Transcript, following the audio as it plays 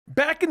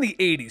Back in the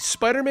 80s,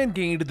 Spider-Man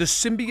gained the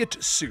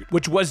Symbiote suit,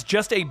 which was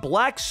just a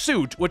black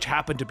suit which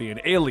happened to be an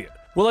alien.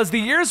 Well, as the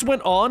years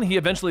went on, he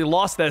eventually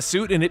lost that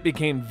suit and it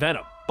became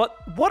Venom. But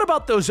what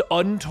about those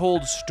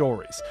untold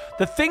stories?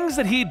 The things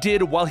that he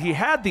did while he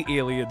had the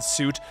alien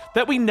suit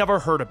that we never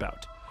heard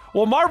about?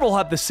 Well, Marvel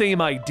had the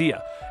same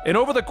idea, and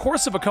over the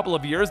course of a couple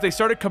of years, they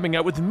started coming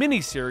out with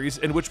miniseries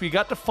in which we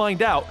got to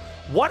find out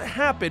what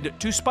happened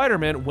to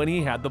Spider-Man when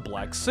he had the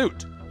black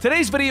suit.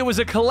 Today's video is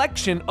a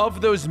collection of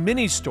those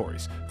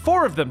mini-stories,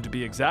 4 of them to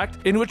be exact,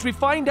 in which we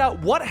find out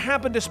what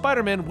happened to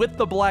Spider-Man with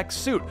the black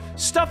suit,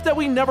 stuff that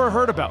we never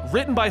heard about,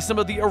 written by some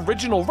of the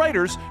original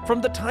writers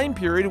from the time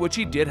period in which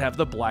he did have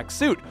the black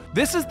suit.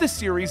 This is the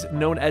series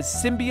known as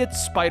Symbiote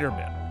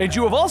Spider-Man. And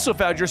you have also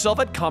found yourself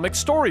at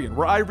Comicstorian,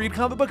 where I read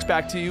comic books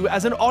back to you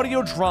as an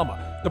audio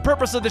drama. The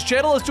purpose of this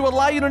channel is to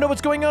allow you to know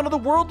what's going on in the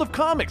world of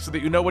comics so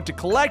that you know what to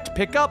collect,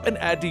 pick up, and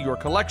add to your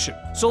collection.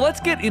 So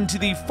let's get into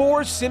the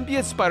 4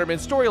 Symbiote Spider-Man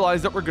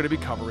storylines that we're going to be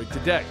covering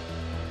today.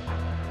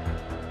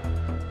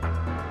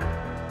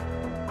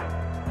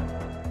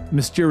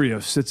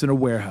 Mysterio sits in a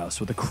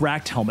warehouse with a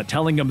cracked helmet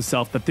telling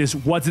himself that this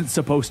wasn't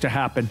supposed to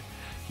happen.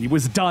 He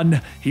was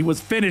done. He was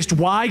finished.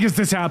 Why is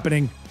this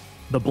happening?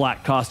 The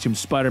black costume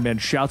Spider-Man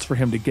shouts for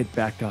him to get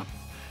back up.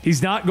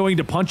 He's not going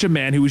to punch a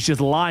man who was just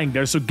lying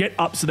there, so get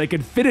up so they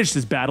can finish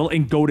this battle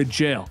and go to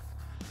jail.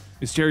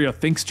 Mysterio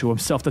thinks to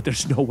himself that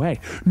there's no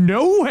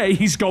way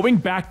he's going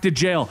back to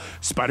jail.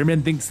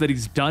 Spider-Man thinks that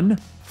he's done.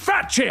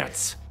 Fat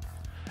chance!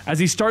 As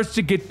he starts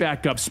to get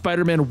back up,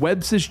 Spider-Man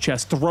webs his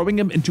chest, throwing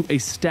him into a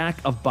stack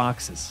of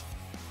boxes.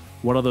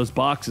 One of those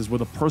boxes were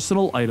the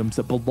personal items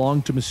that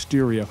belonged to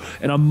Mysterio,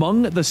 and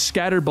among the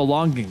scattered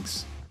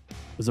belongings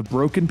was a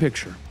broken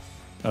picture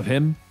of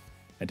him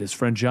and his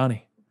friend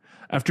Johnny.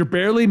 After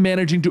barely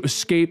managing to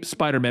escape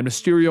Spider-Man,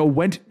 Mysterio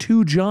went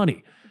to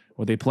Johnny,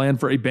 where they planned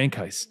for a bank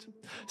heist.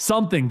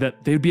 Something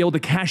that they'd be able to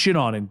cash in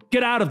on and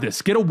get out of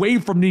this, get away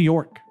from New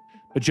York.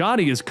 But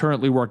Johnny is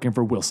currently working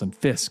for Wilson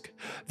Fisk,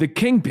 the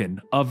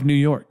kingpin of New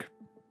York.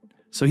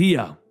 So he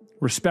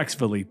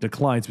respectfully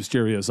declines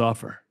Mysterio's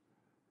offer.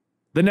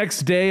 The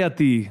next day at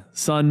the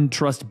Sun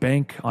Trust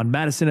Bank on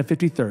Madison and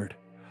 53rd,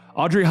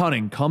 Audrey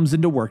Hunting comes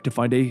into work to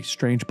find a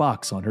strange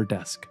box on her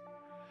desk.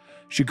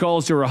 She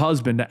calls to her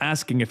husband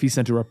asking if he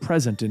sent her a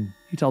present, and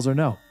he tells her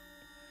no.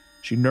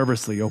 She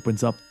nervously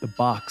opens up the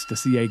box to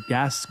see a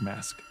gas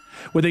mask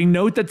with a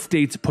note that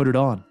states "put it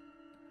on."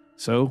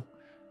 So,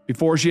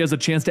 before she has a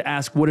chance to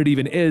ask what it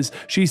even is,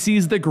 she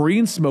sees the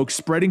green smoke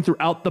spreading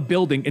throughout the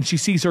building and she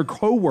sees her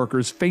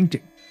co-workers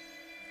fainting.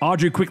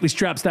 Audrey quickly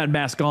straps that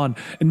mask on,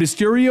 and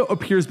Mysterio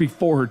appears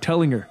before her,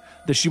 telling her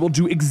that she will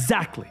do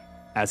exactly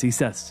as he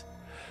says.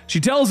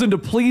 She tells him to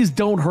please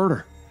don't hurt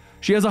her.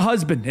 She has a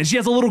husband and she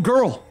has a little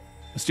girl.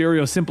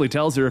 Mysterio simply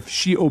tells her if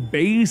she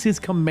obeys his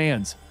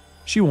commands,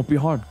 she won't be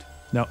harmed.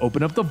 Now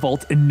open up the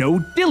vault and no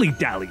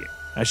dilly-dallying.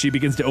 As she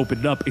begins to open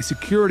it up, a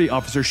security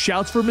officer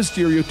shouts for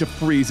Mysterio to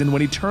freeze, and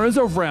when he turns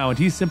around,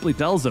 he simply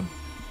tells him,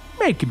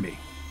 "Make me."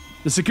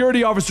 The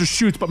security officer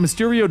shoots, but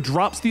Mysterio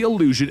drops the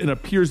illusion and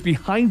appears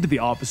behind the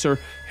officer,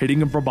 hitting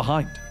him from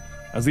behind.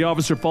 As the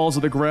officer falls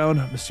to the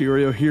ground,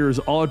 Mysterio hears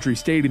Audrey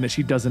stating that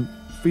she doesn't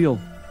feel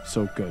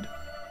so good.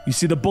 You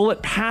see the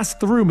bullet pass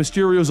through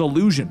Mysterio's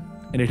illusion,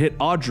 and it hit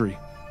Audrey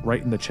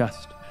right in the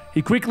chest.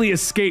 He quickly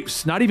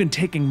escapes, not even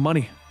taking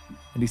money,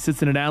 and he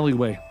sits in an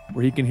alleyway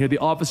where he can hear the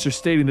officer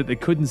stating that they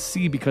couldn't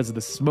see because of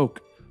the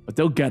smoke, but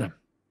they'll get him.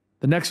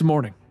 The next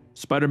morning,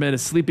 Spider-Man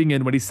is sleeping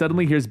in when he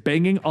suddenly hears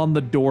banging on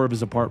the door of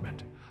his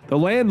apartment. The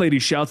landlady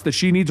shouts that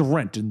she needs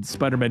rent, and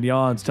Spider-Man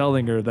yawns,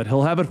 telling her that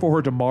he'll have it for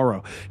her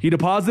tomorrow. He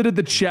deposited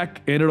the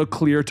check and it'll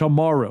clear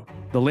tomorrow.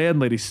 The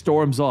landlady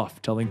storms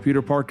off, telling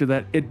Peter Parker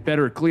that it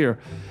better clear,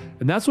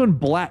 and that's when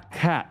Black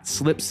Cat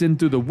slips in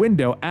through the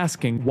window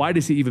asking why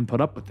does he even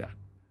put up with that?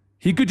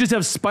 He could just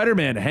have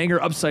Spider-Man hang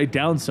her upside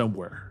down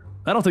somewhere.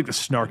 That'll take the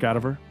snark out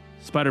of her.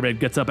 Spider-Man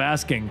gets up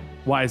asking,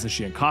 why isn't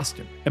she in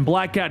costume? And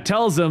Black Cat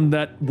tells him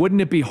that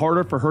wouldn't it be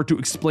harder for her to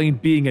explain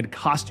being in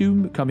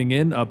costume coming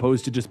in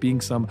opposed to just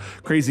being some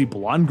crazy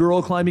blonde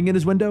girl climbing in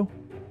his window?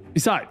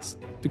 Besides,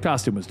 the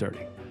costume was dirty.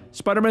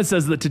 Spider-Man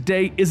says that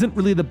today isn't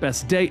really the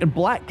best day, and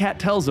Black Cat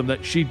tells him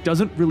that she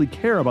doesn't really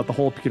care about the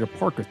whole Peter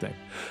Parker thing.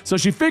 So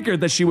she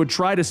figured that she would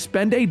try to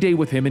spend a day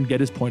with him and get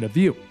his point of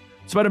view.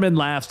 Spider-Man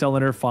laughs,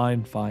 telling her,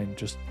 fine,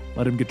 just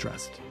let him get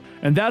dressed.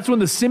 And that's when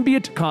the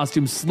symbiote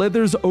costume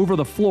slithers over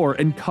the floor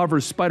and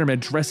covers Spider-Man,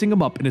 dressing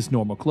him up in his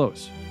normal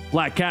clothes.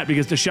 Black Cat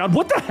begins to shout,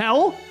 "What the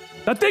hell?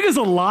 That thing is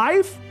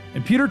alive?"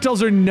 And Peter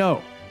tells her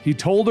no. He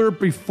told her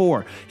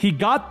before. He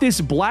got this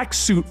black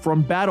suit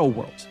from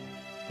Battleworld.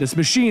 This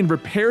machine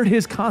repaired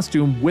his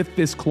costume with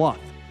this cloth.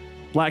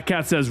 Black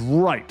Cat says,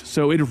 right,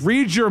 so it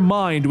reads your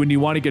mind when you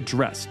want to get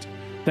dressed.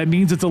 That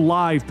means it's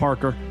alive,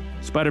 Parker.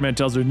 Spider-Man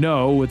tells her,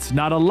 no, it's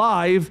not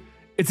alive.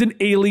 It's an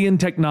alien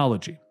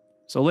technology.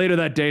 So later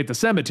that day at the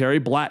cemetery,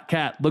 Black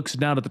Cat looks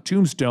down at the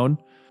tombstone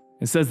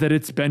and says that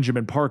it's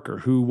Benjamin Parker,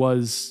 who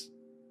was,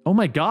 oh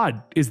my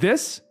God, is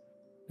this?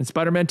 And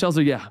Spider-Man tells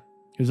her, yeah,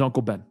 his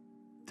Uncle Ben.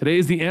 Today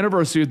is the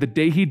anniversary of the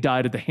day he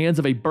died at the hands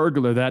of a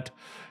burglar that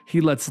he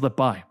let slip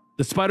by.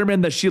 The Spider-Man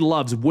that she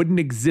loves wouldn't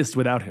exist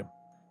without him.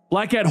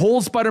 Black Cat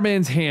holds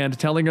Spider-Man's hand,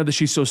 telling her that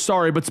she's so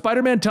sorry, but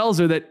Spider-Man tells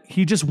her that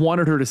he just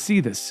wanted her to see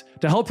this,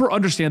 to help her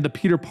understand the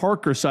Peter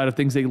Parker side of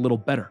things a little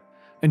better.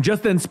 And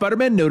just then,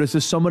 Spider-Man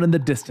notices someone in the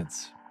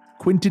distance.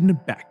 Quentin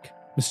Beck,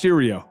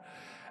 Mysterio,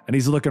 and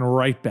he's looking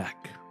right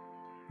back.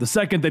 The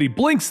second that he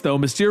blinks, though,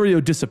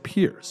 Mysterio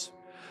disappears.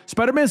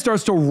 Spider-Man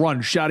starts to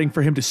run, shouting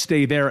for him to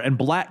stay there, and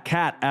Black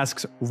Cat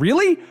asks,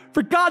 "Really?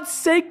 For God's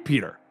sake,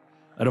 Peter?"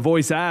 And a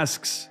voice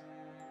asks,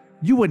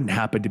 "You wouldn't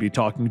happen to be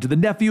talking to the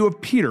nephew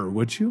of Peter,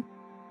 would you?"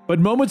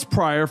 But moments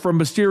prior, from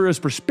Mysterio's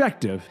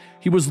perspective,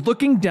 he was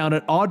looking down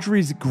at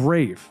Audrey's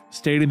grave,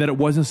 stating that it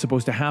wasn't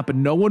supposed to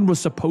happen. No one was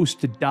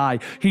supposed to die.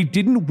 He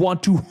didn't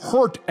want to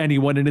hurt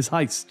anyone in his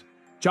heist.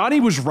 Johnny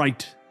was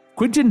right.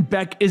 Quentin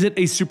Beck isn't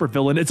a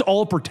supervillain. It's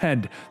all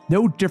pretend,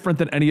 no different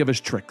than any of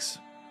his tricks.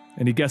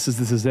 And he guesses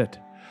this is it.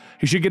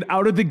 He should get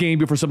out of the game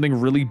before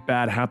something really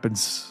bad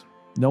happens.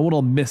 No one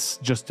will miss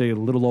just a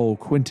little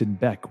old Quentin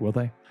Beck, will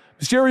they?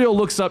 Mysterio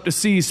looks up to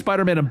see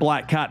Spider-Man and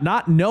Black Cat,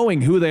 not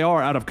knowing who they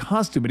are out of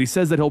costume, but he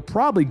says that he'll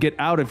probably get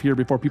out of here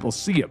before people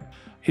see him.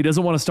 He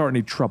doesn't want to start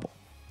any trouble.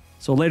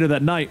 So later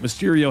that night,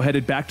 Mysterio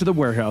headed back to the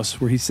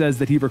warehouse where he says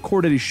that he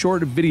recorded a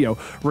short video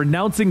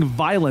renouncing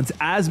violence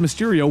as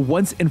Mysterio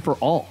once and for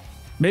all.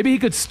 Maybe he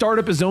could start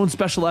up his own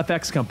special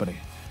effects company.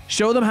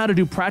 Show them how to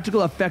do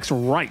practical effects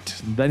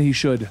right, and then he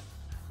should.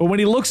 But when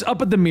he looks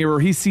up at the mirror,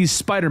 he sees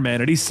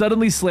Spider-Man and he's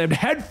suddenly slammed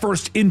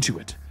headfirst into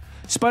it.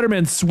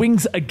 Spider-Man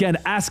swings again,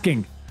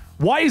 asking,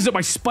 "Why is it my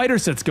spider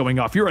sense going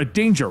off? You're a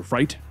danger,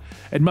 right?"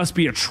 It must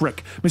be a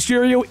trick.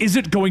 Mysterio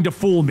isn't going to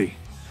fool me.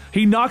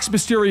 He knocks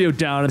Mysterio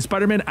down and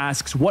Spider-Man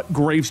asks what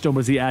gravestone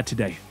was he at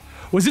today.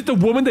 Was it the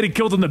woman that he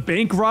killed in the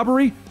bank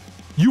robbery?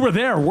 You were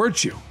there,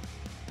 weren't you?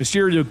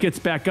 Mysterio gets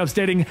back up,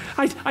 stating,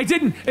 I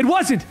didn't, it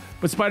wasn't.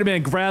 But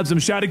Spider-Man grabs him,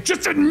 shouting,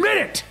 "Just admit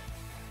it!"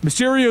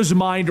 Mysterio's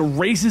mind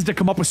races to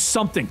come up with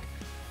something,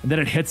 and then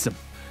it hits him.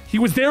 He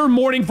was there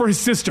mourning for his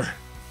sister.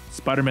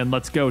 Spider-Man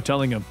lets go,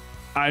 telling him,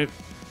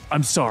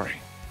 I'm sorry.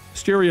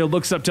 Mysterio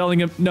looks up, telling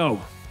him,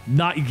 "No,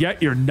 not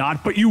yet you're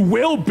not, but you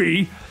will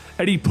be."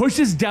 And he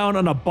pushes down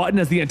on a button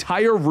as the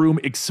entire room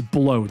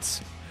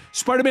explodes.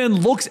 Spider-Man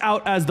looks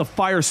out as the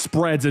fire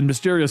spreads, and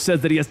Mysterio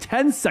says that he has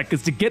 10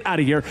 seconds to get out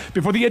of here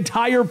before the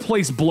entire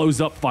place blows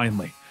up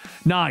finally.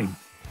 9,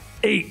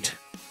 8.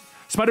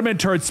 Spider-Man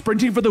turns,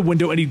 sprinting for the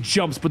window, and he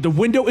jumps, but the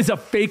window is a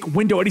fake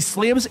window, and he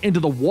slams into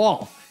the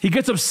wall. He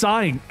gets up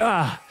sighing,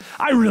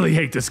 I really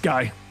hate this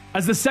guy.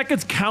 As the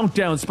seconds count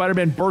down,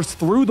 Spider-Man bursts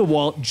through the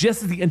wall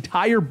just as the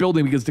entire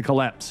building begins to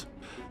collapse.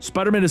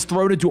 Spider-Man is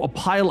thrown into a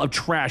pile of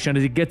trash, and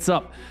as he gets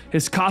up,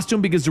 his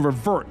costume begins to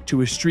revert to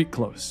his street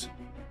clothes.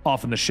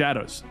 Off in the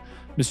shadows,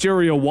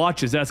 Mysterio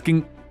watches,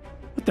 asking,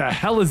 "What the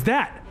hell is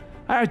that?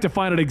 I have to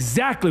find out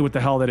exactly what the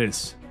hell that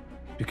is,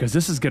 because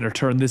this is going to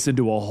turn this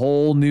into a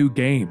whole new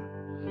game."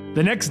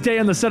 The next day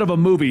on the set of a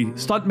movie,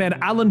 stuntman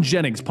Alan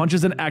Jennings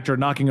punches an actor,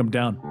 knocking him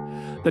down.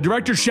 The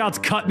director shouts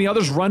cut, and the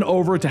others run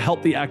over to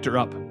help the actor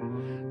up.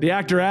 The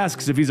actor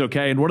asks if he's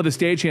okay, and one of the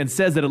stagehands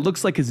says that it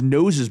looks like his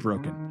nose is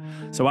broken.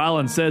 So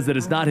Alan says that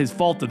it's not his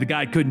fault that the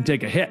guy couldn't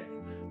take a hit.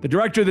 The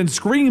director then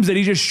screams that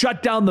he just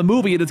shut down the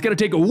movie and it's going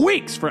to take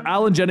weeks for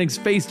Alan Jennings'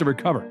 face to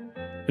recover.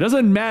 It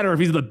doesn't matter if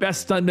he's the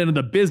best stuntman in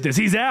the business,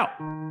 he's out.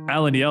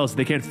 Alan yells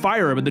they can't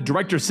fire him, and the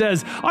director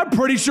says, "I'm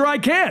pretty sure I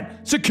can.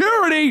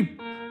 Security!"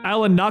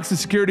 Alan knocks the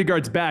security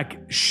guards back,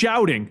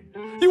 shouting,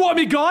 "You want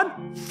me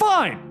gone?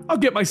 Fine, I'll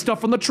get my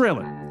stuff from the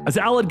trailer." As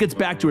Alan gets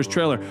back to his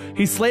trailer,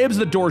 he slams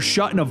the door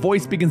shut and a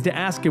voice begins to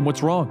ask him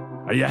what's wrong.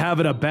 "Are you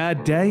having a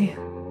bad day?"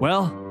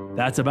 Well,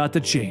 that's about to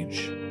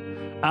change.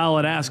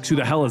 Alan asks who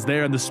the hell is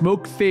there, and the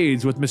smoke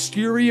fades with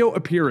Mysterio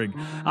appearing.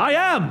 "I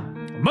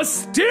am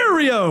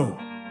Mysterio!"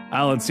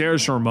 Alan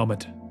stares for a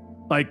moment.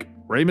 "Like,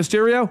 Rey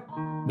Mysterio?"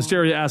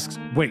 Mysterio asks,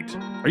 "Wait,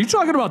 are you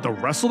talking about the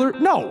wrestler?"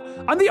 "No,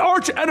 I'm the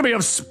arch enemy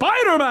of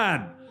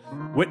Spider-Man!"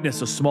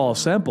 Witness a small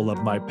sample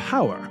of my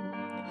power.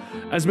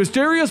 As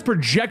Mysterio's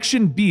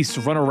projection beasts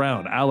run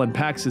around, Alan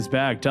packs his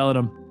bag, telling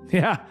him,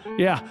 Yeah,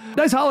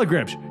 nice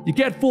holograms. You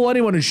can't fool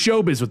anyone in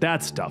showbiz with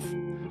that stuff."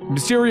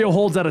 Mysterio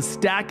holds out a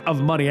stack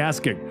of money,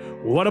 asking,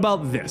 "What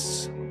about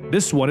this?"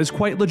 This one is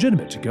quite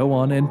legitimate. Go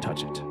on and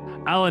touch it.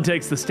 Alan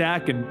takes the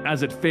stack, and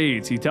as it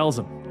fades, he tells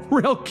him,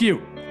 "Real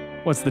cute.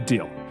 What's the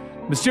deal?"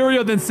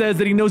 Mysterio then says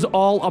that he knows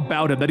all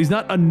about him, that he's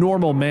not a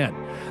normal man,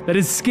 that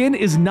his skin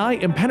is nigh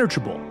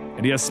impenetrable,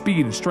 and he has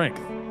speed and strength.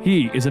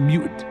 He is a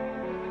mutant.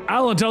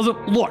 Alan tells him,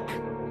 "Look,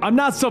 I'm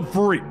not some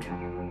freak."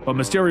 But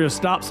Mysterio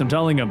stops him,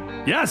 telling him,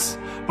 "Yes,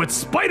 but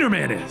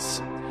Spider-Man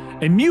is.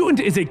 A mutant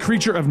is a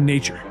creature of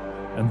nature.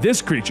 And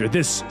this creature,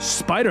 this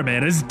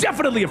Spider-Man, is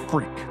definitely a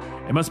freak.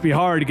 It must be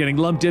hard getting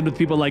lumped in with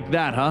people like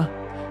that, huh?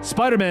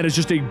 Spider-Man is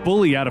just a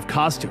bully out of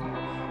costume.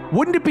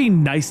 Wouldn't it be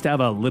nice to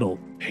have a little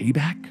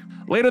payback?"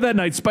 Later that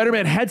night,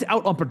 Spider-Man heads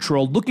out on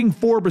patrol looking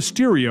for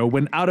Mysterio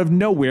when out of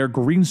nowhere,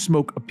 green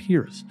smoke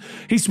appears.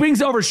 He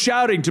swings over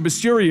shouting to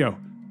Mysterio,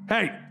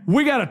 "Hey,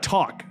 we gotta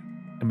talk."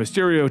 And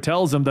Mysterio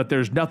tells him that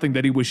there's nothing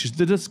that he wishes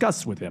to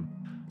discuss with him.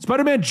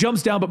 Spider-Man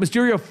jumps down, but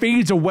Mysterio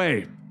fades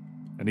away.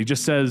 And he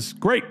just says,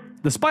 "Great,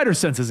 The spider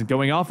sense isn't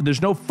going off and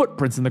there's no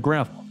footprints in the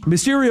gravel.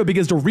 Mysterio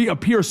begins to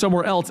reappear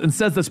somewhere else and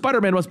says that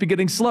Spider-Man must be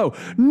getting slow.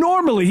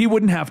 Normally, he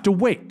wouldn't have to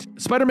wait.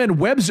 Spider-Man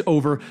webs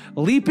over,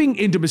 leaping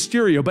into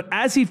Mysterio, but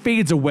as he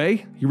fades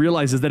away, he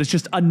realizes that it's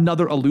just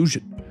another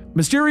illusion.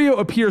 Mysterio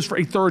appears for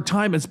a third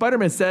time and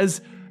Spider-Man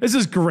says, "This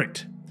is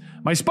great.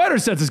 My spider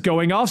sense is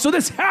going off, so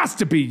this has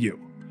to be you."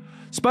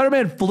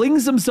 Spider-Man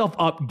flings himself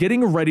up,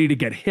 getting ready to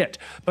get hit,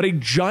 but a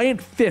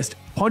giant fist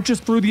punches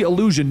through the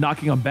illusion,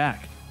 knocking him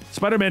back.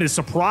 Spider-Man is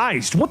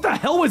surprised. What the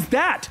hell was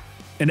that?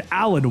 And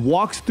Alan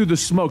walks through the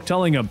smoke,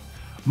 telling him,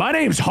 "My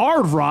name's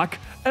Hard Rock,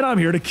 and I'm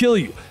here to kill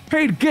you.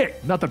 Paid gig,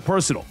 nothing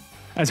personal."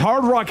 As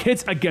Hard Rock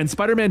hits again,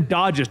 Spider-Man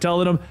dodges,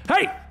 telling him,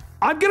 "Hey,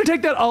 I'm gonna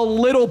take that a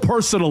little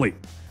personally."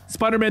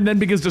 Spider-Man then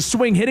begins to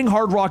swing, hitting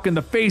Hard Rock in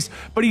the face,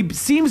 but he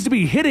seems to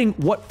be hitting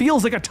what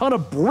feels like a ton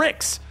of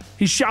bricks.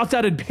 He shouts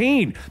out in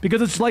pain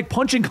because it's like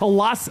punching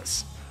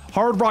Colossus.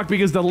 Hard Rock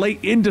begins to lay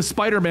into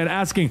Spider-Man,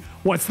 asking,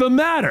 "What's the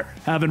matter?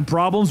 Having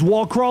problems,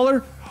 wall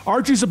crawler?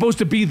 Aren't you supposed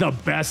to be the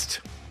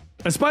best?"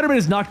 As Spider-Man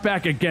is knocked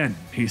back again,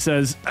 he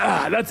says,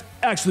 "That's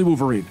actually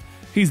Wolverine.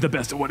 He's the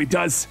best at what he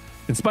does."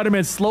 And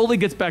Spider-Man slowly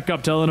gets back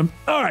up, telling him,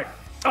 "All right,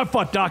 I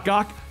fought Doc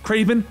Ock,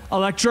 Kraven,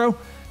 Electro.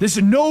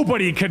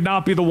 Nobody could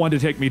not be the one to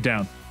take me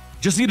down.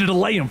 Just need to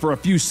delay him for a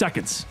few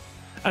seconds."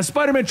 As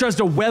Spider-Man tries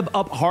to web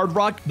up Hard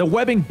Rock, the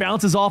webbing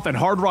bounces off and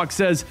Hard Rock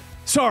says,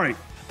 "Sorry,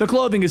 the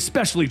clothing is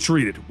specially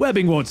treated.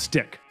 Webbing won't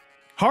stick."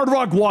 Hard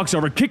Rock walks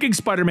over, kicking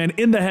Spider-Man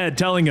in the head,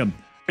 telling him,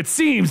 "It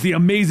seems the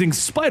amazing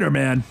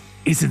Spider-Man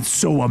isn't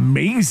so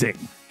amazing."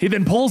 He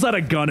then pulls out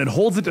a gun and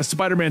holds it to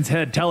Spider-Man's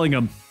head, telling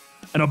him,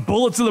 "And a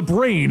bullet to the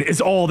brain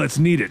is all that's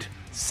needed.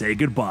 Say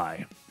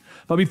goodbye."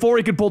 But before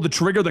he can pull the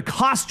trigger, the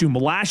costume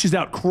lashes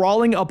out,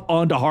 crawling up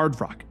onto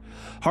Hard Rock.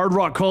 Hard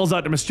Rock calls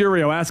out to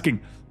Mysterio, asking,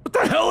 "What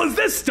the hell is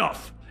this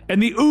stuff?"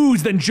 And the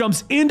ooze then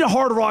jumps into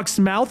Hard Rock's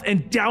mouth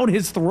and down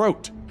his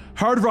throat.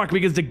 Hard Rock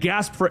begins to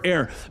gasp for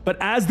air, but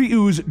as the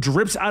ooze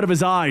drips out of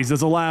his eyes,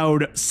 there's a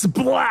loud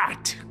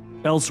splat.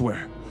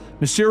 Elsewhere,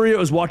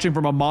 Mysterio is watching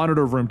from a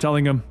monitor room,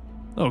 telling him,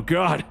 "Oh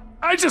God,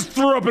 I just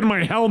threw up in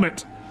my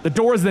helmet." The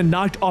door is then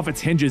knocked off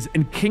its hinges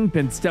and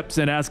Kingpin steps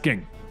in,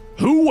 asking,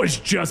 "Who was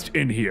just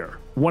in here?"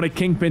 One of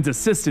Kingpin's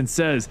assistants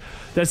says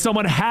that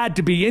someone had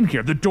to be in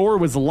here. The door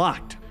was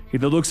locked. He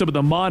then looks up at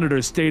the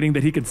monitor, stating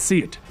that he could see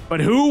it. But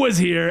who was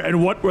here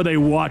and what were they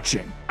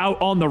watching?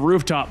 Out on the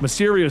rooftop,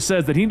 Mysterio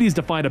says that he needs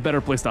to find a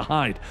better place to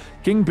hide.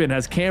 Kingpin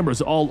has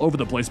cameras all over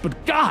the place,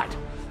 but God,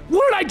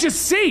 what did I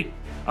just see?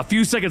 A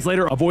few seconds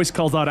later, a voice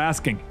calls out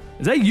asking,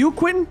 "Is that you,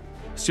 Quentin?"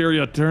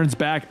 Mysterio turns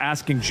back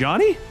asking,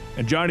 "Johnny?"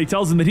 And Johnny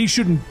tells him that he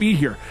shouldn't be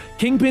here.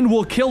 Kingpin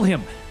will kill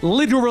him,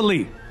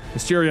 literally.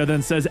 Mysterio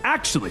then says,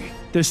 "Actually,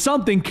 there's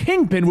something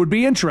Kingpin would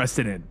be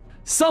interested in.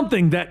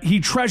 Something that he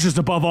treasures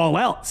above all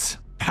else.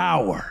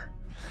 Power.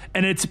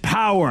 And it's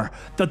power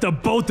that the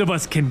both of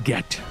us can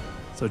get."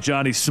 So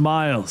Johnny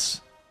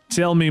smiles.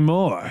 "Tell me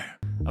more."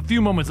 A few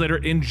moments later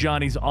in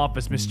Johnny's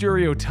office,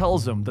 Mysterio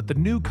tells him that the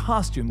new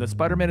costume that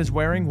Spider-Man is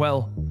wearing,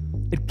 well,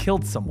 it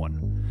killed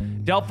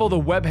someone. Doubtful the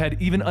webhead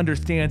even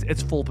understands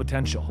its full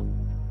potential.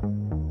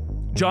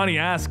 Johnny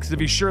asks if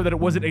he's sure that it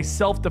wasn't a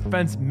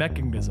self-defense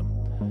mechanism.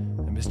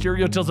 And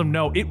Mysterio tells him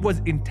no, it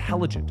was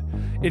intelligent.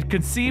 It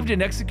conceived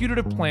and executed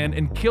a plan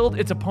and killed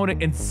its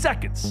opponent in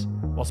seconds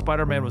while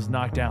Spider-Man was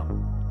knocked out.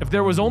 If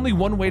there was only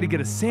one way to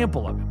get a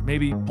sample of it,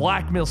 maybe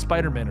blackmail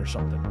Spider-Man or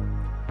something.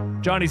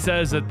 Johnny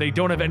says that they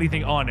don't have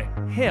anything on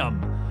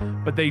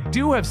him, but they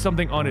do have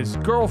something on his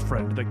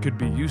girlfriend that could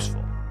be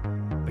useful.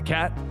 The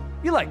cat?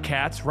 You like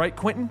cats, right,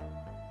 Quentin?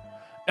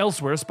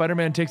 Elsewhere,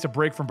 Spider-Man takes a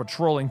break from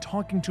patrolling,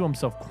 talking to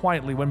himself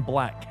quietly when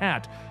Black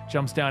Cat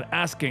jumps down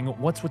asking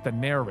what's with the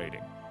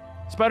narrating.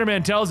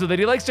 Spider-Man tells her that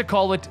he likes to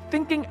call it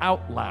thinking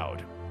out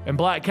loud. And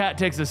Black Cat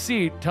takes a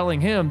seat, telling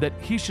him that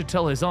he should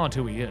tell his aunt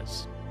who he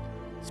is.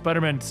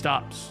 Spider-Man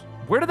stops.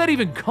 Where did that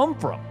even come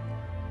from?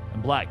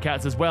 And Black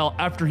Cat says, well,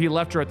 after he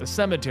left her at the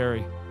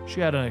cemetery,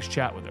 she had a nice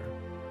chat with her.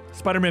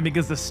 Spider-Man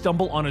begins to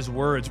stumble on his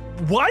words.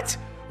 What?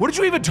 What did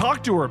you even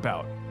talk to her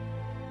about?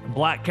 And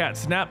Black Cat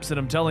snaps at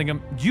him, telling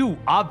him, you,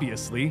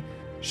 obviously.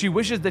 She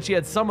wishes that she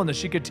had someone that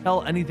she could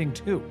tell anything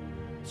to.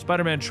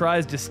 Spider-Man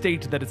tries to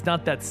state that it's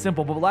not that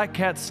simple, but Black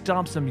Cat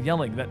stops him,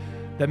 yelling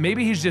that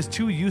maybe he's just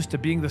too used to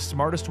being the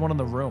smartest one in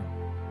the room.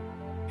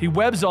 He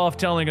webs off,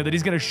 telling her that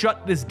he's going to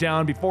shut this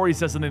down before he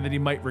says something that he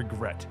might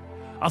regret.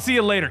 I'll see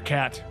you later,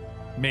 Cat.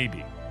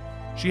 Maybe.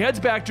 She heads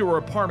back to her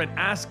apartment,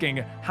 asking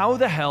how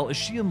the hell is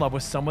she in love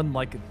with someone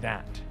like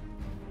that?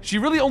 She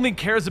really only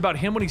cares about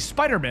him when he's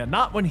Spider-Man,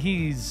 not when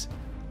he's...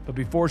 But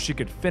before she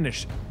could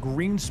finish,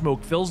 green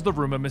smoke fills the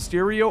room and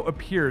Mysterio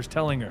appears,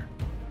 telling her,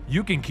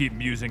 you can keep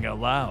musing out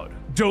loud.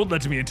 Don't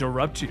let me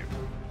interrupt you.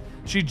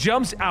 She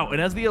jumps out,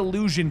 and as the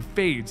illusion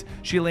fades,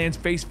 she lands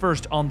face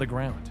first on the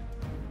ground.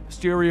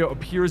 Mysterio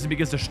appears and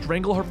begins to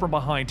strangle her from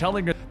behind,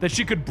 telling her that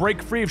she could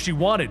break free if she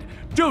wanted.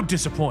 Don't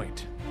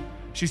disappoint.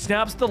 She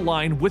snaps the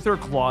line with her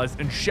claws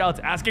and shouts,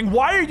 asking,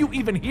 why are you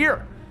even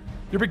here?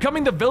 You're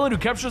becoming the villain who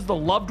captures the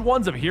loved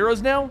ones of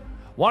heroes now?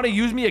 Want to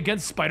use me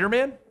against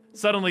Spider-Man?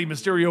 Suddenly,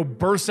 Mysterio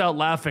bursts out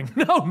laughing.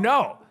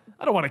 No,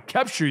 I don't want to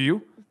capture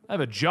you. I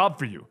have a job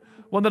for you,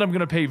 one that I'm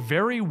going to pay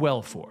very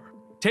well for.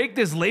 Take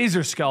this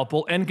laser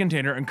scalpel and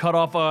container and cut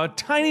off a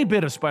tiny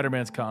bit of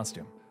Spider-Man's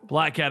costume.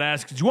 Black Cat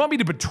asks, do you want me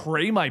to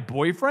betray my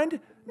boyfriend?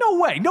 No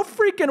way, no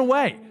freaking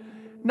way.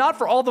 Not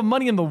for all the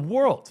money in the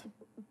world.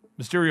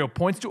 Mysterio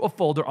points to a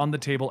folder on the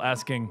table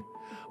asking,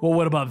 well,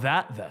 what about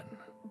that then?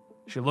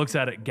 She looks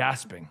at it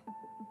gasping,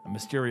 and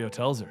Mysterio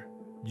tells her,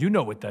 you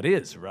know what that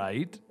is,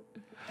 right?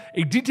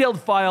 A detailed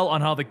file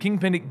on how the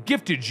Kingpin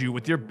gifted you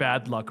with your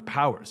bad luck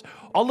powers.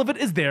 All of it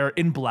is there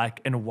in black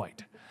and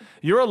white.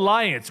 Your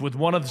alliance with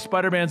one of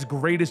Spider-Man's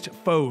greatest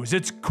foes.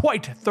 It's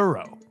quite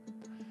thorough.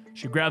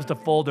 She grabs the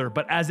folder,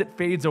 but as it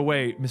fades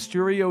away,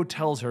 Mysterio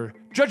tells her,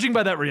 judging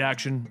by that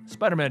reaction,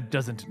 Spider-Man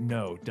doesn't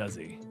know, does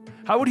he?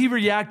 How would he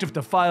react if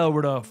the file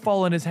were to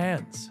fall in his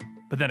hands?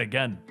 But then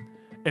again,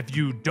 if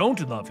you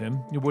don't love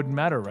him, it wouldn't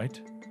matter,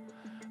 right?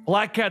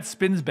 Black Cat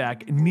spins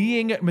back,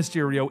 kneeing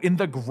Mysterio in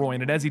the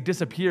groin, and as he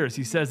disappears,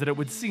 he says that it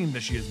would seem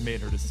that she has made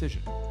her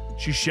decision.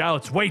 She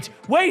shouts, wait,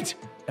 wait!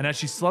 And as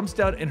she slumps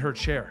down in her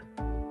chair,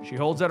 she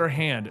holds out her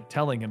hand,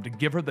 telling him to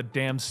give her the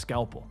damn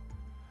scalpel.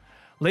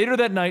 Later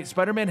that night,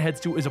 Spider-Man heads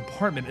to his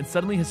apartment, and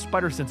suddenly his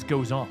spider sense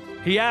goes off.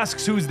 He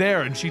asks who's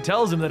there, and she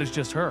tells him that it's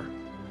just her.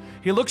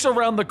 He looks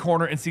around the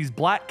corner and sees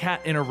Black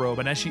Cat in a robe,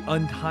 and as she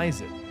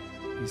unties it,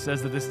 he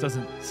says that this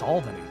doesn't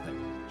solve anything.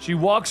 She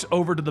walks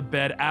over to the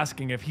bed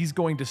asking if he's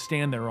going to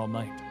stand there all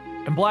night.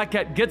 And Black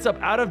Cat gets up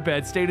out of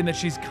bed stating that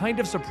she's kind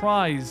of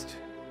surprised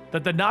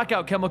that the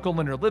knockout chemical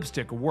in her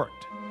lipstick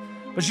worked.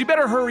 But she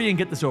better hurry and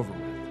get this over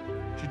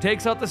with. She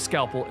takes out the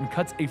scalpel and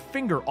cuts a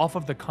finger off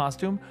of the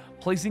costume,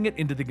 placing it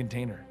into the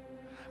container.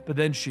 But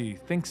then she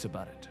thinks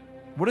about it.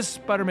 What is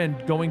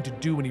Spider-Man going to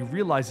do when he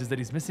realizes that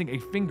he's missing a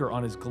finger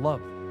on his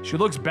glove? She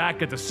looks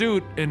back at the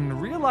suit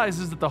and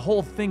realizes that the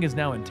whole thing is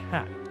now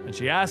intact. And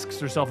she asks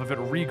herself if it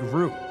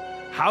regrew.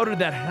 How did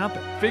that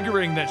happen?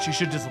 Figuring that she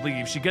should just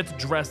leave, she gets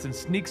dressed and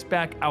sneaks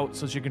back out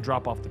so she can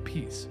drop off the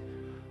piece.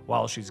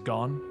 While she's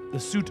gone, the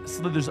suit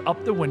slithers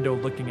up the window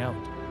looking out.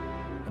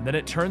 And then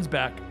it turns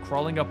back,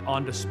 crawling up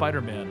onto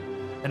Spider-Man.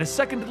 And a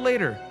second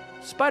later,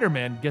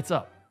 Spider-Man gets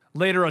up.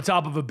 Later, on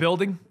top of a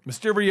building,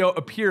 Mysterio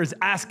appears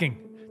asking,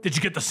 did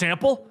you get the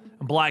sample?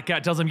 And Black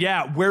Cat tells him,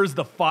 yeah, where's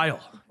the file?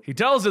 He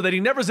tells her that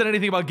he never said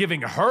anything about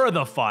giving her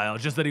the file,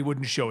 just that he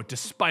wouldn't show it to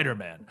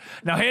Spider-Man.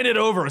 Now hand it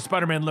over as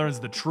Spider-Man learns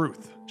the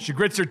truth. She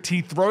grits her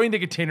teeth, throwing the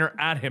container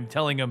at him,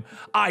 telling him,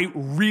 I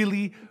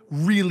really,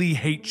 really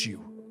hate you.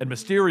 And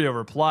Mysterio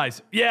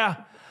replies,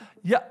 yeah,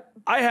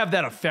 I have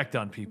that effect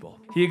on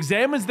people. He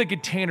examines the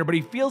container, but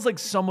he feels like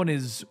someone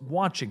is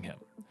watching him.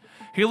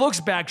 He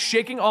looks back,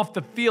 shaking off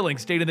the feeling,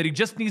 stating that he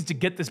just needs to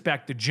get this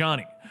back to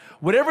Johnny.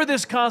 Whatever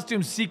this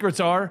costume's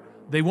secrets are,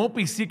 they won't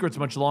be secrets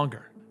much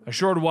longer. A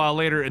short while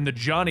later in the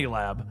Johnny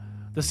lab,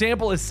 the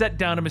sample is set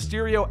down and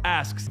Mysterio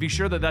asks to be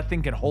sure that that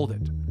thing can hold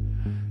it.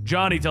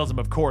 Johnny tells him,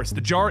 of course, the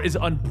jar is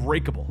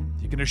unbreakable.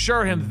 You can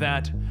assure him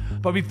that,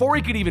 but before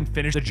he can even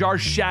finish, the jar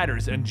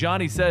shatters and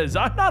Johnny says,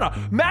 I'm not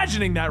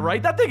imagining that,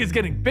 right? That thing is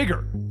getting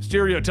bigger.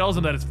 Mysterio tells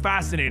him that it's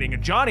fascinating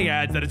and Johnny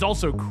adds that it's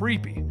also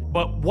creepy.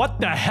 But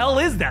what the hell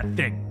is that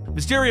thing?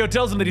 Mysterio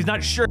tells him that he's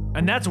not sure,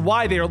 and that's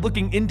why they are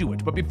looking into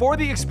it. But before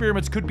the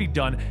experiments could be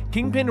done,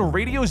 Kingpin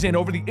radios in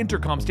over the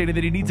intercom stating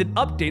that he needs an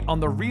update on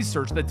the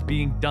research that's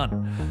being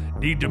done.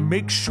 Need to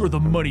make sure the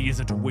money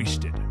isn't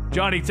wasted.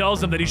 Johnny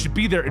tells him that he should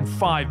be there in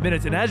 5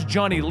 minutes, and as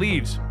Johnny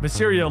leaves,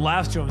 Mysterio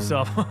laughs to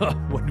himself,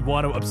 wouldn't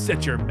want to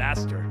upset your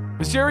master.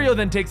 Mysterio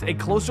then takes a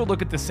closer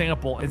look at the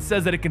sample and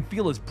says that it can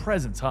feel his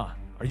presence, huh?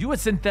 Are you a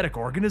synthetic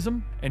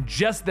organism? And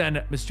just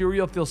then,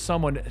 Mysterio feels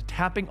someone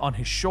tapping on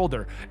his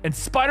shoulder, and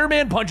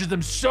Spider-Man punches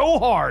him so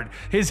hard,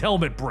 his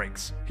helmet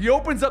breaks. He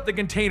opens up the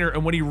container,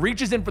 and when he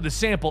reaches in for the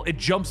sample, it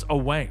jumps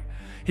away.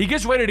 He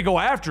gets ready to go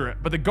after it,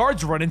 but the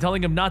guards run in,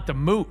 telling him not to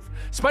move.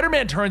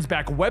 Spider-Man turns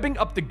back, webbing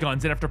up the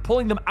guns, and after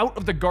pulling them out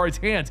of the guards'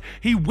 hands,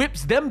 he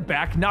whips them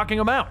back, knocking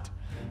them out.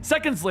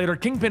 Seconds later,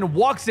 Kingpin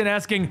walks in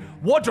asking,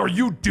 what are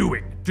you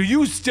doing? Do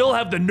you still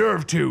have the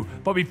nerve to?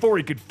 But before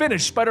he could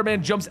finish,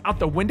 Spider-Man jumps out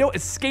the window,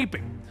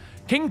 escaping.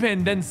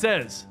 Kingpin then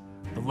says,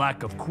 the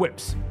lack of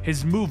quips,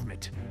 his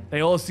movement,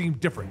 they all seem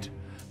different.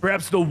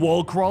 Perhaps the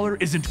wall crawler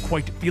isn't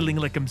quite feeling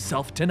like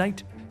himself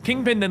tonight?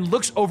 Kingpin then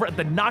looks over at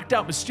the knocked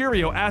out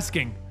Mysterio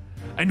asking,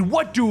 and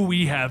what do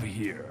we have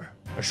here?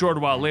 A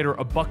short while later,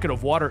 a bucket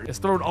of water is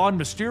thrown on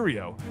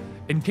Mysterio,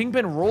 and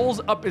Kingpin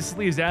rolls up his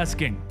sleeves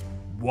asking,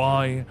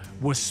 why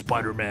was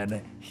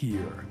Spider-Man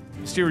here?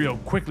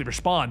 Mysterio quickly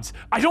responds,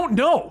 I don't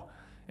know!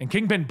 And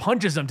Kingpin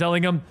punches him,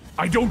 telling him,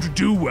 I don't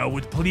do well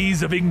with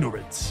pleas of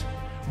ignorance.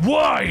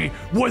 Why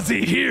was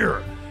he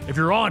here? If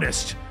you're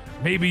honest,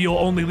 maybe you'll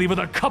only leave with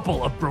a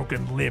couple of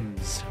broken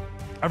limbs.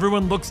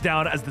 Everyone looks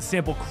down as the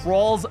sample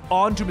crawls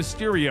onto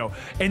Mysterio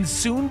and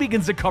soon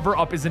begins to cover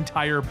up his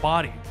entire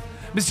body.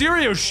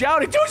 Mysterio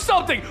shouting, do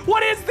something!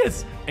 What is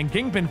this? And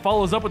Kingpin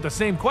follows up with the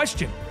same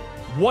question.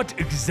 What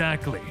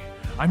exactly?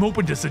 I'm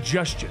open to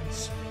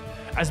suggestions.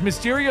 As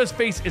Mysterio's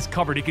face is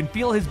covered, he can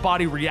feel his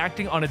body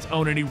reacting on its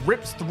own and he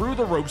rips through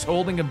the ropes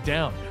holding him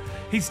down.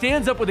 He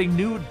stands up with a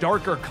new,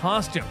 darker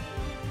costume,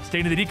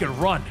 stating that he can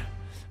run.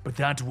 but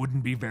that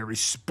wouldn't be very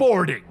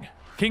sporting.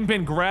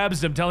 Kingpin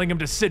grabs him, telling him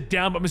to sit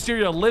down, but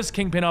Mysterio lifts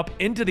Kingpin up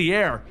into the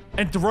air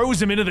and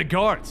throws him into the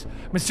guards.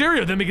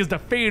 Mysterio then begins to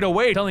fade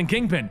away, telling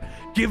Kingpin,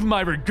 "Give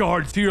my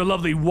regards to your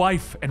lovely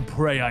wife and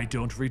pray I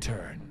don't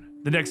return."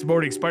 The next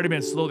morning,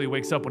 Spider-Man slowly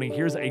wakes up when he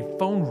hears a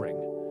phone ring.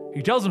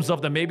 He tells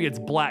himself that maybe it's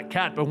Black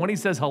Cat, but when he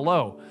says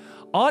hello,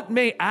 Aunt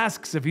May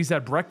asks if he's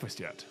had breakfast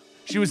yet.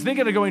 She was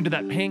thinking of going to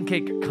that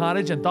pancake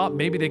cottage and thought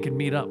maybe they could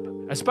meet up.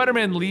 As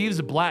Spider-Man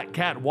leaves, Black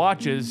Cat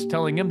watches,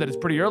 telling him that it's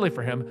pretty early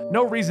for him.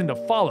 No reason to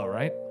follow,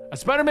 right?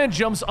 As Spider-Man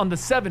jumps on the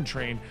 7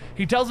 train,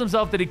 he tells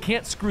himself that he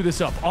can't screw this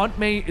up. Aunt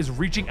May is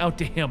reaching out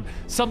to him.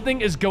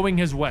 Something is going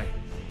his way.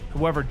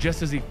 However,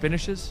 just as he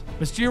finishes,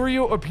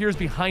 Mysterio appears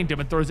behind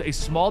him and throws a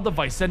small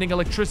device sending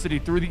electricity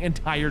through the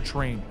entire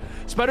train.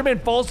 Spider-Man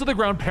falls to the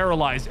ground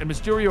paralyzed, and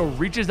Mysterio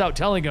reaches out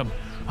telling him,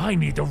 "I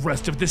need the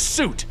rest of this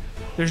suit.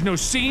 There's no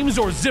seams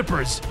or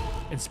zippers."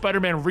 And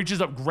Spider-Man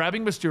reaches up,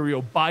 grabbing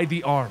Mysterio by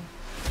the arm.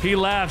 He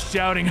laughs,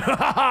 shouting, "Ha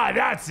ha ha,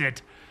 that's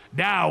it.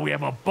 Now we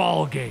have a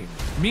ball game."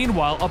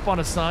 Meanwhile, up on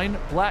a sign,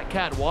 Black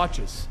Cat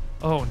watches.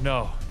 Oh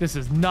no, this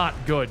is not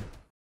good.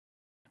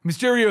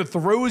 Mysterio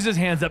throws his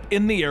hands up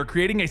in the air,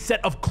 creating a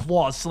set of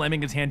claws,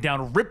 slamming his hand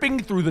down, ripping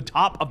through the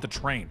top of the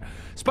train.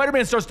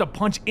 Spider-Man starts to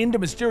punch into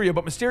Mysterio,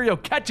 but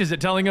Mysterio catches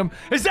it, telling him,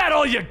 "Is that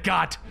all you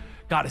got?"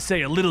 Gotta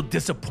say, a little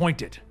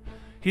disappointed.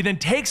 He then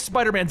takes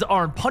Spider-Man's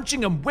arm,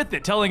 punching him with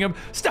it, telling him,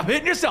 "Stop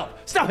hitting yourself!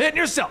 Stop hitting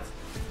yourself!"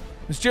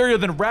 Mysterio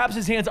then wraps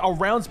his hands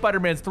around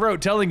Spider-Man's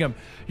throat, telling him,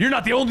 "You're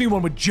not the only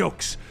one with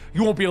jokes.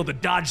 You won't be able to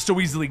dodge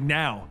so easily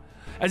now."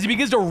 As he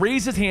begins to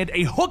raise his hand,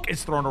 a hook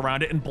is thrown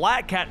around it, and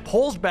Black Cat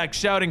pulls back,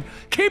 shouting,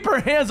 "Keep her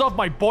hands off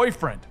my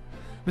boyfriend!"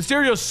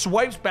 Mysterio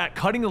swipes back,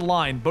 cutting the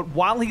line, but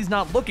while he's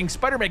not looking,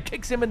 Spider-Man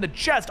kicks him in the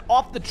chest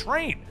off the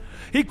train.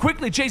 He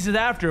quickly chases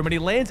after him, and he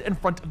lands in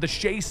front of the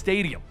Shea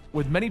Stadium,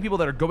 with many people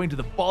that are going to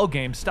the ball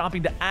game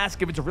stopping to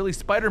ask if it's really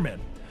Spider-Man.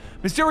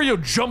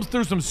 Mysterio jumps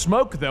through some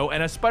smoke, though,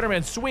 and as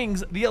Spider-Man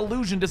swings, the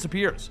illusion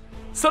disappears.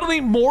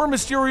 Suddenly, more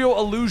Mysterio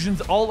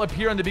illusions all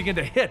appear and they begin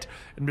to hit,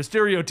 and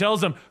Mysterio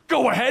tells him,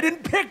 "Go ahead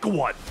and pick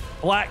one!"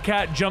 Black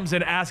Cat jumps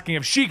in asking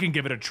if she can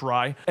give it a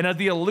try, and as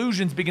the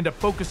illusions begin to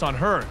focus on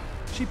her,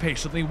 she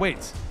patiently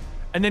waits,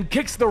 and then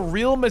kicks the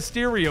real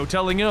Mysterio,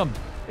 telling him,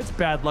 "It's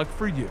bad luck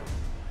for you."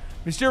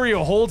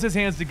 Mysterio holds his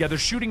hands together,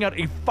 shooting out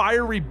a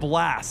fiery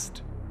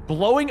blast,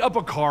 blowing up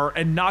a car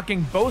and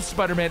knocking both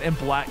Spider-Man and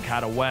Black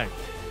Cat away.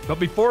 But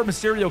before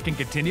Mysterio can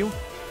continue,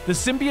 the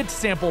symbiote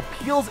sample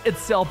peels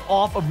itself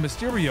off of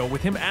Mysterio,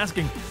 with him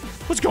asking,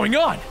 "What's going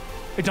on?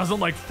 It doesn't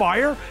like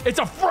fire? It's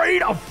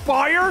afraid of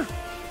fire?"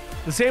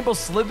 The sample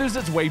slithers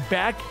its way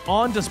back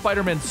onto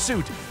Spider-Man's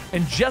suit,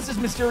 and just as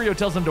Mysterio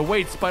tells him to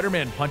wait,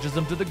 Spider-Man punches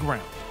him to the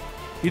ground.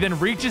 He then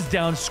reaches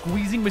down,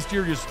 squeezing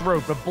Mysterio's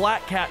throat, but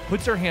Black Cat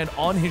puts her hand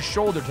on his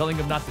shoulder, telling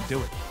him not to do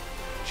it.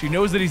 She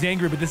knows that he's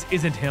angry, but this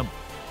isn't him.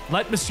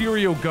 Let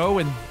Mysterio go,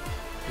 and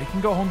they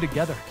can go home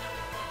together.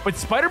 But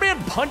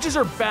Spider-Man punches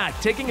her back,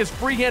 taking his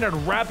free hand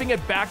and wrapping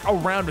it back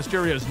around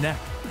Mysterio's neck.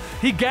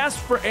 He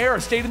gasps for air,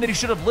 stating that he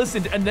should have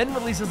listened, and then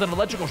releases an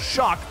electrical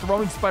shock,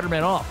 throwing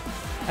Spider-Man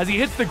off. As he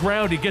hits the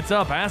ground, he gets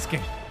up,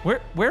 asking,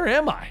 Where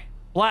am I?"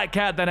 Black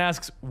Cat then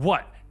asks,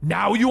 "What,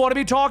 now you want to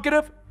be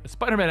talkative?"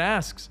 Spider-Man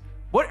asks,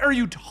 "What are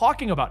you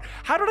talking about?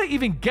 How did I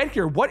even get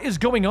here? What is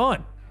going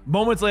on?"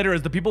 Moments later,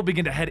 as the people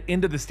begin to head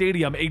into the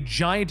stadium, a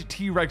giant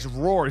T-Rex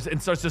roars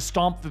and starts to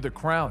stomp through the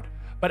crowd.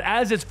 But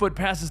as its foot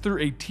passes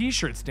through a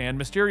t-shirt stand,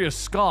 Mysterio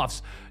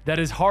scoffs that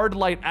his hard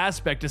light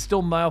aspect is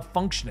still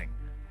malfunctioning.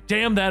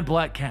 Damn that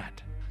Black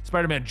Cat.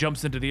 Spider-Man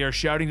jumps into the air,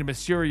 shouting to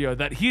Mysterio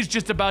that he's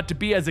just about to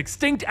be as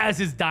extinct as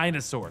his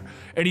dinosaur,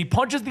 and he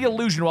punches the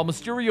illusion while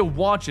Mysterio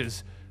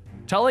watches,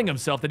 telling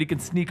himself that he can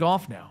sneak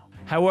off now.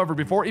 However,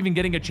 before even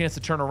getting a chance to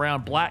turn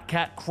around, Black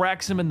Cat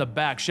cracks him in the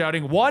back,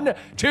 shouting, 1,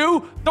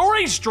 2,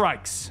 3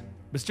 strikes!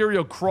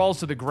 Mysterio crawls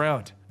to the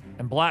ground,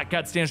 and Black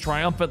Cat stands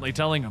triumphantly,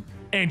 telling him,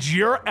 "And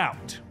you're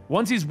out."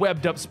 Once he's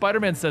webbed up,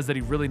 Spider-Man says that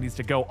he really needs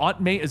to go.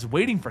 Aunt May is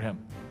waiting for him.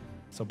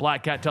 So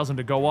Black Cat tells him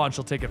to go on,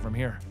 she'll take it from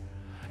here.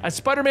 As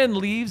Spider-Man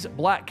leaves,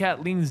 Black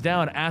Cat leans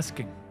down,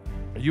 asking,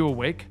 "Are you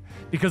awake?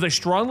 Because I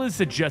strongly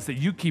suggest that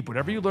you keep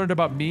whatever you learned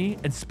about me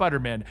and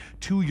Spider-Man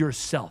to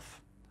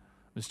yourself."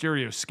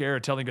 Mysterio's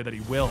scared, telling her that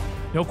he will.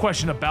 No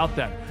question about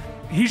that.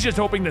 He's just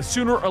hoping that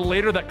sooner or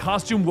later that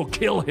costume will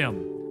kill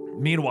him.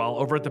 Meanwhile,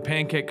 over at the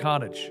Pancake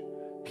Cottage,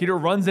 Peter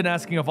runs in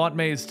asking if Aunt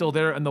May is still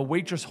there, and the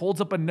waitress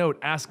holds up a note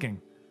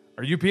asking,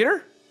 "Are you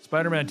Peter?"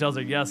 Spider-Man tells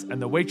her yes,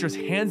 and the waitress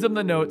hands him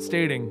the note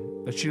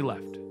stating that she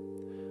left.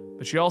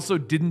 But she also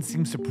didn't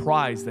seem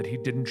surprised that he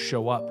didn't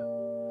show up.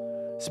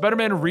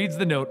 Spider-Man reads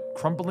the note,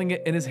 crumpling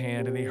it in his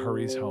hand, and he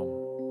hurries home.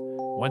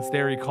 Once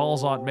there, he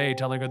calls Aunt May,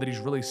 telling her that he's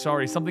really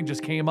sorry. Something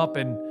just came up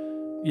in,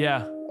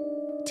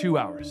 2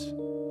 hours.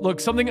 Look,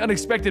 something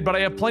unexpected, but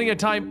I have plenty of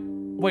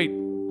time. Wait,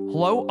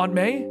 hello, Aunt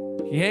May?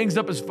 He hangs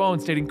up his phone,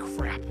 stating,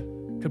 "Crap.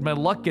 Could my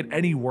luck get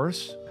any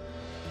worse?"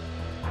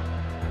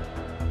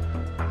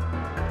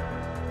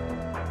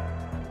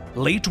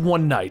 Late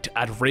one night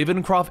at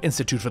Ravencroft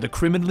Institute for the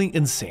Criminally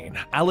Insane,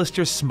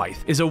 Alistair Smythe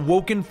is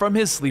awoken from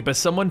his sleep as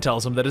someone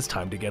tells him that it's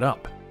time to get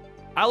up.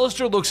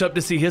 Alistair looks up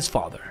to see his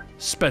father,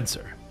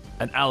 Spencer,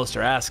 and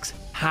Alistair asks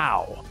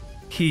how.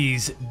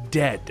 He's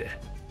dead.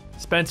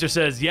 Spencer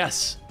says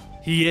yes,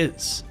 he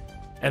is.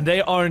 And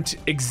they aren't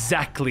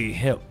exactly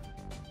him,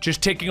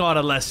 just taking on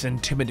a less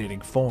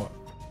intimidating form.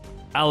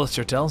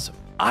 Alistair tells him,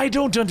 I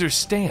don't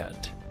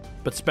understand.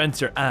 But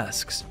Spencer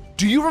asks,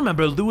 do you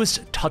remember Lewis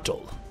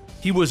Tuttle?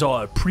 He was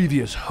our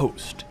previous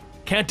host.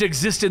 Can't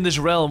exist in this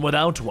realm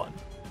without one.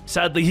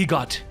 Sadly, he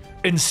got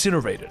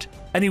incinerated.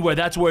 Anyway,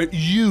 that's where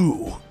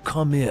you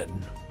come in.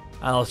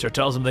 Alistair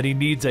tells him that he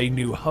needs a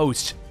new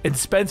host, and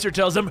Spencer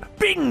tells him,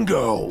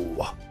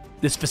 bingo!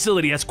 This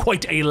facility has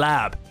quite a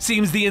lab.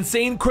 Seems the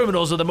insane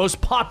criminals are the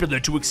most popular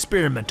to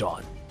experiment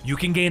on. You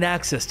can gain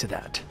access to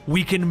that.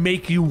 We can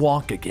make you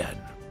walk again.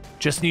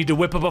 Just need to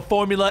whip up a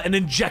formula and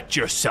inject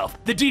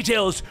yourself. The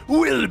details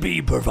will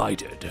be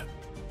provided.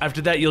 After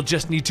that, you'll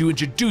just need to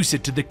introduce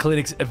it to the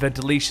clinic's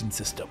ventilation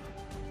system.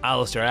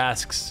 Alistair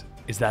asks,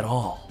 is that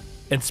all?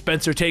 And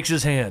Spencer takes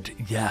his hand.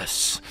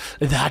 Yes,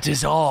 that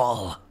is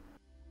all.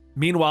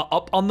 Meanwhile,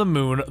 up on the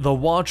moon, the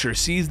Watcher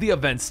sees the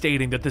event,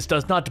 stating that this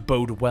does not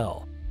bode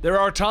well. There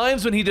are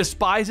times when he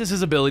despises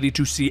his ability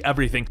to see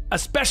everything,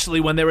 especially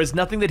when there is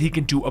nothing that he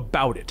can do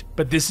about it.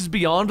 But this is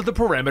beyond the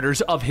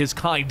parameters of his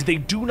kind. They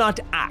do not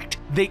act,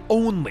 they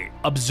only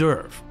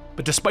observe.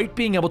 But despite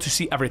being able to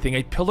see everything,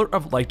 a pillar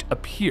of light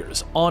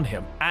appears on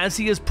him as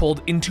he is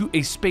pulled into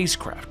a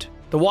spacecraft.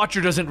 The Watcher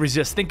doesn't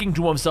resist, thinking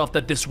to himself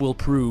that this will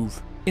prove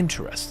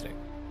interesting.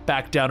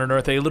 Back down on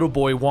Earth, a little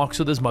boy walks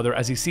with his mother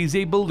as he sees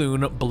a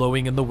balloon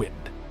blowing in the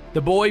wind.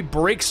 The boy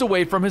breaks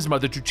away from his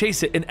mother to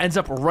chase it and ends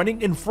up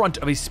running in front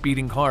of a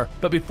speeding car.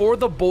 But before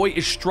the boy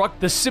is struck,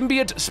 the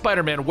symbiote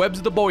Spider-Man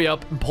webs the boy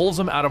up and pulls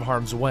him out of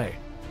harm's way.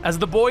 As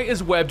the boy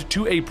is webbed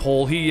to a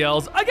pole, he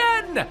yells,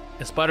 again!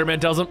 And Spider-Man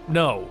tells him,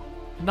 no,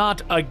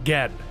 not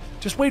again.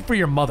 Just wait for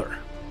your mother.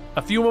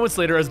 A few moments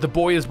later, as the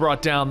boy is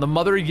brought down, the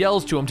mother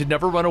yells to him to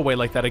never run away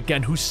like that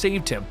again. Who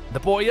saved him? The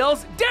boy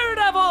yells,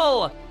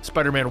 Daredevil!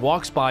 Spider-Man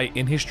walks by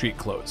in his street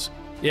clothes.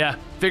 Yeah,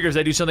 figures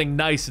I do something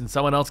nice and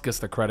someone else gets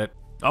the credit.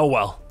 Oh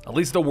well, at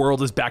least the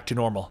world is back to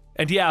normal.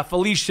 And yeah,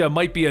 Felicia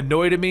might be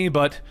annoyed at me,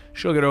 but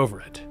she'll get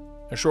over it.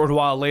 A short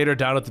while later,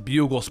 down at the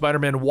Bugle,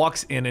 Spider-Man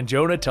walks in and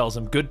Jonah tells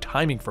him, good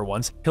timing for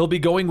once, he'll be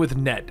going with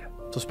Ned.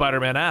 So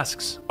Spider-Man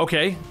asks,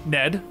 okay,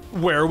 Ned,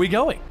 where are we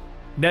going?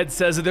 Ned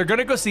says that they're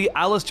gonna go see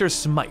Alistair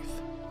Smythe.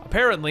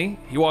 Apparently,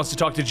 he wants to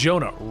talk to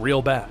Jonah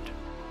real bad.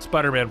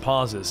 Spider-Man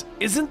pauses.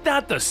 Isn't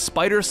that the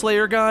Spider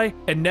Slayer guy?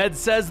 And Ned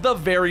says the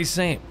very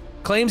same.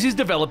 Claims he's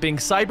developing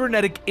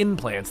cybernetic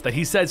implants that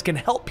he says can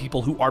help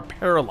people who are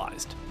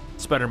paralyzed.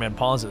 Spider-Man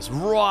pauses.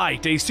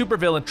 Right, a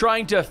supervillain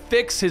trying to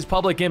fix his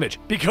public image,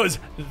 because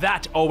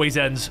that always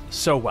ends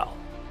so well.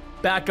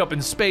 Back up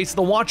in space,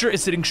 the Watcher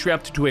is sitting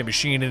strapped to a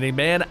machine and a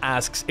man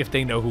asks if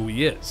they know who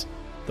he is.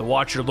 The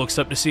Watcher looks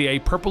up to see a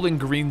purple and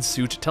green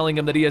suit telling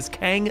him that he is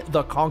Kang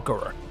the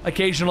Conqueror,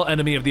 occasional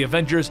enemy of the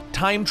Avengers,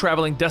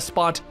 time-traveling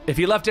despot. If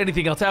he left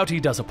anything else out, he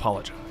does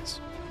apologize.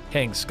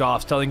 Kang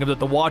scoffs, telling him that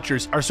the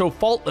Watchers are so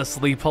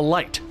faultlessly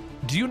polite.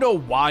 Do you know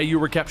why you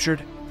were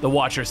captured? The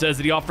Watcher says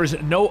that he offers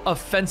no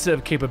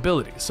offensive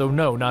capabilities, so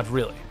no, not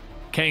really.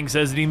 Kang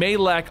says that he may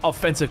lack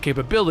offensive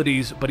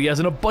capabilities, but he has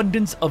an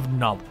abundance of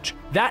knowledge.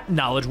 That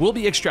knowledge will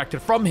be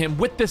extracted from him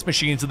with this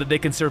machine so that they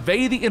can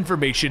survey the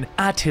information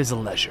at his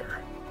leisure.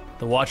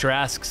 The Watcher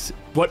asks,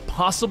 what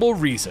possible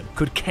reason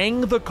could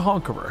Kang the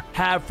Conqueror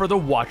have for the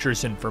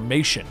Watcher's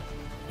information?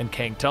 And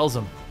Kang tells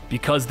him,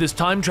 because this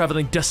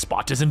time-traveling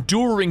despot is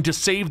enduring to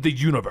save the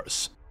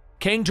universe.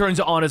 Kang turns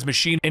on his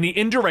machine and he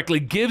indirectly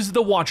gives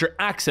the Watcher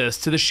access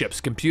to the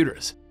ship's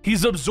computers.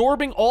 He's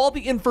absorbing all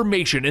the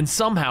information and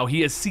somehow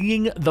he is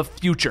seeing the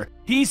future.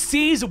 He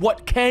sees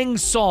what Kang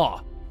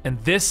saw, and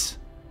this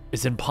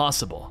is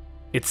impossible.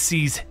 It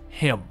sees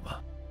him.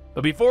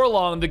 But before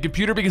long, the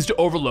computer begins to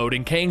overload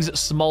and Kang's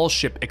small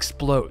ship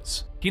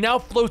explodes. He now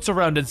floats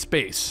around in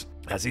space,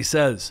 as he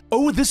says,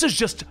 oh, this is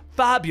just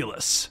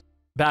fabulous.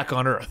 Back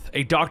on Earth,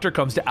 a doctor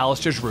comes to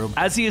Alistair's room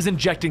as he is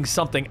injecting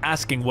something,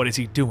 asking what is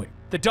he doing.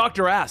 The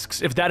doctor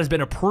asks if that has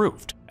been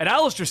approved, and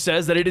Alistair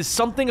says that it is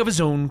something of his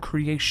own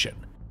creation.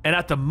 And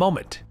at the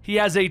moment, he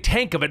has a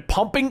tank of it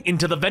pumping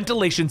into the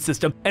ventilation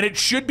system, and it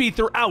should be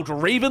throughout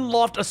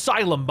Ravenloft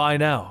Asylum by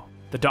now.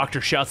 The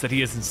doctor shouts that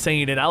he is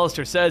insane, and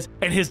Alistair says,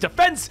 in his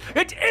defense,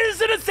 it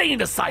is an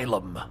insane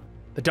asylum.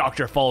 The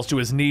doctor falls to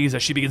his knees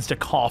as she begins to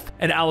cough,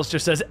 and Alistair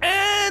says,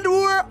 and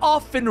we're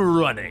off and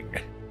running.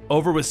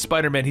 Over with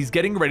Spider-Man, he's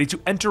getting ready to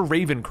enter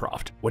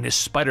Ravencroft when his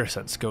spider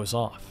sense goes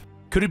off.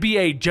 Could it be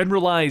a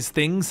generalized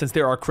thing since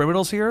there are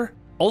criminals here?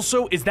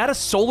 Also, is that a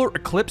solar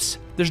eclipse?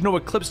 There's no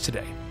eclipse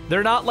today.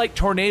 They're not like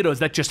tornadoes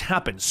that just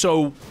happen,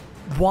 so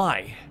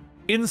why?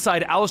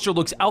 Inside, Alistair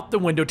looks out the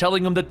window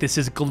telling him that this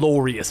is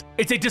glorious.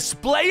 It's a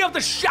display of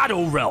the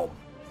Shadow Realm.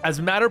 As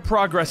matter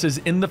progresses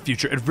in the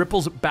future, it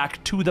ripples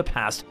back to the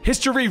past,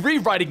 history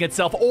rewriting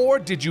itself, or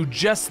did you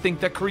just think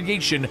that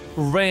creation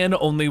ran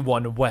only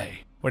one way?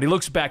 When he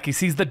looks back, he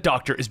sees the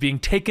doctor is being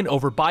taken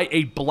over by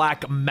a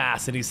black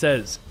mass, and he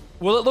says,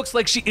 well, it looks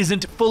like she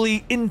isn't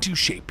fully into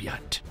shape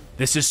yet.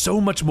 This is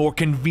so much more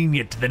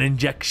convenient than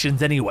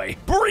injections anyway.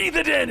 Breathe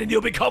it in and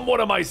you'll become one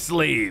of my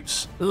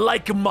slaves.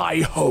 Like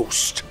my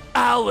host,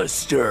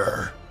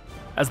 Alistair.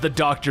 As the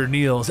doctor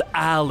kneels,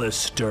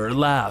 Alistair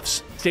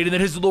laughs, stating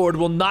that his lord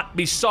will not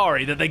be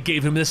sorry that they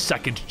gave him this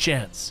second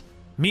chance.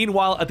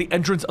 Meanwhile, at the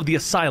entrance of the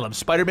asylum,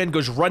 Spider-Man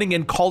goes running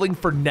in calling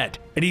for Ned,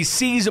 and he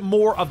sees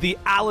more of the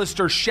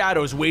Alistair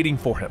shadows waiting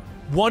for him,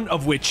 one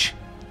of which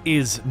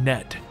is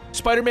Ned.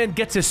 Spider-Man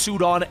gets his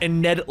suit on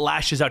and Ned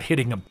lashes out,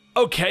 hitting him.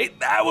 Okay,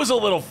 that was a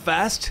little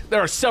fast.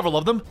 There are several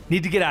of them.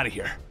 Need to get out of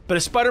here. But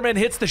as Spider-Man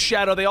hits the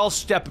shadow, they all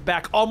step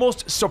back,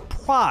 almost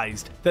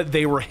surprised that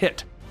they were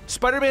hit.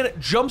 Spider-Man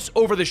jumps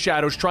over the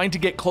shadows, trying to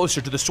get closer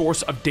to the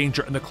source of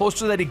danger, and the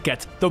closer that he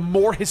gets, the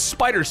more his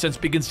spider sense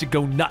begins to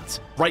go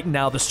nuts. Right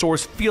now, the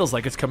source feels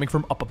like it's coming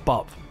from up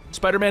above.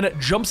 Spider-Man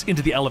jumps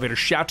into the elevator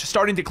shaft,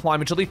 starting to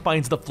climb until he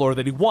finds the floor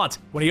that he wants.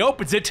 When he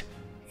opens it,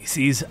 he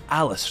sees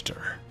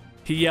Alistair.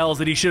 He yells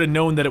that he should have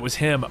known that it was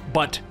him,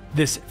 but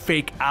this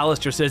fake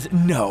Alistair says,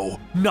 no,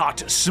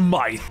 not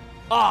Smythe.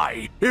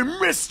 I am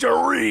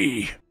Mr.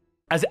 E.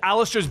 As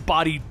Alistair's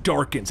body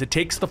darkens, it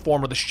takes the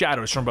form of the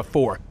shadows from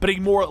before, but a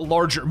more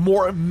larger,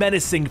 more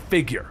menacing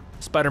figure.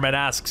 Spider-Man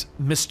asks,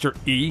 Mr.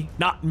 E?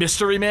 Not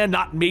Mystery Man,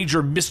 not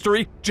Major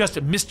Mystery, just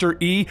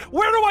Mr. E?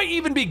 Where do I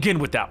even begin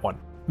with that one?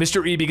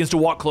 Mr. E begins to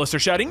walk closer,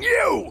 shouting,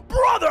 you,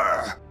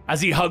 brother! As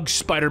he hugs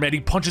Spider-Man,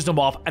 he punches him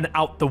off and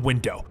out the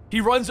window.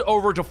 He runs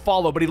over to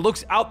follow, but he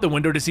looks out the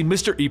window to see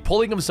Mr. E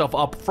pulling himself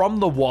up from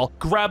the wall,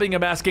 grabbing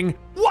him, asking,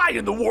 why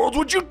in the world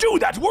would you do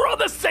that? We're on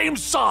the same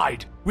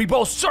side! We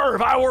both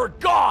serve our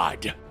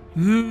God!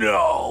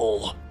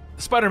 No!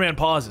 Spider-Man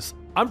pauses.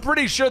 I'm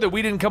pretty sure that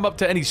we didn't come up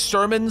to any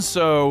sermons,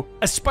 so...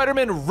 As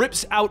Spider-Man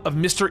rips out of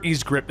Mr.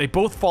 E's grip, they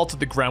both fall to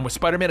the ground with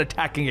Spider-Man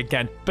attacking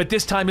again, but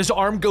this time his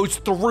arm goes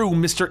through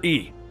Mr.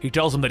 E. He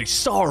tells him that he's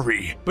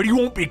sorry, but he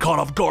won't be caught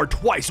off guard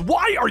twice.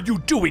 Why are you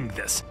doing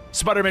this?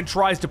 Spider-Man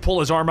tries to pull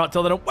his arm out,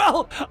 telling him,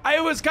 well,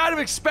 I was kind of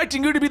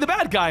expecting you to be the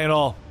bad guy and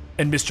all.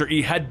 And Mr.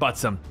 E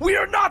headbutts him. We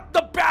are not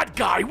the bad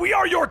guy. We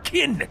are your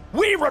kin.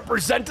 We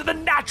represent the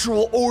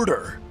natural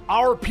order.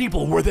 Our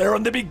people were there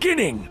in the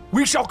beginning.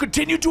 We shall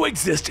continue to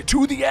exist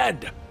to the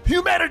end.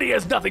 Humanity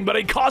is nothing but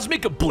a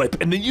cosmic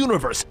blip in the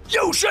universe.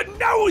 You should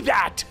know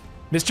that.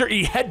 Mr.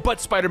 E headbutts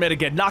Spider-Man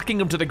again, knocking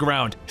him to the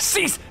ground.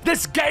 Cease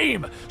this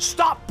game!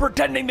 Stop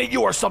pretending that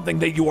you are something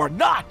that you are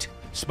not!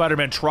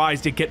 Spider-Man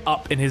tries to get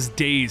up in his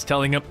daze,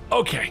 telling him,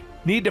 okay,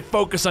 need to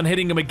focus on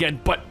hitting him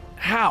again, but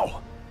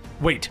how?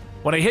 Wait,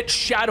 when I hit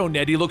Shadow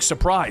Ned, he looked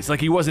surprised,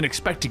 like he wasn't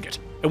expecting it.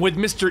 And with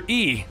Mr.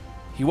 E,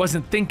 he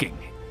wasn't thinking.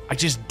 I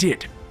just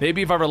did.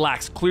 Maybe if I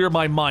relax, clear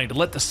my mind,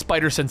 let the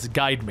spider sense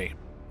guide me.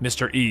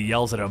 Mr. E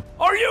yells at him,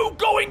 are you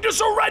going to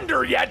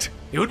surrender yet?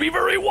 It would be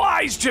very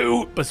wise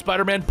to. But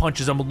Spider-Man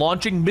punches him,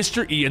 launching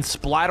Mr. E and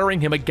splattering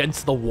him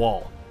against the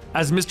wall.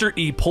 As Mr.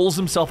 E pulls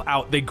himself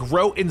out, they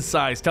grow in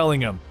size, telling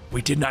him,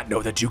 we did not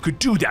know that you could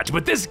do that,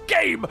 but this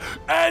game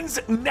ends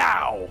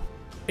now.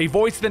 A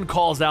voice then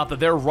calls out that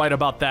they're right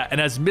about that,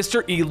 and as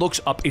Mr. E looks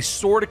up, a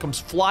sword comes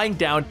flying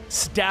down,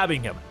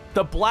 stabbing him.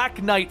 The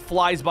Black Knight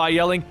flies by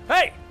yelling,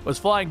 hey, was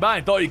flying by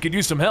and thought you could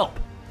use some help.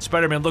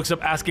 Spider-Man looks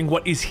up asking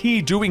what is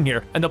he doing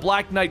here, and the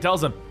Black Knight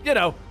tells him, you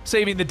know,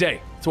 saving the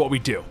day. It's what we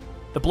do.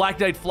 The Black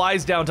Knight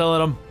flies down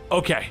telling him,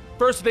 okay,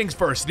 first things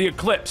first, the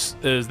eclipse.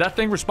 Is that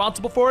thing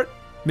responsible for it?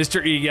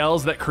 Mr. E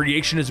yells that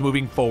creation is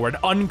moving forward.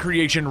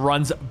 Uncreation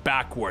runs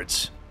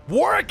backwards.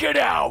 Work it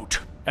out!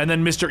 And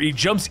then Mr. E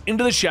jumps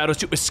into the shadows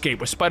to escape,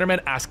 with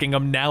Spider-Man asking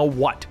him now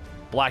what?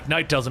 Black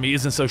Knight tells him he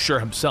isn't so sure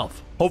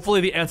himself.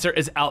 Hopefully the answer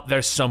is out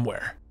there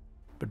somewhere.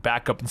 But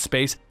back up in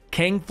space,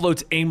 Kang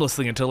floats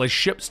aimlessly until his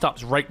ship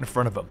stops right in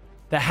front of him.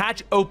 The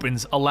hatch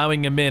opens,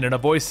 allowing him in, and a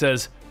voice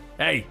says,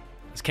 hey.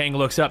 As Kang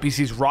looks up, he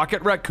sees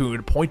Rocket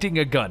Raccoon pointing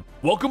a gun.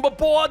 Welcome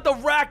aboard the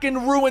Rack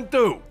and Ruin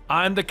 2.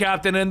 I'm the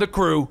captain and the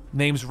crew.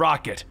 Name's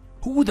Rocket.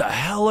 Who the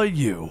hell are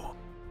you?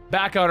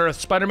 Back on Earth,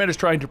 Spider-Man is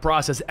trying to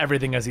process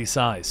everything as he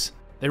sighs.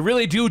 They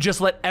really do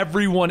just let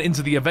everyone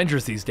into the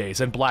Avengers these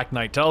days, and Black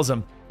Knight tells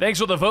him, thanks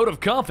for the vote of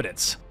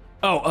confidence.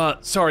 Oh,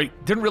 sorry,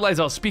 didn't realize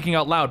I was speaking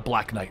out loud,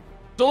 Black Knight.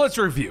 So let's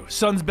review.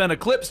 Sun's been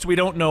eclipsed, we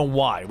don't know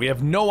why. We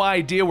have no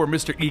idea where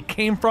Mr. E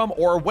came from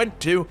or went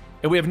to,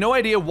 and we have no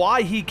idea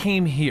why he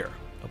came here.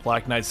 The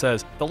Black Knight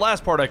says, the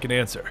last part I can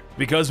answer,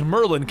 because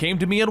Merlin came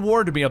to me and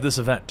warned me of this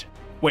event.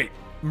 Wait,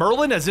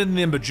 Merlin as in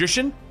the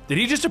magician? Did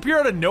he just appear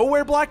out of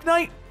nowhere, Black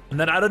Knight? And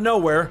then out of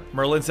nowhere,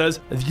 Merlin says,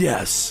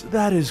 yes,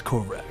 that is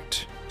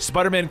correct.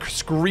 Spider-Man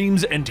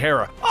screams in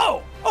terror.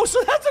 Oh,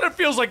 so that's what it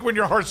feels like when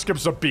your heart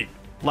skips a beat.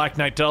 Black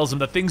Knight tells him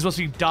that things must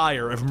be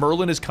dire if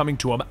Merlin is coming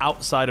to him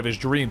outside of his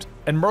dreams,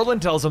 and Merlin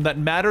tells him that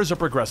matters are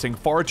progressing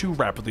far too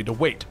rapidly to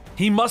wait.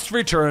 He must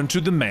return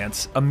to the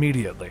manse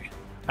immediately.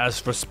 As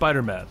for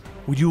Spider-Man,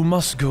 you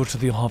must go to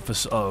the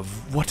office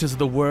of, what is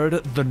the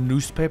word, the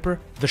newspaper?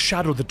 The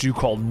shadow that you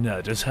call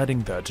Ned is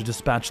heading there to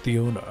dispatch the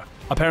owner.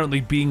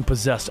 Apparently being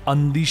possessed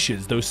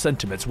unleashes those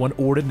sentiments one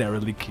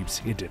ordinarily keeps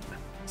hidden.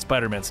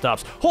 Spider-Man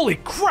stops. Holy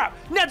crap!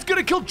 Ned's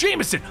gonna kill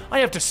Jameson! I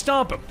have to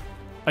stop him.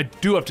 I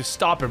do have to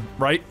stop him,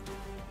 right?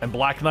 And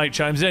Black Knight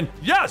chimes in,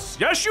 yes,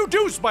 yes you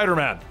do,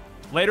 Spider-Man!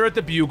 Later at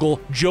the Bugle,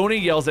 Jonah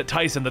yells at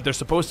Tyson that they're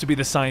supposed to be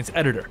the science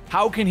editor.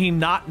 How can he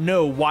not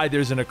know why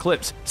there's an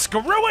eclipse?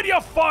 Screw it,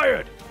 you're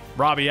fired!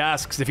 Robbie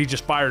asks if he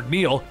just fired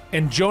Neil,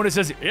 and Jonah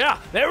says, yeah,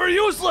 they were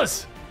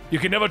useless! You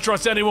can never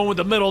trust anyone with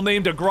the middle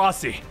name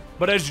Degrassi.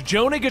 But as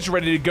Jonah gets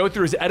ready to go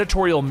through his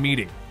editorial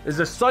meeting, there's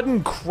a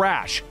sudden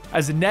crash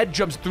as Ned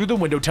jumps through the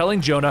window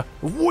telling Jonah,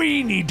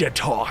 we need to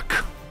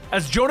talk.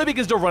 As Jonah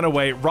begins to run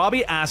away,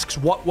 Robbie asks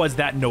what was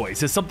that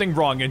noise? Is something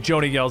wrong? And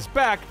Jonah yells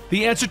back,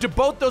 the answer to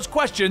both those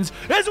questions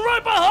is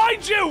right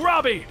behind you,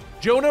 Robbie!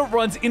 Jonah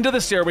runs into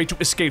the stairway to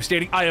escape,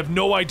 stating, I have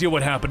no idea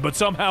what happened, but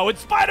somehow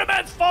it's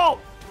Spider-Man's fault!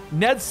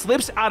 Ned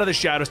slips out of the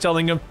shadows,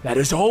 telling him, that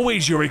is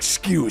always your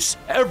excuse.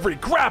 Every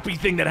crappy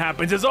thing that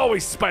happens is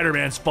always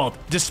Spider-Man's fault,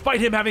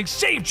 despite him having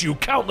saved you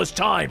countless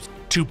times.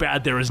 Too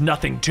bad there is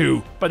nothing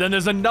to. But then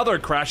there's another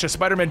crash as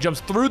Spider-Man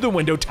jumps through the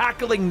window,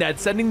 tackling Ned,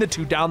 sending the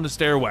two down the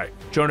stairway.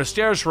 Jonah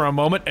stares for a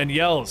moment and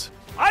yells,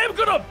 I am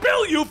gonna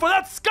bill you for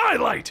that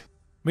skylight!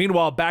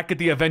 Meanwhile, back at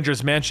the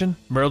Avengers mansion,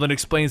 Merlin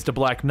explains to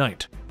Black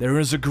Knight, there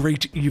is a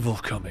great evil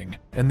coming,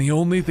 and the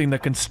only thing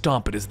that can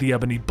stop it is the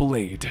Ebony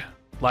Blade.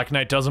 Black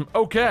Knight tells him,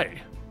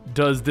 okay,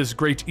 does this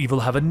great evil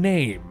have a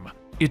name?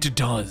 It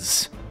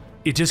does.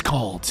 It is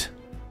called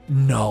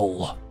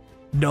Null.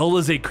 Null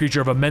is a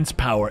creature of immense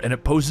power, and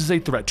it poses a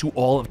threat to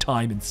all of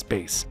time and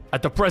space.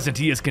 At the present,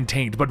 he is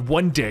contained, but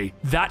one day,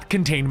 that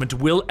containment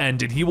will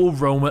end and he will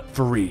roam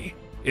free.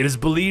 It is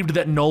believed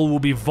that Null will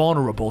be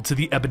vulnerable to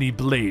the Ebony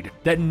Blade.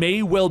 That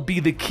may well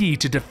be the key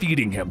to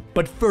defeating him.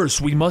 But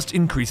first, we must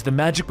increase the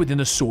magic within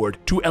the sword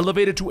to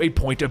elevate it to a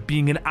point of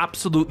being an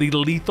absolutely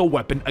lethal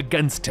weapon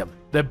against him.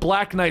 The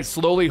Black Knight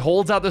slowly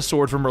holds out the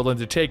sword for Merlin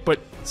to take, but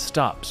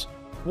stops.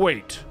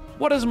 Wait,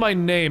 what is my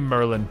name,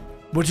 Merlin?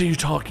 What are you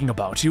talking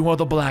about? You are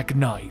the Black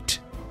Knight.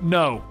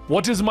 No,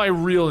 what is my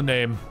real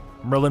name?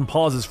 Merlin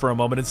pauses for a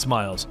moment and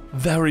smiles.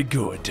 Very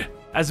good.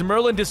 As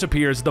Merlin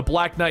disappears, the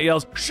Black Knight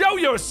yells, show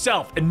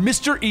yourself! And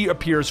Mr. E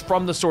appears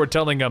from the sword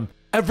telling him,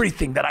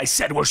 everything that I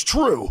said was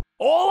true.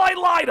 All I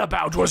lied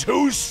about was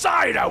whose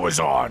side I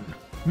was on.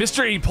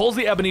 Mr. E pulls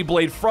the Ebony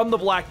Blade from the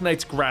Black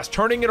Knight's grasp,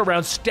 turning it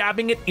around,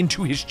 stabbing it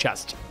into his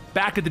chest.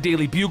 Back at the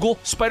Daily Bugle,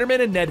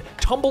 Spider-Man and Ned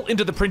tumble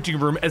into the printing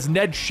room as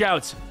Ned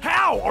shouts,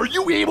 how are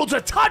you able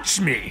to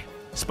touch me?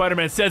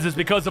 Spider-Man says it's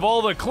because of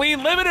all the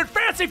clean, limited,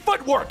 fancy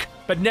footwork.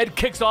 But Ned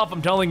kicks off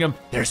him, telling him,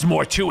 there's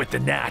more to it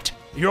than that.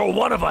 You're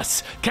one of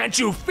us. Can't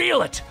you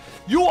feel it?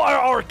 You are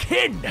our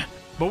kin.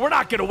 But we're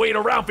not gonna wait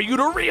around for you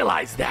to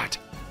realize that.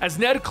 As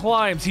Ned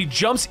climbs, he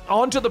jumps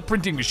onto the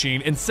printing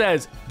machine and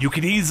says, you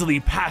can easily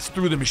pass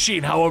through the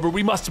machine, however,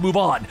 we must move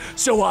on.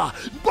 So,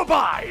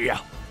 bye-bye.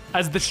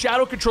 As the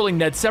shadow controlling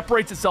Ned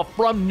separates itself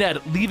from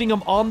Ned, leaving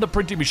him on the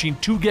printing machine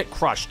to get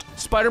crushed,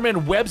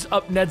 Spider-Man webs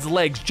up Ned's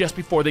legs just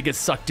before they get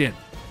sucked in.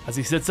 As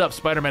he sits up,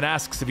 Spider-Man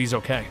asks if he's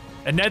okay.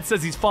 And Ned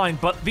says he's fine,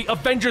 but the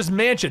Avengers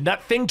Mansion,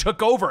 that thing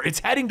took over.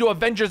 It's heading to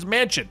Avengers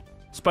Mansion.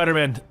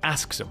 Spider-Man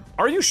asks him,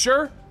 are you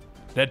sure?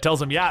 Ned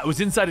tells him, yeah, it was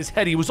inside his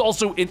head. He was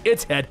also in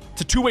its head.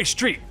 It's a two-way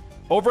street.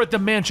 Over at the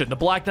mansion, the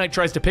Black Knight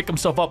tries to pick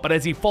himself up, but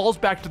as he falls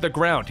back to the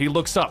ground, he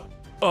looks up.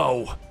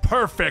 Oh,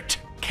 perfect.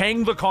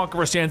 Kang the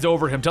Conqueror stands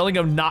over him, telling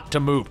him not to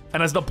move.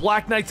 And as the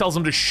Black Knight tells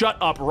him to shut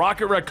up,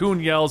 Rocket Raccoon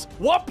yells,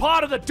 what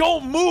part of the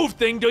don't move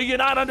thing do you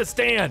not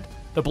understand?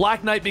 The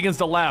Black Knight begins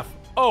to laugh.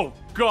 Oh,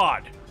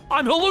 God.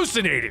 I'm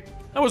hallucinating.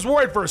 I was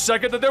worried for a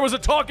second that there was a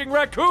talking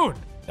raccoon.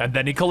 And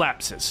then he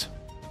collapses.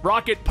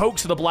 Rocket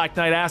pokes the Black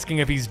Knight, asking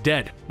if he's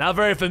dead. Not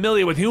very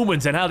familiar with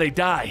humans and how they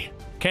die.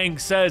 Kang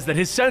says that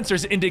his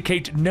sensors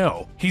indicate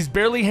no. He's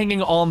barely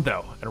hanging on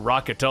though, and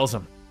Rocket tells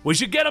him, we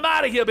should get him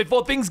out of here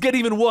before things get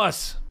even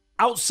worse.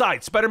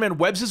 Outside, Spider-Man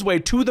webs his way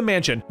to the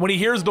mansion when he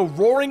hears the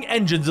roaring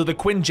engines of the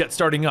Quinjet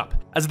starting up.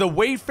 As the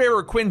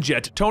Wayfarer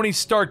Quinjet Tony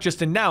Stark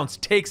just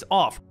announced takes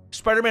off,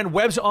 Spider-Man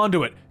webs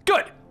onto it.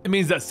 Good! It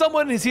means that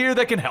someone is here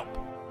that can help.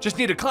 Just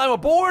need to climb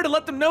aboard and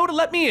let them know to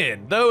let me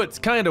in. Though it's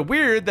kinda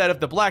weird that if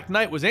the Black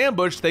Knight was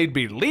ambushed, they'd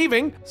be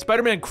leaving.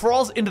 Spider-Man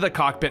crawls into the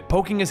cockpit,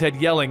 poking his head,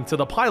 yelling to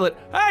the pilot,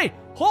 hey,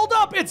 hold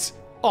up, it's...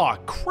 aw,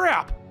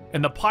 crap.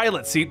 In the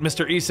pilot seat,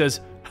 Mr. E says,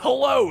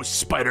 hello,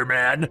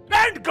 Spider-Man,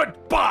 and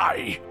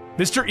goodbye.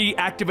 Mr. E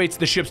activates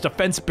the ship's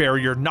defense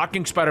barrier,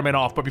 knocking Spider-Man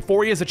off, but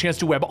before he has a chance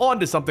to web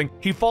onto something,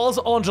 he falls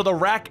onto the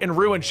rack and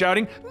ruin,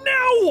 shouting,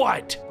 now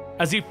what?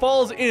 As he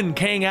falls in,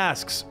 Kang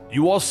asks,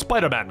 you are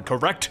Spider-Man,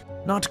 correct?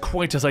 Not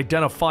quite as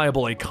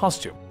identifiable a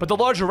costume, but the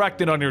large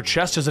arachnid on your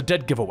chest is a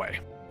dead giveaway.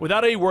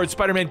 Without a word,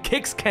 Spider-Man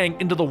kicks Kang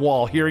into the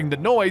wall. Hearing the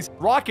noise,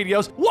 Rocket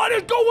yells, what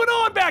is going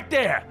on back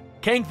there?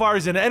 Kang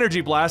fires an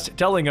energy blast,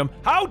 telling him,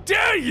 how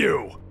dare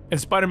you?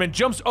 And Spider-Man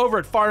jumps over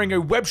it, firing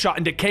a web shot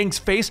into Kang's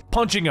face,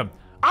 punching him.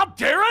 I'll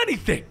dare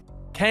anything!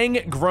 Kang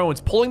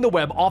groans, pulling the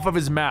web off of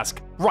his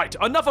mask. Right,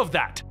 enough of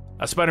that.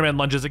 As Spider-Man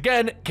lunges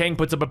again, Kang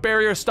puts up a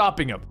barrier,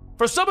 stopping him.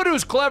 For someone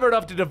who's clever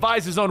enough to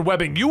devise his own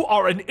webbing, you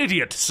are an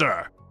idiot,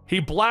 sir. He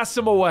blasts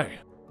him away.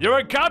 You're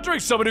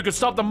encountering someone who can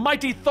stop the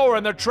mighty Thor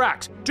in their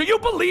tracks. Do you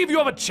believe you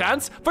have a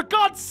chance? For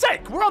God's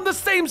sake, we're on the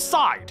same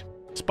side.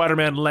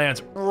 Spider-Man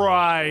lands.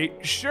 Right,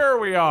 sure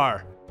we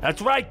are.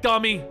 That's right,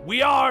 dummy,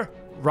 we are.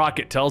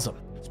 Rocket tells him.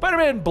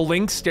 Spider-Man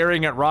blinks,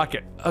 staring at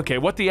Rocket. Okay,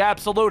 what the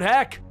absolute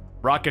heck?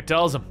 Rocket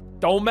tells him.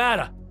 Don't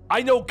matter.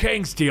 I know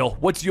Kang's deal.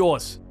 What's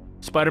yours?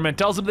 Spider-Man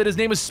tells him that his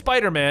name is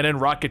Spider-Man,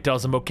 and Rocket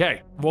tells him,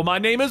 okay. Well, my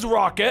name is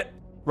Rocket.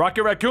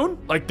 Rocket Raccoon?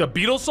 Like the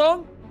Beatles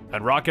song?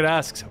 And Rocket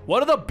asks,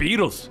 what are the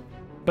Beatles?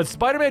 But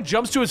Spider-Man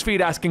jumps to his feet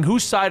asking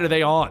whose side are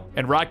they on?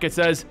 And Rocket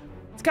says,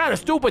 it's kind of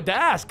stupid to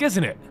ask,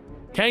 isn't it?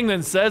 Kang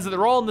then says that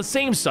they're all on the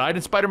same side,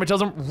 and Spider-Man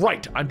tells him,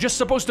 right, I'm just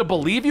supposed to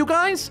believe you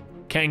guys?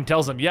 Kang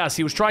tells him, yes,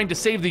 he was trying to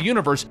save the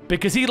universe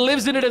because he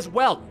lives in it as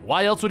well.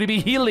 Why else would he be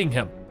healing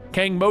him?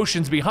 Kang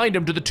motions behind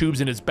him to the tubes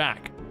in his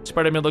back.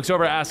 Spider-Man looks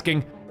over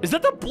asking, is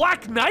that the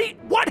Black Knight?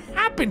 What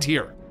happened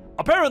here?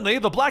 Apparently,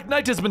 the Black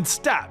Knight has been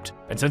stabbed,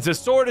 and since his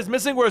sword is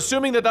missing, we're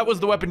assuming that that was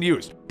the weapon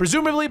used,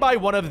 presumably by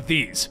one of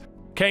these.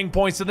 Kang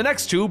points to the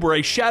next tube where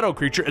a shadow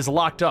creature is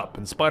locked up,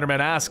 and Spider-Man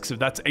asks if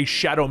that's a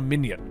shadow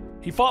minion.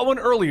 He fought one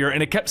earlier,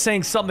 and it kept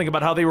saying something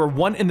about how they were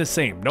one and the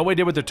same. No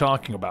idea what they're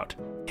talking about.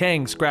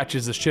 Kang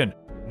scratches his chin.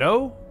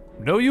 No,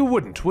 you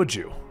wouldn't, would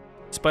you?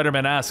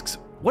 Spider-Man asks,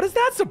 what is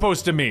that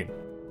supposed to mean?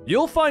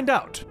 You'll find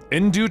out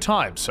in due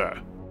time,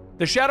 sir.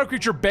 The shadow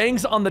creature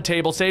bangs on the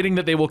table, stating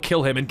that they will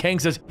kill him, and Kang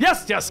says,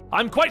 yes,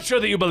 I'm quite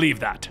sure that you believe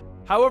that.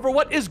 However,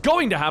 what is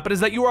going to happen is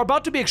that you are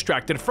about to be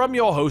extracted from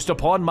your host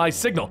upon my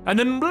signal, and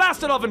then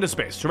blasted off into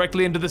space,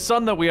 directly into the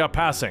sun that we are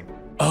passing.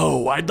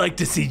 Oh, I'd like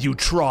to see you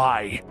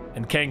try.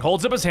 And Kang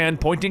holds up his hand,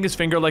 pointing his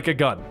finger like a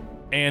gun,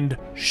 and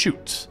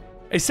shoots.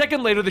 A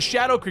second later, the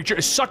shadow creature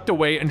is sucked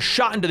away and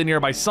shot into the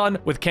nearby sun,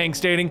 with Kang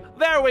stating,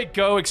 there we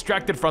go,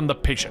 extracted from the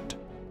patient.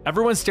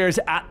 Everyone stares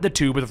at the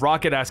tube, with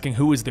Rocket asking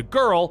who is the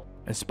girl,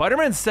 and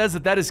Spider-Man says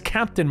that is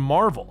Captain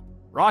Marvel.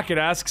 Rocket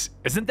asks,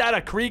 isn't that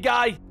a Kree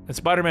guy? And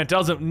Spider-Man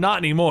tells him, not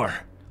anymore.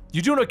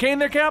 You doing okay in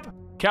there, Cap?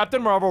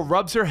 Captain Marvel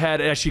rubs her head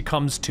as she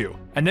comes to,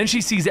 and then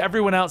she sees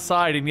everyone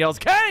outside and yells,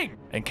 Kang!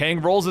 And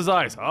Kang rolls his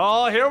eyes.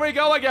 Oh, here we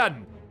go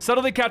again.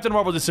 Suddenly, Captain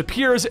Marvel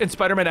disappears, and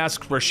Spider-Man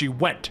asks where she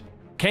went.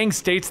 Kang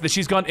states that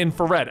she's gone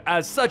infrared.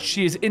 As such,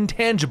 she is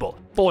intangible.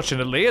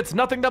 Fortunately, it's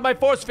nothing that my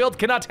force field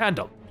cannot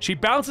handle. She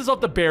bounces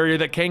off the barrier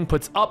that Kang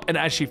puts up, and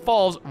as she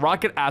falls,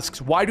 Rocket asks,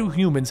 why do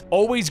humans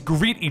always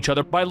greet each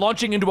other by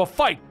launching into a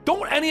fight?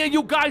 Don't any of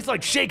you guys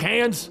like shake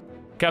hands?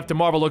 Captain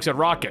Marvel looks at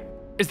Rocket.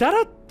 Is that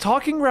a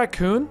talking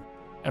raccoon?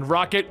 And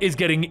Rocket is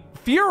getting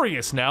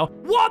furious now.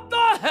 What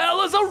the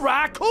hell is a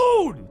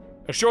raccoon?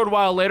 A short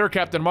while later,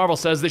 Captain Marvel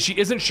says that she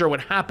isn't sure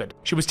what happened.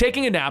 She was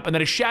taking a nap and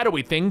that a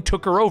shadowy thing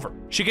took her over.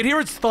 She could hear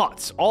its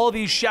thoughts, all of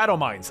these shadow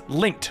minds,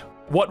 linked.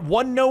 What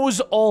one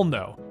knows, all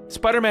know.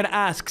 Spider-Man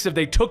asks if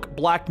they took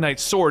Black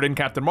Knight's sword, and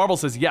Captain Marvel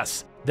says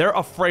yes. They're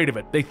afraid of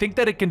it. They think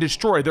that it can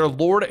destroy their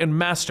lord and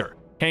master.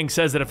 Kang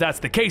says that if that's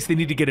the case, they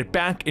need to get it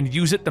back and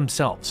use it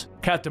themselves.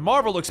 Captain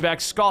Marvel looks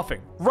back,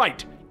 scoffing.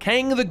 Right,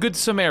 Kang the Good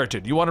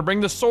Samaritan. You want to bring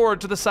the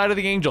sword to the side of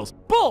the angels.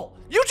 Bull,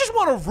 you just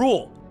want to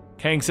rule.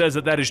 Kang says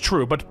that is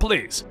true, but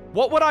please,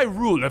 what would I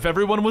rule if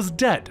everyone was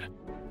dead?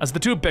 As the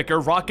two bicker,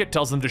 Rocket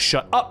tells them to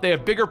shut up. They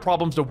have bigger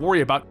problems to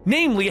worry about,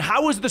 namely,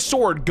 how is the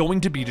sword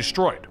going to be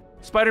destroyed?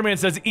 Spider-Man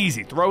says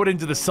easy, throw it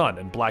into the sun,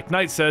 and Black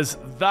Knight says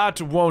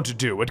that won't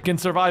do, it can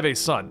survive a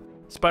sun.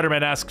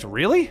 Spider-Man asks,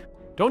 really?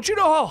 Don't you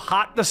know how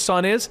hot the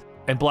sun is?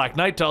 And Black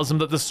Knight tells him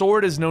that the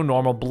sword is no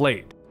normal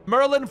blade.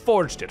 Merlin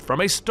forged it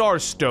from a star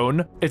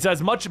stone. It's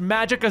as much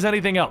magic as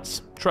anything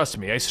else. Trust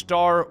me, a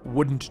star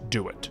wouldn't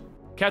do it.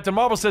 Captain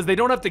Marvel says they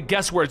don't have to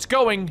guess where it's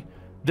going,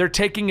 they're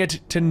taking it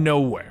to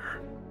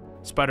nowhere.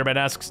 Spider-Man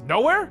asks,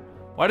 nowhere?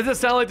 Why does it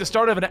sound like the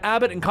start of an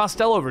Abbott and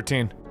Costello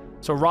routine?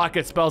 So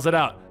Rocket spells it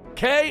out.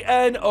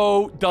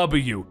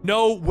 K-N-O-W,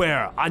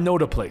 nowhere, I know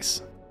the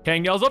place.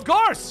 Kang yells, of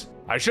course!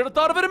 I should have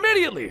thought of it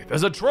immediately.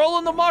 There's a troll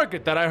in the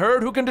market that I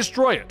heard who can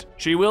destroy it.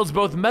 She wields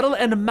both metal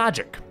and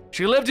magic.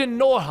 She lived in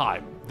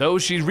Norheim, though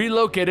she's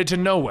relocated to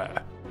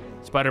nowhere.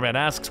 Spider-Man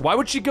asks, why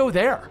would she go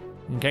there?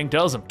 And Kang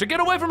tells him, to get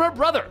away from her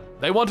brother.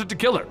 They wanted to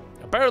kill her.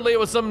 Apparently it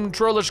was some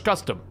trollish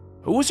custom.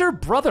 Who was her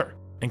brother?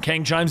 And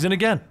Kang chimes in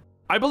again.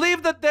 I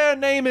believe that their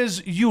name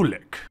is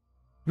Ulik.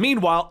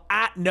 Meanwhile,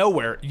 at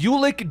nowhere,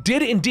 Ulik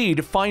did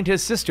indeed find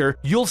his sister,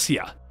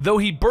 Yulcia, though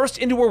he burst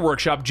into her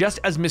workshop just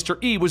as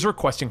Mr. E was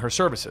requesting her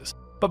services.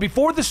 But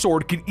before the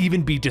sword could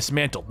even be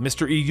dismantled,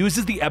 Mr. E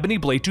uses the ebony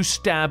blade to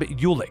stab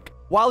Ulik.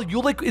 While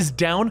Ulik is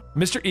down,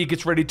 Mr. E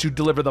gets ready to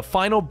deliver the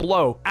final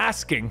blow,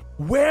 asking,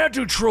 where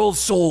do trolls'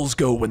 souls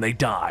go when they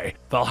die?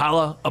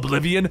 Valhalla,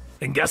 Oblivion,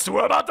 and guess who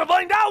we're about to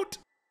find out?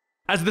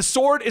 As the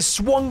sword is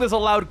swung, there's a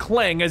loud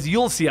clang as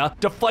Yulcia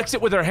deflects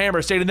it with her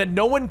hammer, stating that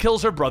no one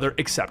kills her brother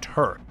except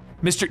her.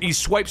 Mr. E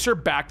swipes her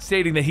back,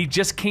 stating that he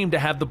just came to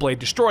have the blade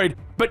destroyed,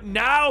 but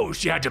now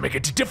she had to make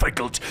it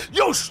difficult.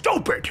 You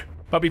stupid!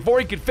 But before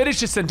he could finish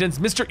his sentence,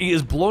 Mr. E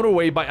is blown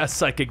away by a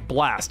psychic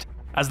blast.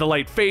 As the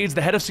light fades,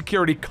 the head of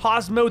security,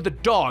 Cosmo the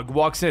dog,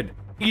 walks in.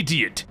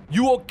 Idiot,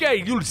 you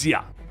okay,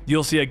 Yulcia?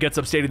 Yulcia gets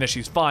up, stating that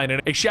she's fine,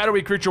 and a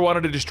shadowy creature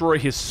wanted to destroy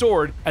his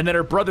sword, and then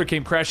her brother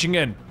came crashing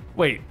in.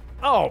 Wait,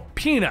 Oh,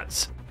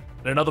 peanuts.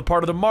 In another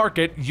part of the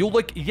market,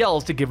 Ulick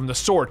yells to give him the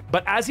sword,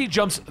 but as he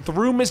jumps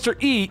through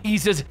Mr. E, he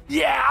says,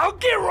 "Yeah, I'll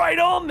get right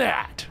on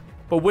that."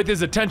 But with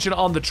his attention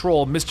on the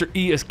troll, Mr.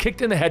 E is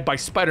kicked in the head by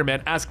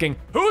Spider-Man asking,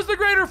 "Who's the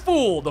greater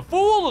fool, the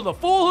fool or the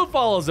fool who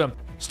follows him?"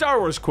 Star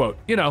Wars quote,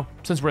 you know,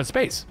 since we're in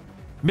space.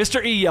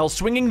 Mr. E yells,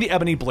 swinging the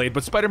ebony blade,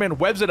 but Spider-Man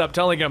webs it up,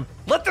 telling him,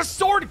 "Let the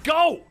sword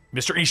go!"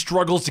 Mr. E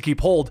struggles to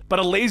keep hold, but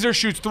a laser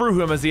shoots through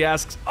him as he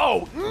asks,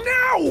 "Oh,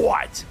 now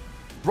what?"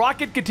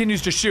 Rocket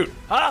continues to shoot.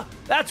 "Huh?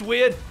 That's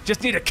weird.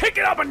 Just need to kick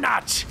it up a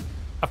notch."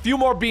 A few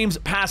more beams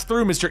pass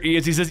through Mr. E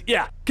as he says,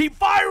 "Yeah, keep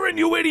firing,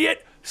 you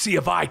idiot. See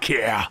if I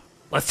care.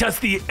 Let's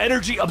test the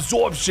energy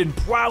absorption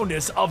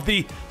prowess of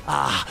the,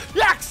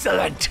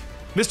 excellent."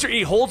 Mr.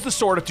 E holds the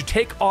sword up to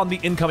take on the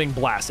incoming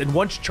blast, and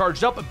once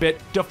charged up a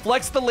bit,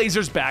 deflects the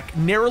lasers back,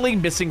 narrowly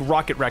missing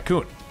Rocket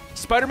Raccoon.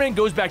 Spider-Man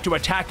goes back to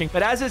attacking,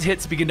 but as his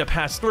hits begin to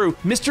pass through,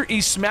 Mr.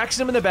 E smacks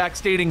him in the back,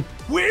 stating,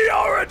 "We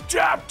are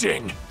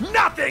adapting!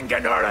 Nothing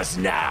can hurt us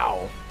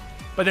now!"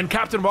 But then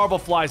Captain Marvel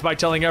flies by,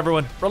 telling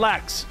everyone,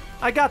 "Relax,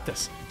 I got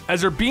this."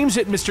 As her beams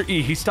hit Mr.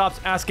 E, he stops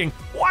asking,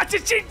 "What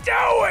is she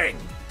doing?"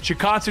 She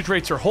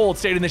concentrates her hold,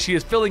 stating that she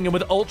is filling him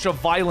with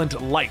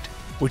ultra-violent light,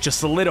 which is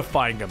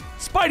solidifying him.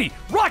 "Spidey,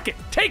 Rocket,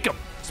 take him!"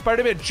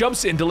 Spider-Man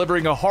jumps in,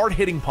 delivering a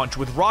hard-hitting punch,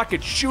 with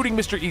Rocket shooting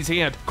Mr. E's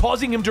hand,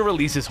 causing him to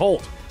release his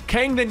hold.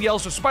 Kang then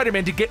yells for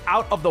Spider-Man to get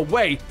out of the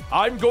way.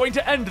 "I'm going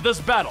to end this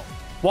battle."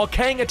 While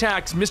Kang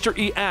attacks, Mr.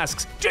 E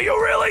asks, "Do you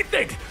really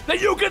think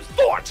that you can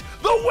thwart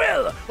the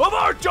will of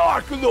our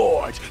Dark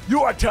Lord?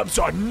 Your attempts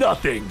are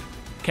nothing."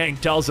 Kang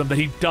tells him that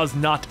he does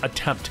not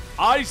attempt.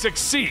 "I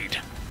succeed."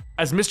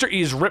 As Mr.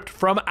 E is ripped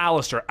from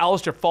Alistair,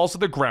 Alistair falls to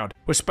the ground,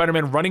 with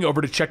Spider-Man running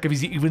over to check if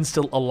he's even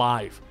still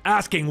alive,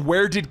 asking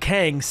where did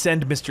Kang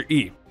send Mr.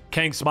 E.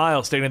 Kang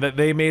smiles, stating that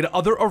they made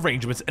other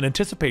arrangements in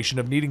anticipation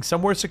of needing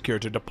somewhere secure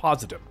to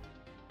deposit him.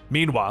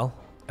 Meanwhile,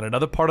 in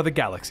another part of the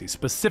galaxy,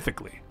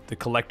 specifically the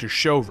Collector's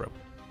showroom,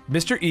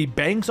 Mr. E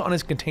bangs on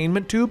his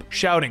containment tube,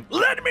 shouting,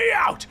 "Let me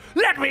out!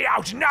 Let me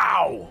out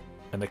now!"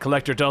 And the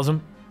Collector tells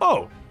him,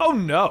 Oh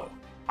no.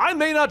 I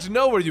may not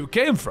know where you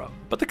came from,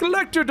 but the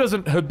Collector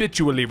doesn't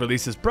habitually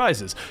release his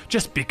prizes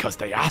just because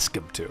they ask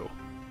him to."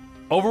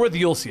 Over with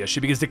Yulcia, she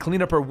begins to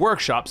clean up her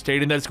workshop,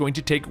 stating that it's going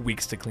to take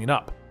weeks to clean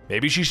up.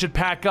 Maybe she should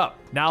pack up,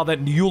 now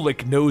that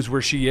Ulick knows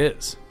where she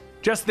is.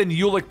 Just then,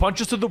 Ulick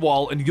punches through the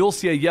wall and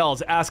Yulcia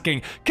yells,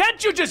 asking,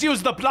 "Can't you just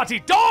use the bloody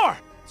door?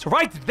 It's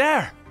right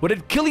there. Would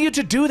it kill you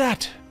to do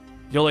that?"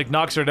 Ulick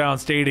knocks her down,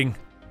 stating,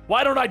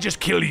 "Why don't I just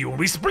kill you and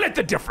we split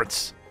the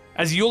difference?"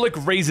 As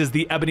Ulick raises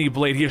the ebony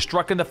blade, he is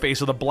struck in the face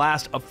with a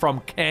blast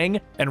from Kang,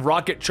 and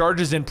Rocket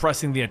charges in,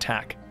 pressing the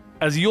attack.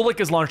 As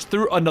Ulick is launched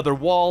through another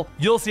wall,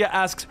 Yulcia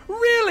asks,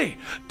 "Really?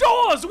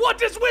 Doors,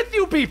 what is with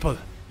you people?"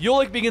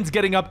 Ulick begins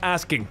getting up,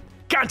 asking,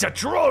 "Can't a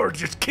troll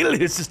just kill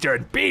his sister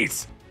in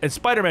peace?" And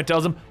Spider-Man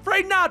tells him,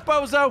 "Afraid not,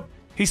 bozo."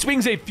 He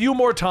swings a few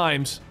more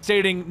times,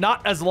 stating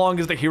not as long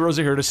as the heroes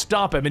are here to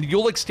stop him, and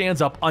Ulick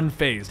stands up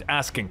unfazed,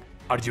 asking,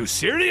 "Are you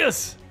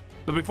serious?"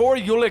 But before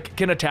Ulick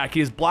can attack,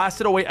 he is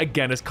blasted away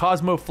again as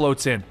Cosmo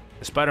floats in.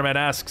 Spider-Man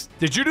asks,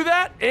 "Did you do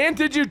that? And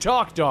did you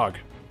talk, dog?"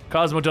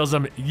 Cosmo tells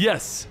him,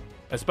 "Yes."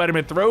 As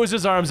Spider-Man throws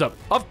his arms up,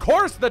 "Of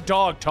course the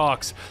dog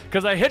talks,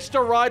 because I hitched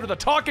a ride with a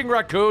talking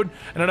raccoon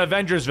and an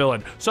Avengers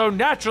villain, so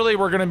naturally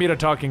we're gonna meet a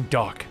talking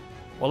dog."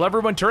 While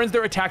everyone turns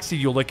their attacks to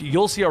Ulick,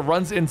 Yulcia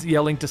runs in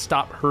yelling to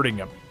stop hurting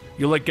him.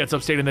 Ulick gets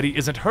up, stating that he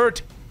isn't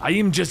hurt. "I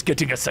am just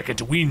getting a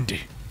second wind."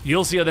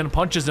 Yulcia then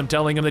punches him,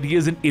 telling him that he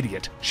is an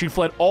idiot. She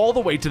fled all the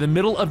way to the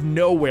middle of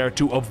nowhere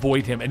to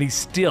avoid him, and he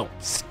still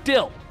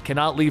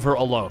cannot leave her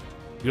alone.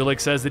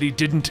 Ulick says that he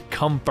didn't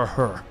come for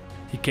her.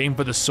 He came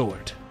for the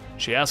sword.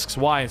 She asks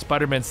why, and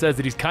Spider-Man says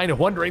that he's kind of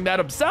wondering that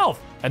himself.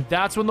 And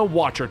that's when the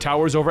Watcher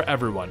towers over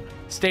everyone,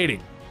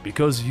 stating,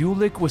 "Because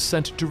Ulick was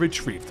sent to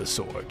retrieve the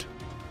sword."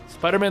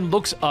 Spider-Man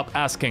looks up,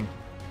 asking,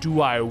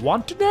 "Do I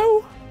want to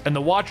know?" And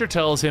the Watcher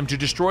tells him to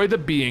destroy the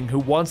being who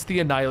wants the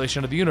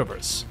annihilation of the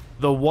universe,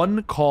 the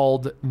one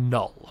called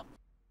Null.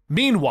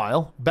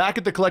 Meanwhile, back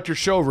at the Collector's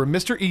showroom,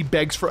 Mr. E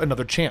begs for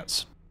another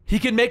chance. He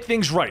can make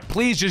things right.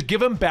 Please just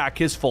give him back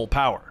his full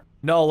power.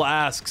 Null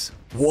asks,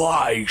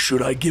 "Why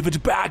should I give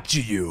it back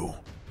to you?"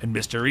 And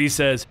Mr. E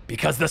says,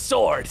 "Because the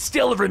sword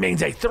still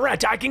remains a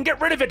threat. I can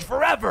get rid of it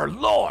forever,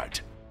 Lord."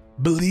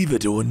 "Believe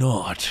it or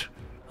not,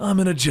 I'm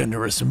in a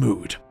generous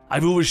mood. I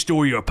will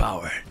restore your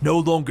power. No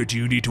longer do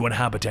you need to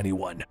inhabit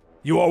anyone.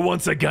 You are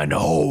once again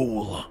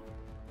whole."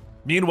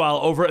 Meanwhile,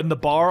 over in the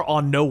bar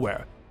on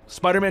Nowhere,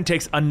 Spider-Man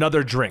takes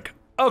another drink.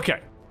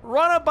 "Okay,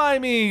 run it by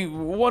me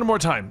one more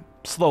time,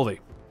 slowly."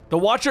 The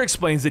Watcher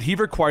explains that he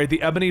required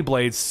the ebony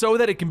blade so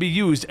that it can be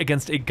used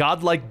against a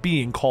godlike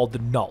being called the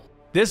Null.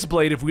 This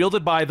blade, if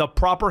wielded by the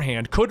proper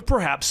hand, could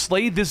perhaps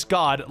slay this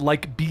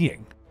god-like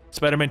being.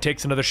 Spider-Man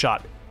takes another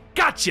shot.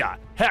 "Gotcha!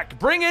 Heck,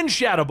 bring in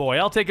Shadow Boy.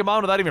 I'll take him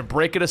on without even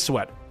breaking a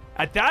sweat."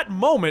 At that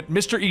moment,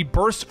 Mr. E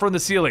bursts from the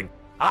ceiling.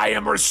 "I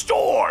am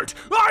restored!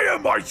 I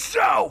am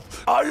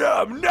myself! I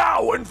am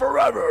now and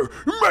forever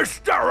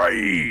Mr.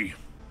 E!"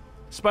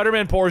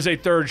 Spider-Man pours a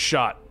third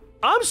shot.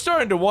 I'm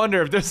starting to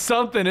wonder if there's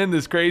something in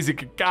this crazy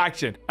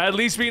concoction. At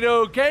least we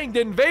know Kang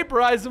didn't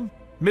vaporize him.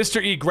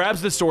 Mr. E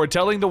grabs the sword,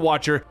 telling the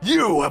Watcher,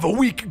 "You have a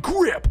weak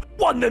grip,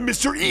 one that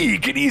Mr. E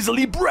can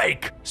easily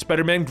break."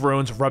 Spider-Man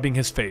groans, rubbing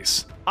his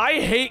face. I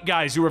hate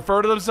guys who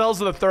refer to themselves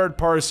in the third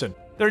person.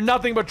 They're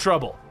nothing but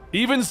trouble.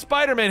 Even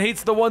Spider-Man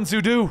hates the ones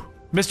who do.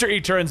 Mr. E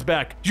turns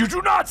back. "You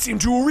do not seem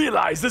to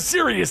realize the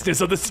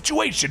seriousness of the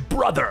situation,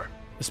 brother."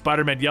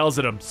 Spider-Man yells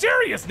at him,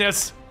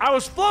 "Seriousness? I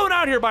was flown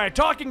out here by a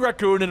talking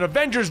raccoon and an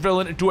Avengers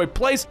villain into a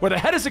place where the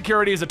head of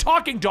security is a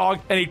talking dog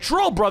and a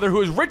troll brother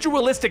who is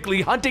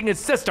ritualistically hunting his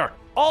sister.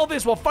 All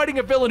this while fighting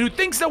a villain who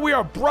thinks that we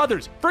are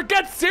brothers.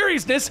 Forget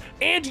seriousness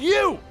and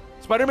you!"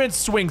 Spider-Man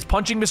swings,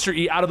 punching Mr.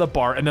 E out of the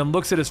bar, and then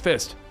looks at his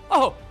fist.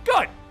 "Oh,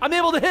 good! I'm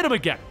able to hit him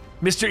again."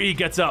 Mr. E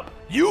gets up.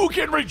 "You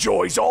can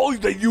rejoice all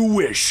that you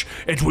wish.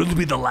 It will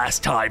be the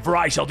last time, for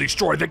I shall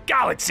destroy the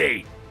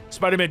galaxy."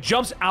 Spider-Man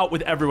jumps out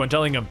with everyone,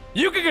 telling him,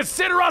 "You can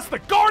consider us the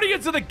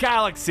Guardians of the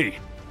Galaxy."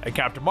 And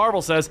Captain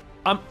Marvel says,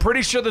 "I'm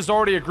pretty sure there's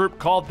already a group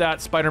called that,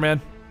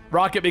 Spider-Man."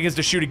 Rocket begins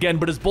to shoot again,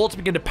 but his bullets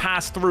begin to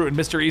pass through, and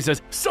Mr. E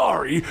says,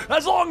 "Sorry,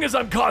 as long as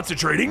I'm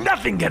concentrating,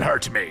 nothing can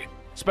hurt me."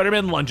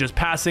 Spider-Man lunges,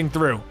 passing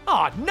through.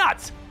 "Aw,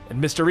 nuts!"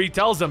 And Mr. E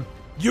tells him,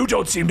 "You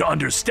don't seem to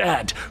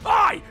understand.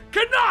 I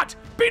cannot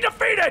be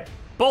defeated!"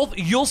 Both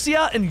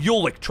Yulcia and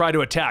Ulik try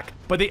to attack,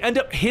 but they end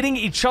up hitting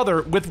each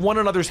other with one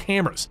another's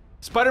hammers.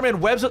 Spider-Man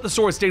webs up the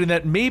sword, stating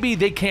that maybe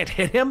they can't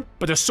hit him,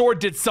 but the sword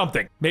did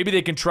something. Maybe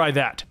they can try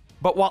that.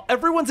 But while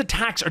everyone's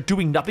attacks are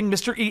doing nothing,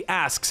 Mr. E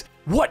asks,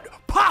 "What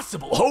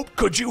possible hope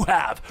could you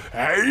have,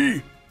 eh?"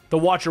 The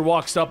Watcher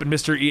walks up and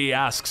Mr. E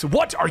asks,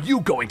 "What are you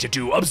going to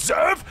do?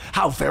 Observe?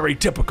 How very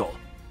typical."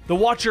 The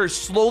Watcher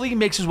slowly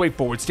makes his way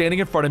forward, standing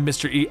in front of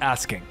Mr. E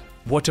asking,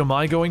 "What am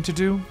I going to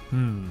do?"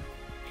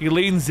 He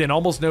leans in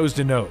almost nose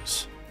to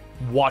nose.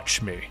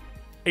 "Watch me."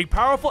 A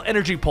powerful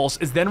energy pulse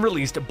is then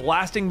released,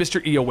 blasting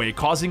Mr. E away,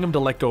 causing him to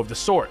let go of the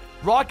sword.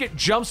 Rocket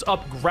jumps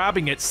up,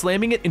 grabbing it,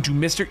 slamming it into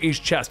Mr. E's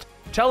chest,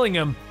 telling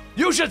him,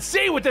 "You should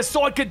see what this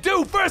sword could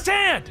do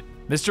firsthand!"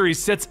 Mr. E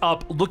sits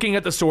up, looking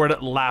at the sword,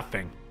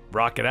 laughing.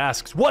 Rocket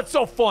asks, "What's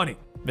so funny?"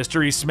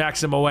 Mr. E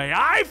smacks him away.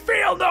 "I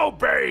feel no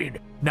pain!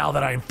 Now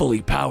that I am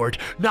fully powered,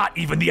 not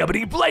even the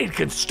ebony blade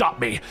can stop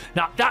me!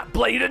 Not that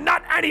blade and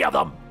not any of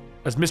them!"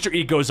 As Mr.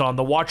 E goes on,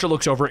 the Watcher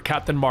looks over at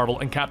Captain Marvel,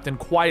 and Captain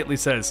quietly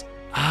says,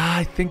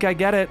 "I think I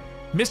get it."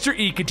 Mr.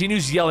 E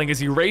continues yelling as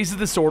he raises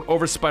the sword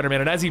over Spider-Man,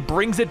 and as he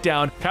brings it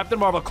down, Captain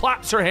Marvel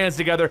claps her hands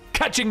together,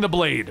 catching the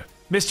blade.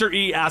 Mr.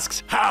 E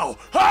asks, How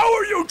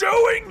are you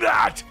doing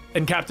that?"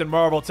 And Captain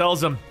Marvel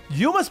tells him,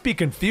 "You must be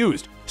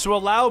confused, so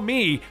allow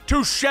me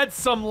to shed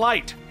some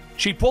light."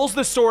 She pulls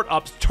the sword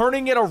up,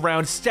 turning it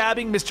around,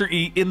 stabbing Mr.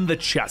 E in the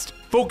chest,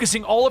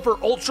 focusing all of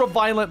her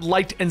ultra-violent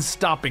light and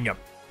stopping him.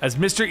 As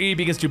Mr. E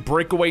begins to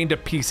break away into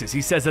pieces,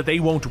 he says that they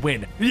won't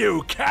win.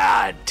 "You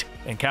can't!"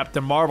 And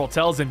Captain Marvel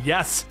tells him,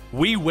 "Yes,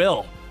 we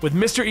will." With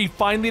Mr. E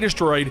finally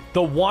destroyed,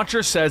 the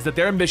Watcher says that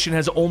their mission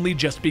has only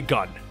just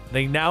begun.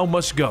 They now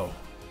must go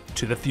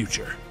to the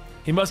future.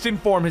 He must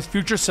inform his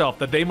future self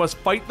that they must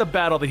fight the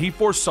battle that he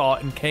foresaw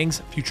in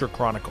Kang's future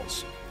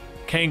chronicles.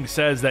 Kang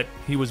says that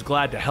he was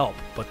glad to help,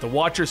 but the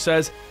Watcher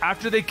says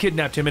after they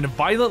kidnapped him and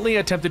violently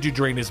attempted to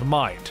drain his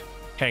mind,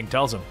 Kang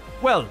tells him,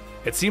 "Well,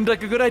 it seemed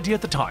like a good idea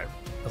at the time."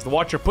 As the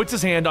Watcher puts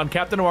his hand on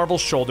Captain Marvel's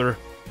shoulder,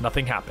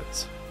 nothing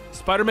happens.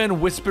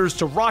 Spider-Man whispers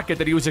to Rocket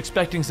that he was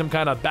expecting some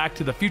kind of Back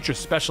to the Future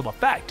special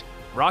effect.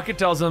 Rocket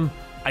tells him,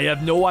 "I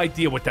have no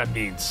idea what that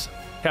means."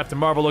 Captain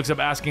Marvel looks up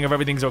asking if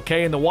everything's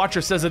okay, and the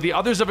Watcher says that the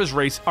others of his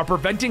race are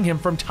preventing him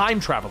from time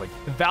traveling,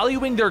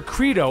 valuing their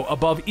credo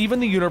above even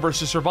the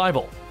universe's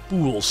survival.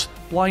 Fools.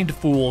 Blind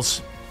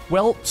fools.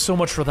 Well, so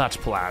much for that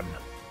plan.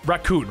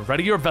 Raccoon,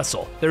 ready your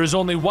vessel. There is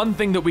only one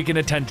thing that we can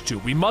attend to.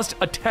 We must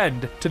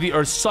attend to the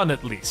Earth's sun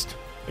at least.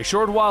 A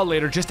short while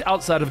later, just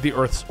outside of the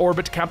Earth's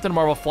orbit, Captain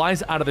Marvel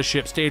flies out of the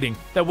ship, stating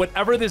that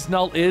whatever this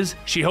null is,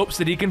 she hopes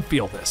that he can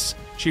feel this.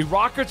 She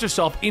rockets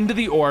herself into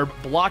the orb,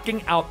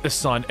 blocking out the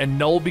sun, and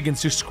Null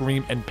begins to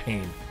scream in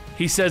pain.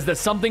 He says that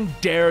something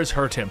dares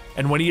hurt him,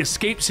 and when he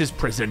escapes his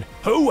prison,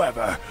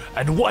 whoever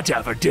and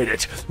whatever did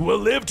it will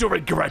live to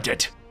regret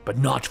it, but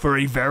not for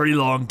a very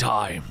long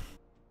time.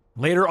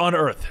 Later on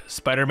Earth,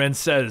 Spider-Man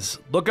says,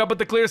 "Look up at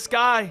the clear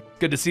sky."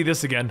 Good to see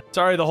this again.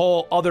 Sorry the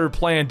whole other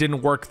plan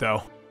didn't work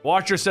though.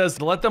 Watcher says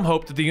to let them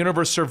hope that the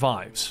universe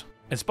survives.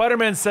 And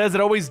Spider-Man says it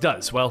always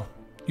does, well,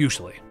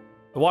 usually.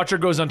 The Watcher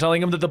goes on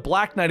telling him that the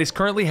Black Knight is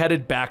currently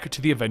headed back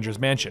to the Avengers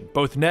Mansion.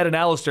 Both Ned and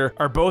Alistair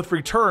are both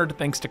returned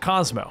thanks to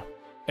Cosmo.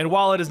 And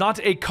while it is not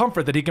a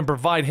comfort that he can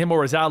provide him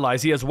or his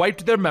allies, he has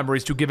wiped their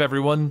memories to give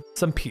everyone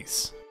some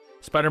peace.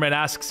 Spider-Man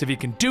asks if he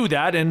can do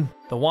that, and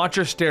the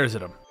Watcher stares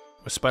at him,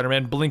 with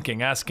Spider-Man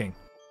blinking, asking,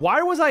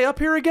 "Why was I up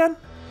here again?"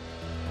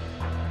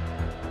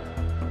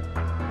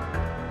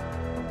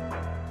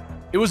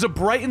 It was a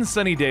bright and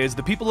sunny day as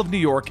the people of New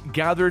York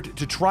gathered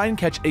to try and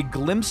catch a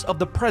glimpse of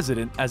the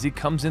president as he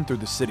comes in through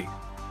the city.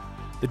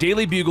 The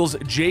Daily Bugle's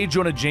J.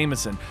 Jonah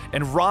Jameson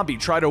and Robbie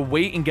try to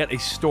wait and get a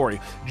story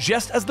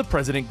just as the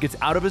president gets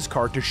out of his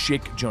car to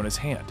shake Jonah's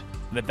hand.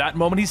 And at that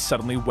moment, he's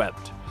suddenly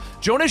webbed.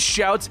 Jonas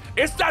shouts,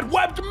 "It's that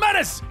webbed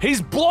menace!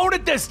 He's blown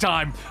it this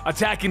time,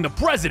 attacking the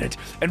president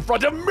in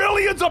front of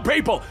millions of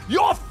people!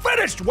 You're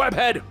finished,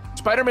 webhead!"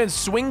 Spider-Man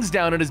swings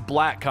down in his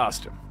black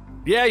costume.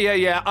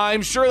 Yeah,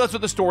 I'm sure that's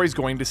what the story's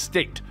going to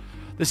state.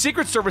 The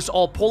Secret Service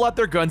all pull out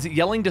their guns,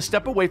 yelling to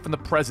step away from the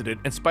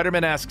president, and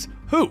Spider-Man asks,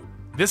 "Who?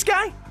 This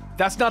guy?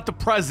 That's not the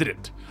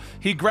president."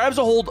 He grabs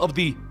a hold of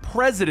the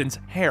president's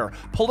hair,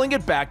 pulling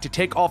it back to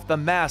take off the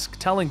mask,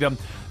 telling them,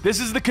 "This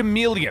is the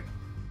chameleon,"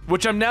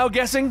 which I'm now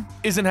guessing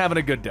isn't having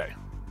a good day.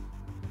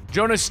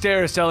 Jonas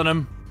stares, telling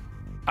him,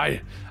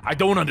 I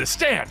don't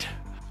understand."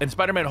 And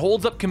Spider-Man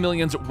holds up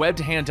Chameleon's webbed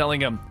hand, telling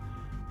him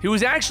he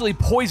was actually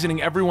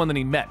poisoning everyone that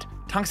he met.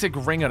 Toxic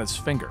ring on his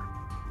finger.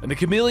 And the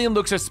Chameleon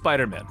looks at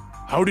Spider-Man.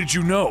 "How did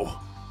you know?"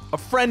 "A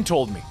friend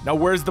told me. Now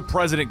where's the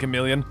president,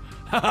 Chameleon?"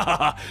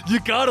 "You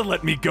gotta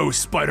let me go,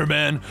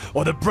 Spider-Man,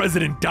 or the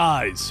president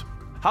dies."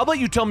 "How about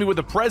you tell me where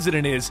the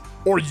president is,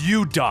 or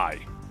you die?"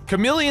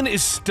 Chameleon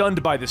is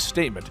stunned by this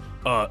statement.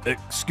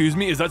 Excuse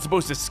me, is that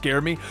supposed to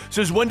scare me?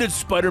 Says, when did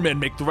Spider-Man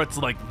make threats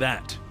like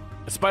that?"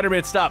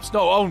 Spider-Man stops.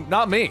 "No,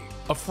 not me.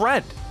 A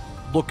friend."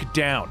 "Look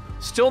down."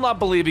 Still not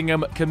believing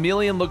him,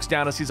 Chameleon looks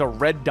down and sees a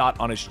red dot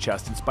on his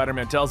chest, and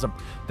Spider-Man tells him,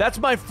 "That's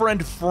my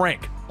friend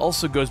Frank,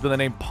 also goes by the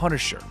name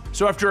Punisher."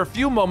 So after a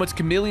few moments,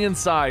 Chameleon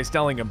sighs,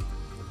 telling him,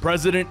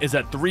 "President is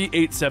at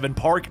 387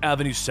 Park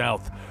Avenue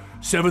South,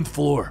 7th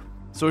floor."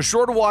 So a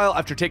short while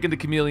after taking the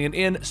Chameleon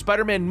in,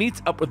 Spider-Man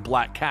meets up with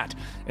Black Cat,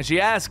 and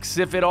she asks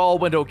if it all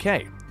went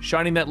okay.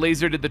 Shining that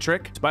laser did the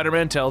trick?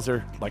 Spider-Man tells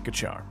her, like a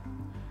charm.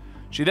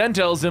 She then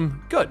tells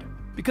him, "Good,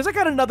 because I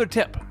got another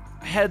tip.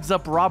 Heads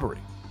up robbery."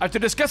 After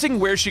discussing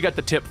where she got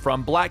the tip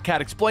from, Black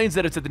Cat explains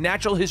that it's at the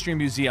Natural History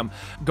Museum,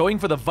 going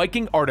for the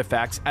Viking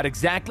artifacts at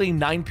exactly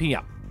 9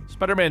 p.m.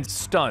 Spider-Man's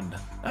stunned.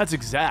 That's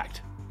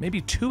exact. Maybe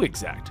too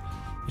exact.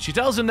 And she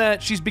tells him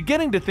that she's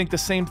beginning to think the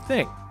same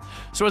thing.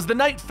 So as the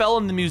night fell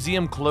and the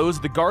museum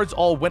closed, the guards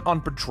all went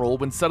on patrol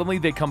when suddenly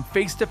they come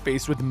face to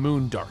face with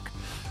Moondark.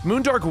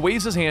 Moondark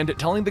waves his hand,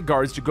 telling the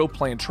guards to go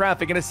play in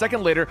traffic, and a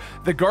second later,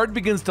 the guard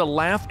begins to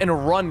laugh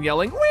and run,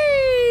 yelling,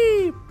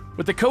 "Whee!"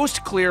 With the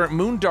coast clear,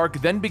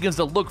 Moondark then begins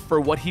to look for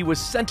what he was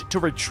sent to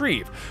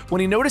retrieve, when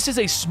he notices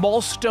a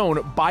small stone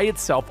by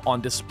itself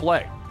on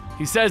display.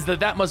 He says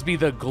that must be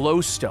the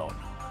Glowstone.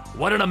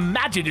 What an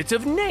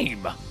imaginative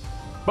name!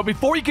 But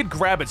before he could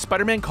grab it,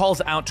 Spider-Man calls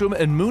out to him,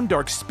 and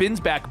Moondark spins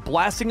back,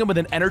 blasting him with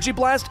an energy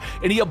blast,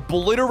 and he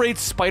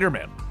obliterates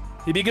Spider-Man.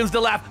 He begins to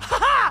laugh. "Ha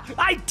ha!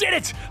 I did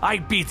it! I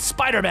beat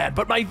Spider-Man,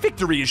 but my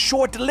victory is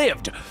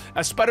short-lived,"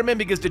 as Spider-Man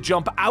begins to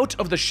jump out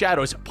of the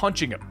shadows,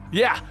 punching him.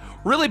 Yeah,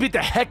 really beat the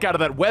heck out of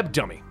that web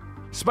dummy.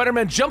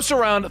 Spider-Man jumps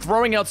around,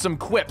 throwing out some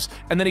quips,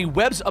 and then he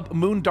webs up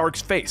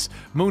Moondark's face.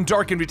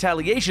 Moondark, in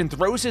retaliation,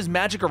 throws his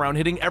magic around,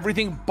 hitting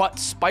everything but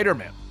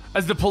Spider-Man.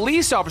 As the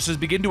police officers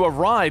begin to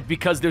arrive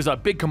because there's a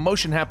big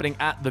commotion happening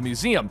at the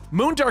museum,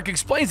 Moondark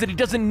explains that he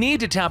doesn't need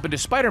to tap into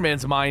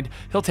Spider-Man's mind,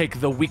 he'll take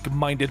the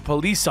weak-minded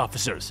police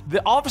officers.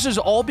 The officers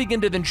all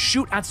begin to then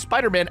shoot at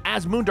Spider-Man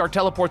as Moondark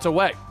teleports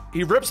away.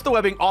 He rips the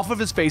webbing off of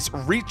his face,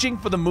 reaching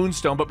for the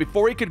Moonstone, but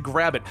before he could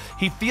grab it,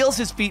 he feels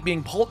his feet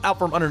being pulled out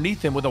from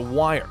underneath him with a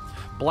wire.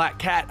 Black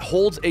Cat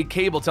holds a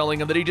cable telling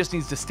him that he just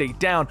needs to stay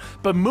down,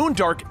 but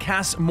Moondark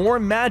casts more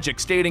magic,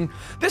 stating,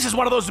 "This is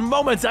one of those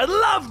moments I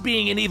love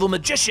being an evil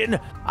magician.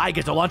 I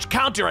get to launch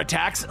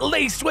counterattacks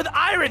laced with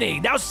irony.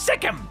 Now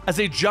sick him!" As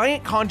a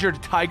giant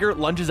conjured tiger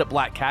lunges at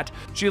Black Cat,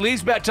 she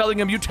leaves back telling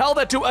him, "You tell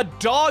that to a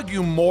dog,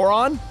 you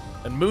moron!"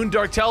 And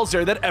Moondark tells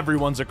her that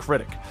everyone's a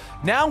critic.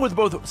 Now with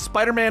both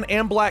Spider-Man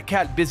and Black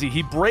Cat busy,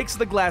 he breaks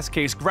the glass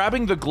case,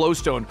 grabbing the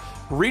Glowstone,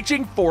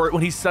 reaching for it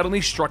when he's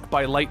suddenly struck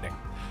by lightning.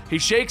 He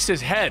shakes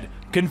his head,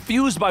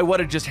 confused by what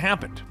had just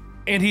happened.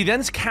 And he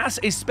then casts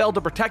a spell to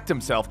protect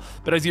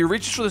himself, but as he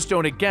reaches for the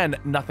stone again,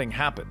 nothing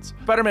happens.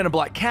 Spider-Man and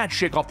Black Cat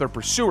shake off their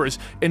pursuers,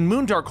 and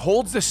Moondark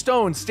holds the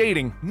stone,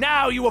 stating,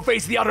 "Now you will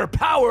face the utter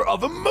power of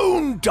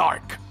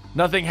Moondark!"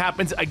 Nothing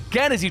happens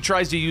again as he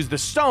tries to use the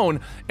stone,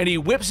 and he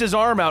whips his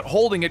arm out,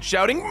 holding it,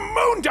 shouting,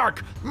 "Moondark!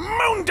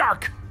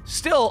 Moondark!"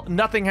 Still,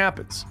 nothing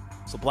happens.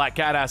 So Black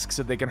Cat asks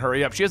if they can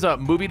hurry up. She has a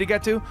movie to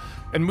get to,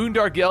 and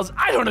Moondark yells,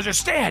 "I don't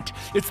understand!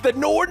 It's the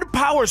Norn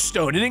Power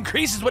Stone. It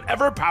increases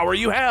whatever power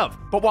you have."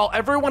 But while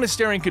everyone is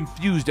staring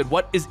confused at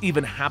what is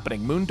even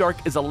happening, Moondark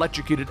is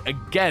electrocuted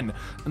again,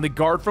 and the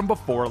guard from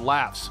before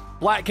laughs.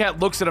 Black Cat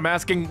looks at him,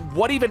 asking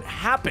what even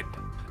happened.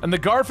 And the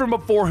guard from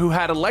before who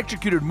had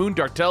electrocuted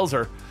Moondark tells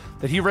her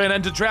that he ran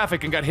into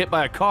traffic and got hit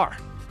by a car.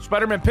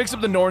 Spider-Man picks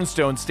up the Norn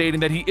Stone,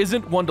 stating that he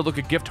isn't one to look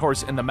a gift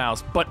horse in the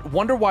mouth, but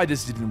wonder why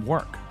this didn't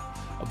work.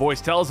 A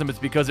voice tells him it's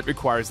because it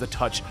requires the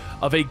touch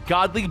of a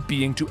godly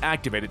being to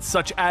activate it,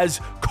 such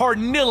as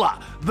Carnilla,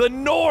 the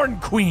Norn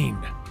Queen.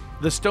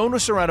 The stone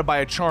was surrounded by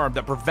a charm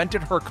that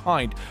prevented her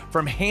kind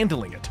from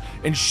handling it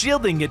and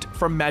shielding it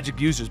from magic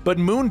users, but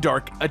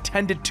Moondark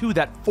attended to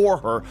that for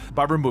her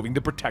by removing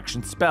the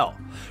protection spell.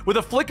 With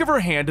a flick of her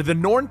hand, the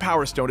Norn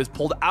Power Stone is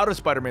pulled out of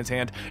Spider-Man's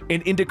hand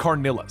and into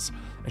Carnilla's,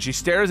 and she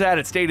stares at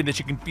it, stating that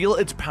she can feel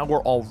its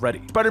power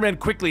already. Spider-Man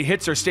quickly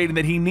hits her, stating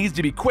that he needs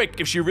to be quick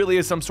if she really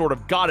is some sort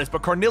of goddess,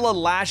 but Carnilla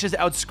lashes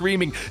out,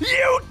 screaming,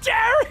 "You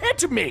dare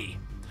hit me!"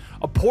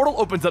 A portal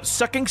opens up,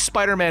 sucking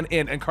Spider-Man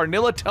in, and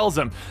Carnilla tells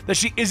him that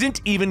she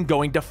isn't even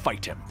going to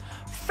fight him.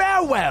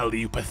 "Farewell,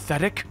 you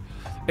pathetic."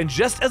 And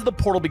just as the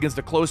portal begins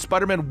to close,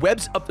 Spider-Man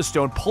webs up the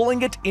stone,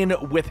 pulling it in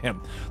with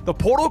him. The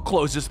portal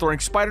closes, throwing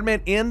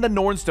Spider-Man and the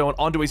Norn Stone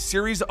onto a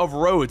series of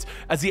roads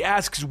as he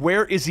asks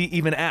where is he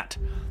even at.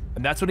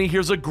 And that's when he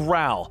hears a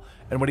growl,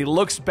 and when he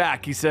looks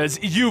back, he says,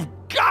 "You've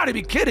got to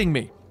be kidding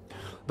me."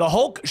 The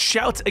Hulk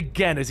shouts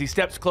again as he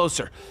steps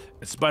closer,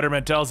 and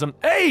Spider-Man tells him,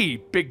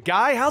 "Hey, big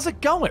guy, how's it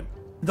going?"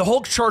 The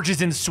Hulk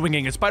charges in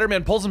swinging, and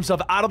Spider-Man pulls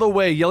himself out of the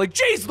way, yelling,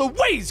 "Jeez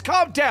Louise,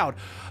 calm down!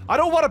 I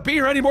don't want to be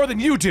here any more than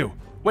you do!"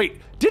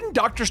 Wait, didn't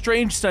Doctor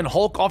Strange send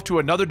Hulk off to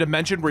another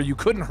dimension where you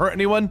couldn't hurt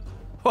anyone?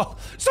 Well,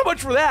 so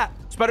much for that!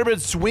 Spider-Man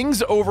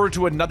swings over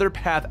to another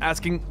path,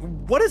 asking,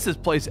 "What is this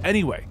place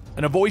anyway?"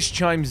 And a voice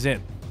chimes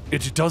in,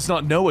 "It does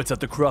not know it's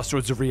at the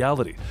crossroads of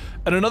reality."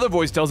 And another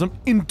voice tells him,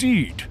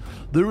 "Indeed,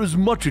 there is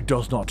much it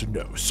does not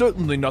know,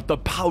 certainly not the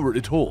power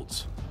it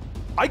holds."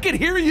 "I can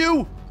hear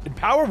you!" "In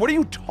power? What are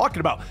you talking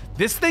about?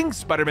 This thing?"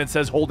 Spider-Man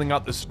says, holding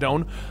out the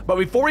stone. But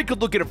before he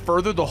could look at it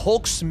further, the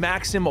Hulk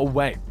smacks him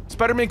away.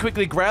 Spider-Man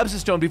quickly grabs the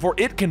stone before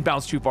it can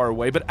bounce too far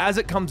away, but as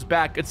it comes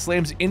back, it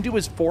slams into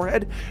his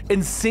forehead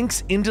and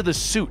sinks into the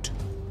suit.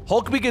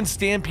 Hulk begins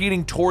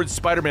stampeding towards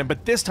Spider-Man,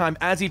 but this time,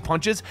 as he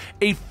punches,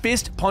 a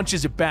fist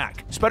punches it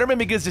back. Spider-Man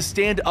begins to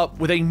stand up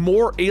with a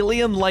more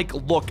alien-like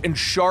look and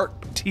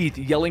sharp teeth,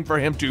 yelling for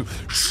him to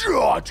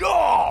shut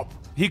up.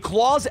 He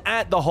claws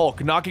at the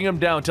Hulk, knocking him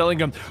down, telling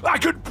him, "I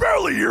could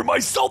barely hear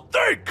myself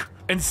think!"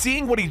 And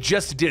seeing what he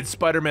just did,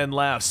 Spider-Man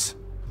laughs.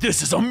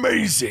 "This is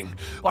amazing!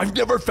 I've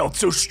never felt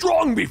so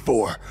strong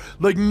before!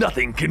 Like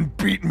nothing can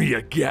beat me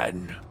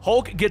again!"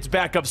 Hulk gets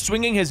back up,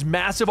 swinging his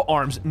massive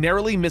arms,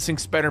 narrowly missing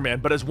Spider-Man,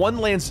 but as one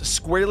lands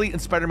squarely in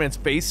Spider-Man's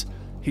face,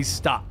 he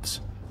stops.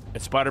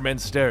 And Spider-Man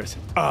stares.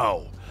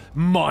 "Oh,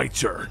 my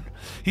turn."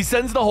 He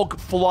sends the Hulk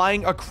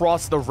flying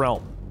across the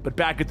realm. But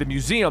back at the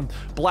museum,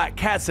 Black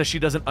Cat says she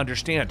doesn't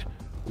understand.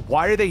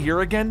 Why are they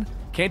here again?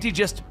 Can't he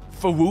just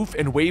fa-woof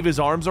and wave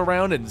his arms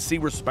around and see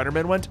where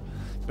Spider-Man went?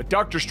 But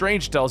Doctor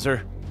Strange tells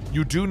her,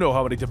 "You do know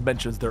how many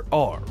dimensions there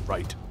are,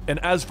 right? And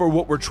as for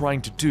what we're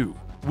trying to do,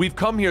 we've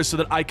come here so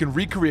that I can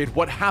recreate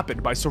what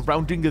happened by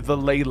surrounding the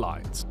ley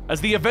lines."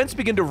 As the events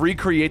begin to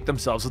recreate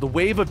themselves with a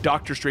wave of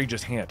Doctor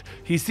Strange's hand,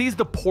 he sees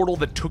the portal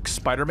that took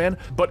Spider-Man,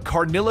 but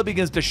Carnilla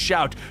begins to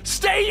shout,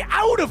 "Stay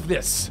out of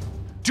this!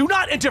 Do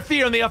not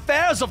interfere in the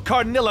affairs of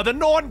Carnilla, the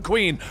Norn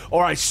Queen,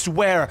 or I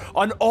swear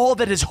on all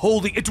that is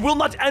holy, it will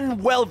not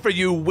end well for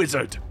you,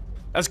 wizard."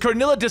 As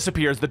Carnilla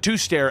disappears, the two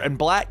stare, and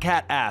Black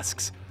Cat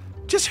asks,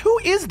 "Just who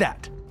is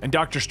that?" And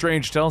Doctor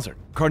Strange tells her,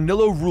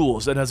 "Carnilla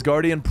rules an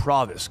Asgardian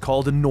province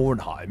called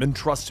Nornheim, and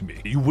trust me,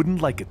 you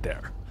wouldn't like it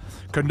there.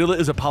 Carnilla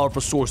is a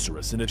powerful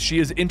sorceress, and if she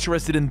is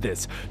interested in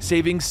this,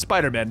 saving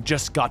Spider-Man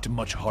just got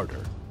much harder."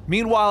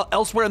 Meanwhile,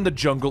 elsewhere in the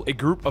jungle, a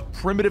group of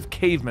primitive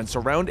cavemen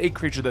surround a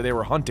creature that they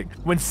were hunting,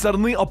 when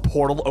suddenly a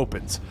portal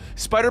opens.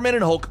 Spider-Man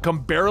and Hulk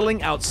come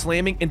barreling out,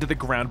 slamming into the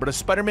ground, but as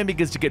Spider-Man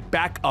begins to get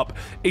back up,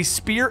 a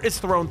spear is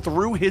thrown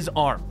through his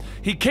arm.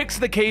 He kicks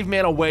the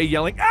caveman away,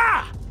 yelling,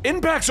 "Ah!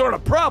 Impacts aren't a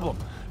problem,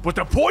 but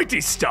the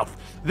pointy stuff,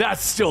 that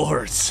still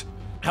hurts."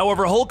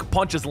 However, Hulk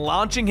punches,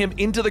 launching him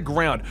into the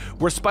ground,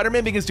 where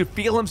Spider-Man begins to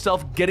feel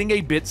himself getting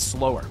a bit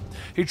slower.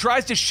 He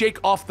tries to shake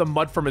off the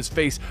mud from his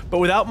face, but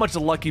without much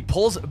luck, he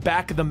pulls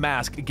back the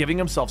mask, giving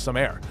himself some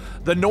air.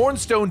 The Norn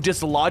Stone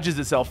dislodges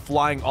itself,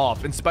 flying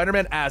off, and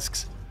Spider-Man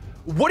asks,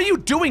 "What are you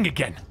doing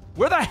again?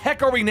 Where the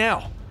heck are we now?"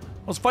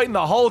 "I was fighting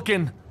the Hulk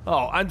and,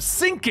 I'm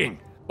sinking."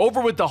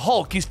 Over with the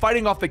Hulk, he's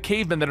fighting off the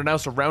cavemen that are now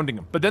surrounding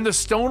him. But then the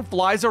stone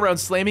flies around,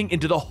 slamming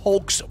into the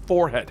Hulk's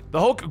forehead. The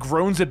Hulk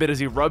groans a bit as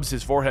he rubs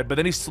his forehead, but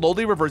then he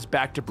slowly reverts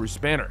back to Bruce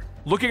Banner.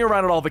 Looking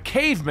around at all the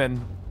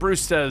cavemen,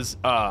 Bruce says,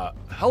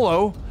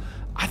 hello.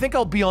 I think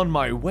I'll be on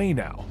my way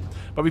now."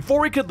 But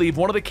before he could leave,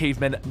 one of the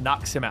cavemen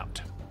knocks him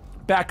out.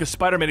 Back as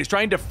Spider-Man, he's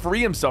trying to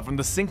free himself from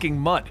the sinking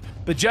mud.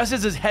 But just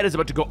as his head is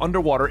about to go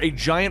underwater, a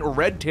giant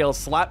red tail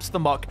slaps the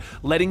muck,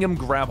 letting him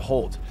grab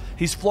hold.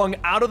 He's flung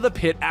out of the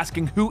pit,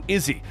 asking who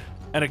is he?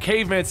 And a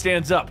caveman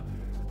stands up.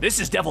 "This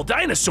is Devil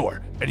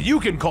Dinosaur, and you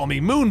can call me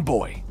Moon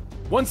Boy."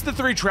 Once the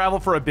three travel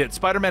for a bit,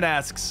 Spider-Man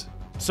asks,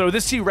 "So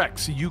this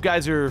T-Rex, you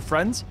guys are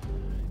friends?"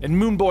 And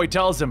Moon Boy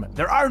tells him,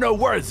 "There are no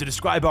words to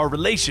describe our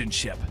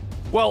relationship."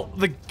 Well,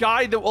 the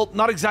guy that, well,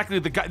 not exactly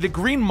the guy, the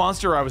green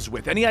monster I was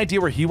with, any idea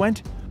where he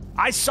went?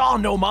 "I saw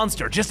no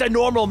monster, just a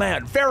normal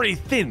man, very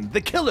thin.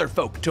 The killer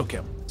folk took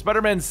him."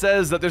 Spider-Man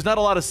says that there's not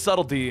a lot of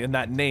subtlety in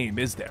that name,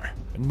 is there?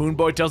 And Moon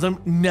Boy tells him,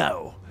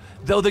 "No.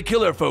 Though the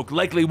killer folk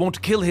likely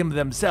won't kill him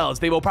themselves,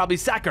 they will probably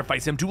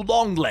sacrifice him to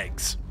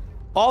Longlegs."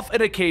 Off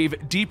in a cave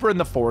deeper in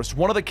the forest,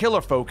 one of the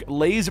killer folk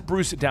lays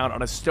Bruce down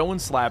on a stone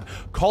slab,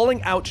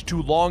 calling out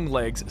to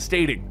Longlegs,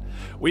 stating,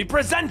 "We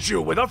present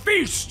you with a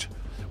feast!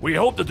 We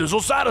hope that this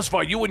will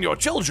satisfy you and your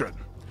children."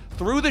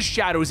 Through the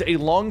shadows, a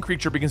long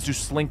creature begins to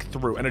slink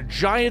through, and a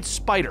giant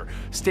spider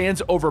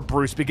stands over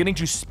Bruce, beginning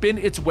to spin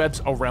its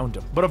webs around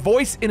him. But a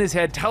voice in his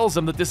head tells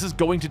him that this is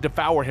going to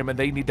devour him and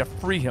they need to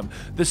free him.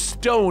 The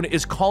stone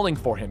is calling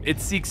for him. It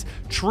seeks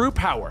true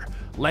power.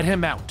 Let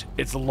him out.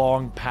 It's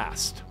long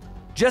past.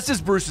 Just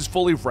as Bruce is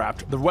fully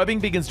wrapped, the webbing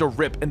begins to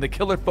rip and the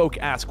killer folk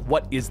ask,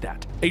 "What is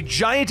that?" A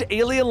giant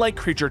alien-like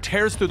creature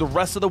tears through the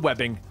rest of the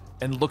webbing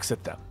and looks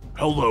at them.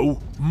 "Hello,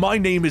 my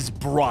name is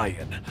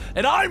Brian,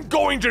 and I'm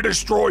going to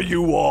destroy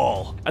you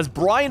all." As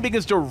Brian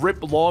begins to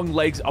rip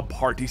Longlegs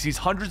apart, he sees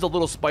hundreds of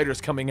little spiders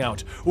coming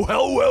out.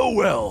 Well, well,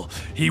 well,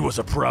 he was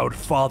a proud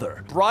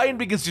father. Brian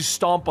begins to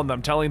stomp on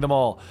them, telling them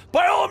all,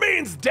 "By all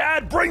means,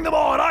 Dad, bring them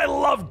on. I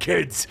love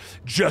kids,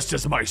 just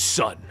as my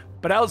son."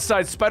 But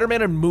outside,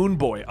 Spider-Man and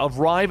Moonboy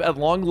arrive at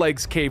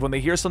Longlegs' cave when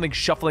they hear something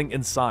shuffling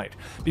inside.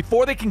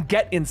 Before they can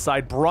get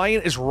inside,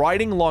 Brian is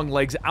riding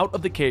Longlegs out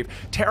of the cave,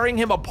 tearing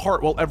him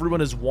apart while everyone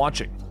is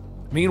watching.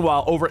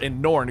 Meanwhile, over in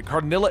Norn,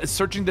 Carnilla is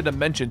searching the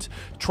dimensions,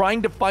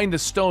 trying to find the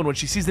stone when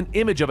she sees an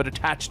image of it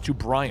attached to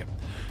Brian.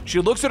 She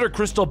looks at her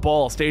crystal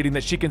ball, stating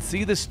that she can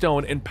see the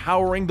stone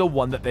empowering the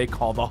one that they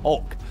call the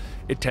Hulk.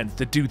 It tends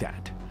to do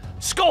that.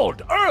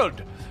 "Skuld,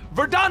 Erd,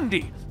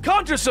 Verdandi,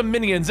 conjure some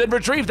minions and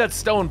retrieve that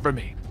stone for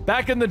me."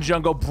 Back in the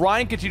jungle,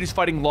 Brian continues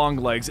fighting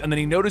Longlegs, and then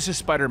he notices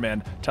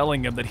Spider-Man,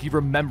 telling him that he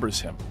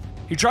remembers him.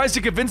 He tries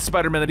to convince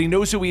Spider-Man that he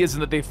knows who he is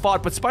and that they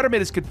fought, but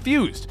Spider-Man is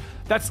confused.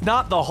 That's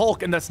not the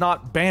Hulk, and that's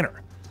not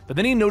Banner. But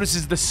then he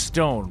notices the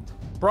stone.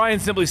 Brian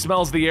simply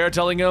smells the air,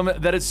 telling him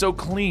that it's so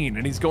clean,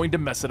 and he's going to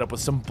mess it up with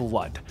some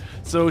blood.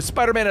 So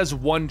Spider-Man has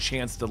one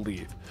chance to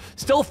leave.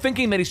 Still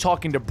thinking that he's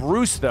talking to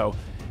Bruce, though,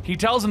 he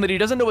tells him that he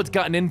doesn't know what's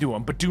gotten into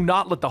him, but do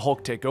not let the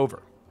Hulk take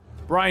over.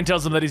 Brian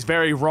tells him that he's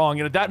very wrong,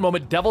 and at that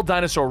moment, Devil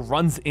Dinosaur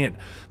runs in.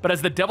 But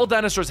as the Devil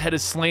Dinosaur's head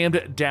is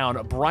slammed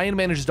down, Brian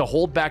manages to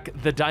hold back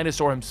the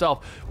dinosaur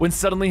himself when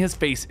suddenly his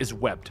face is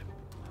webbed.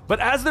 But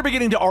as they're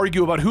beginning to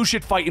argue about who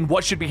should fight and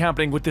what should be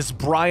happening with this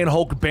Brian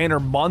Hulk Banner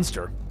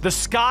monster, the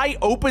sky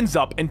opens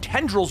up and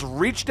tendrils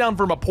reach down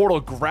from a portal,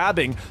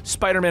 grabbing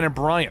Spider-Man and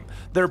Brian.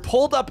 They're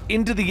pulled up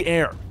into the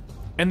air,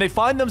 and they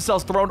find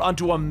themselves thrown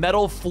onto a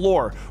metal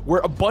floor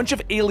where a bunch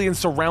of aliens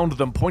surround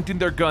them, pointing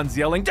their guns,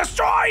 yelling,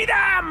 "Destroy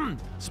them!"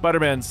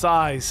 Spider-Man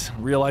sighs,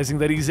 realizing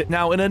that he's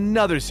now in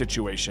another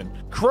situation.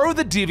 Crow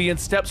the Deviant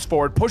steps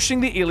forward, pushing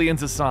the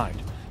aliens aside.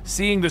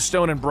 Seeing the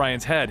stone in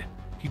Brian's head,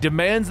 he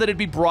demands that it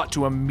be brought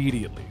to him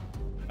immediately.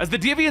 As the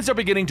Deviants are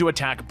beginning to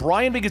attack,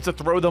 Brian begins to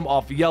throw them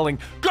off, yelling,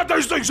 "Get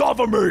these things off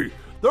of me!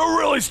 They're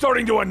really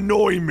starting to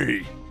annoy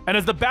me!" And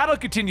as the battle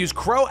continues,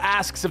 Crow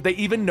asks if they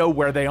even know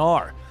where they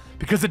are,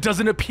 because it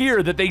doesn't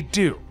appear that they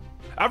do.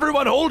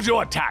 "Everyone hold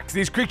your attacks.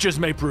 These creatures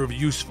may prove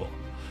useful.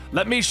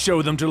 Let me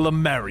show them to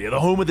Lemuria, the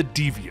home of the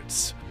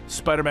Deviants."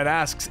 Spider-Man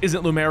asks,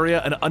 isn't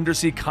Lemuria an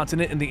undersea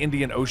continent in the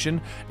Indian Ocean?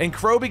 And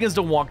Crow begins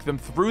to walk them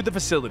through the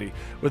facility,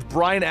 with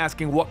Brian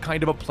asking what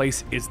kind of a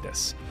place is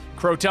this.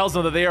 Crow tells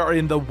them that they are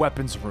in the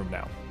weapons room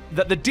now,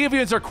 that the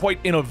Deviants are quite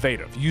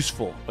innovative,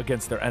 useful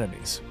against their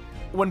enemies.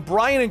 When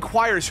Brian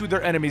inquires who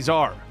their enemies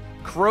are,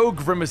 Crow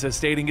grimaces,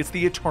 stating it's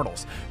the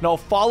Eternals. Now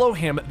follow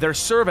him, their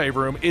survey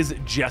room is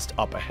just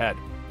up ahead.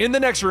 In the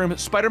next room,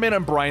 Spider-Man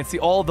and Brian see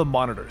all of the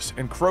monitors,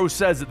 and Crow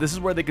says that this is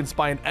where they can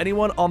spy on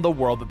anyone on the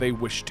world that they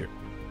wish to.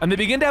 And they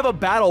begin to have a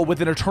battle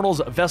with an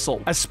Eternals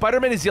vessel, as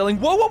Spider-Man is yelling,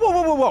 "Whoa, whoa, whoa,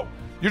 whoa, whoa, whoa!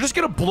 You're just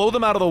gonna blow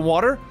them out of the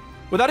water?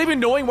 Without even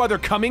knowing why they're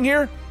coming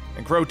here?"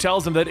 And Crow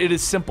tells him that it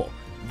is simple.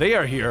 They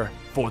are here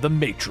for the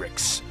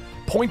Matrix,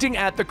 pointing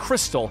at the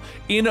crystal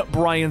in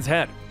Brian's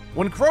head.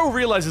 When Crow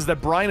realizes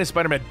that Brian and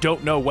Spider-Man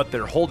don't know what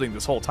they're holding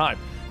this whole time,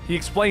 he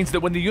explains that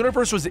when the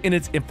universe was in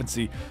its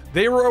infancy,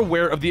 they were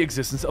aware of the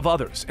existence of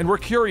others and were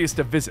curious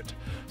to visit.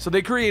 So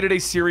they created a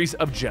series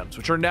of gems,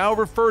 which are now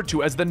referred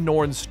to as the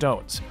Norn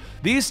Stones.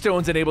 These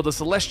stones enabled the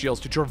Celestials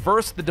to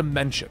traverse the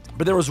dimension,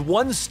 but there was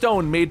one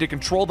stone made to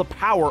control the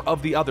power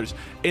of the others,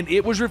 and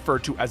it was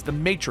referred to as the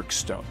Matrix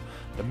Stone.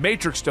 The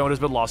Matrix Stone has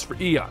been lost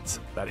for eons,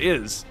 that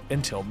is,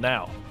 until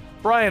now.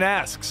 Brian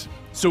asks,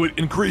 "So it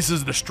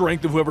increases the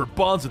strength of whoever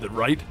bonds with it,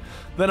 right?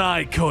 Then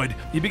I could."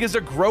 He begins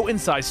to grow in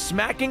size,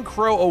 smacking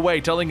Crow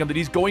away, telling him that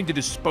he's going to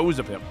dispose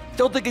of him.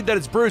 Still thinking that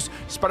it's Bruce,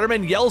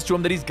 Spider-Man yells to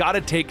him that he's got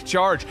to take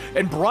charge,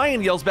 and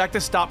Brian yells back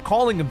to stop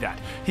calling him that.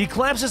 He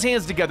clamps his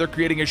hands together,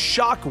 creating a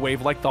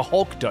shockwave like the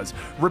Hulk does,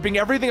 ripping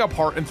everything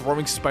apart and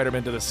throwing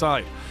Spider-Man to the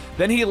side.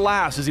 Then he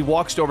laughs as he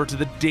walks over to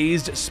the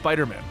dazed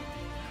Spider-Man.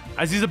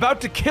 As he's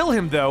about to kill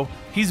him, though,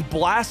 he's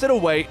blasted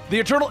away. The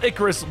Eternal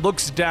Icarus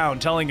looks down,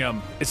 telling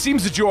him, "It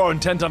seems that you are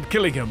intent on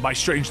killing him, my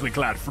strangely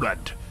clad friend.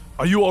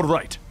 Are you all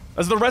right?"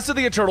 As the rest of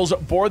the Eternals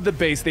board the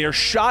base, they are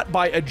shot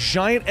by a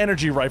giant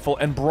energy rifle,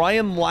 and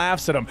Brian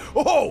laughs at him.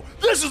 "Oh,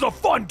 this is a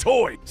fun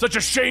toy! Such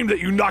a shame that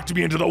you knocked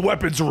me into the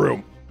weapons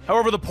room."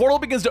 However, the portal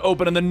begins to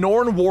open and the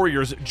Norn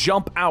warriors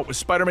jump out with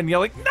Spider-Man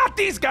yelling, "Not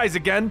these guys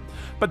again!"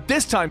 But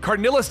this time,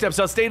 Carnilla steps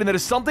out stating that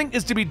if something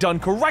is to be done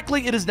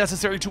correctly, it is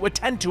necessary to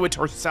attend to it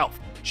herself.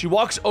 She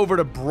walks over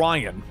to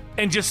Brian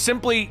and just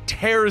simply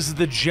tears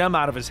the gem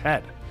out of his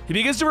head. He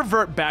begins to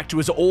revert back to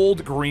his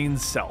old green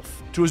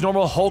self, to his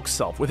normal Hulk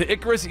self, with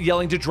Icarus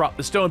yelling to drop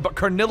the stone, but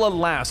Carnilla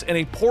laughs and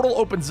a portal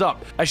opens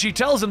up as she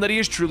tells him that he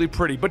is truly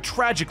pretty, but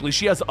tragically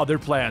she has other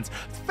plans.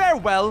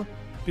 Farewell!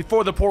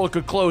 Before the portal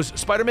could close,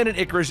 Spider-Man and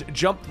Icarus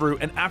jump through,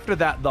 and after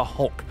that, the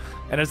Hulk.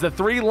 And as the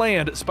three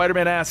land,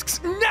 Spider-Man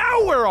asks,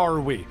 "Now where are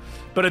we?"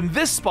 But in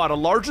this spot, a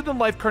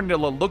larger-than-life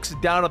Carnilla looks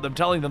down at them,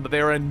 telling them that they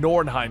are in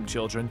Nornheim,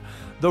 children,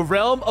 the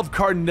realm of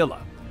Carnilla,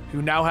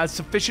 who now has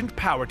sufficient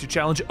power to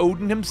challenge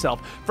Odin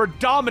himself for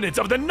dominance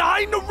of the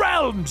 9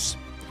 realms!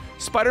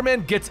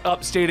 Spider-Man gets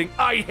up, stating,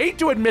 "I hate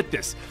to admit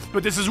this,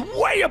 but this is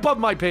way above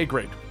my pay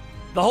grade."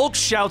 The Hulk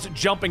shouts,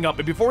 jumping up,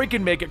 and before he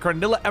can make it,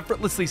 Carnilla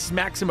effortlessly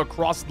smacks him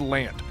across the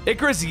land.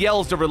 Icarus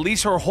yells to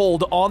release her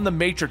hold on the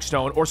Matrix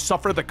Stone or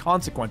suffer the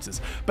consequences.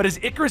 But as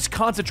Icarus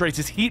concentrates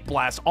his heat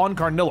blast on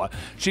Carnilla,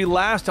 she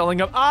laughs, telling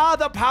him,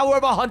 the power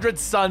of 100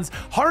 suns,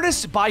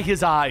 harnessed by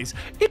his eyes.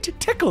 It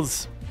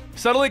tickles.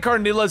 Suddenly,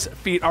 Carnilla's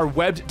feet are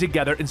webbed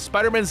together, and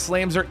Spider-Man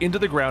slams her into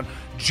the ground,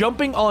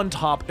 jumping on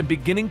top and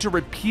beginning to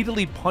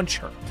repeatedly punch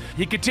her.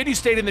 He continues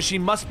stating that she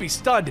must be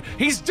stunned.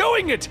 He's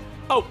doing it!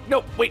 Oh,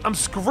 no, wait, I'm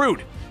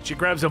screwed. She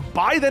grabs him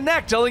by the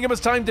neck, telling him it's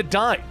time to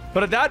die.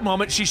 But at that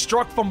moment, she's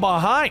struck from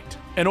behind.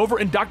 And over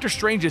in Doctor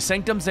Strange's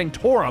Sanctum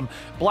Sanctorum,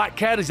 Black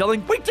Cat is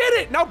yelling, "We did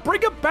it! Now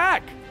bring him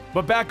back!"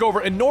 But back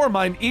over in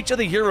Nornheim, each of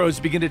the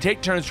heroes begin to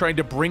take turns trying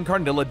to bring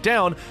Carnilla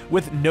down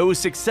with no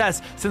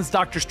success, since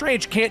Doctor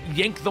Strange can't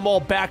yank them all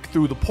back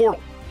through the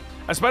portal.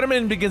 As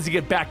Spider-Man begins to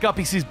get back up,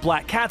 he sees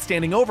Black Cat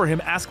standing over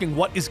him, asking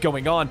what is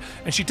going on,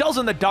 and she tells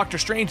him that Doctor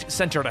Strange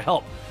sent her to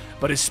help.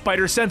 But his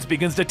spider sense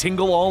begins to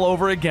tingle all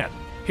over again.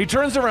 He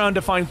turns around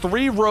to find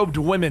 3 robed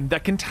women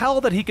that can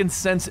tell that he can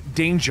sense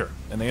danger,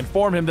 and they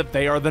inform him that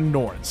they are the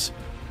Norns.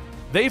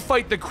 They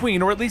fight the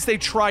Queen, or at least they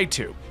try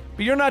to.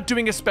 But you're not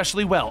doing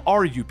especially well,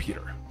 are you,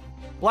 Peter?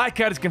 Black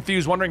Cat is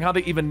confused, wondering how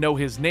they even know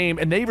his name,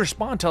 and they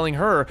respond telling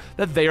her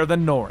that they are the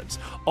Norns.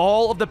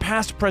 All of the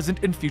past,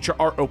 present, and future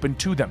are open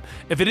to them.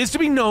 If it is to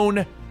be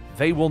known,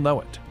 they will know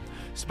it.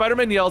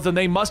 Spider-Man yells, and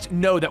they must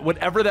know that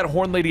whatever that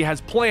Horn Lady has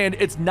planned,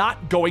 it's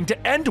not going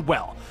to end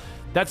well.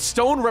 That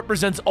stone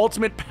represents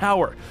ultimate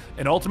power,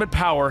 and ultimate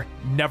power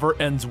never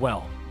ends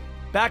well.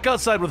 Back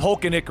outside with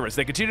Hulk and Icarus,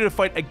 they continue to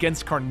fight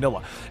against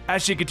Carnilla,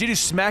 as she continues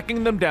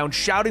smacking them down,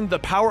 shouting the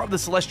power of the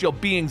celestial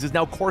beings is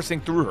now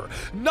coursing through her.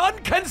 None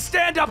can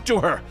stand up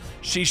to her!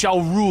 She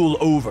shall rule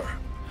over.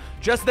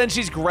 Just then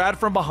she's grabbed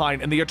from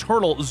behind, and the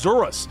eternal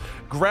Zurus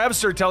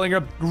grabs her, telling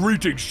her,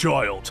 "Greetings,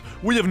 child.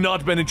 We have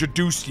not been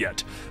introduced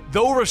yet."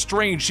 Though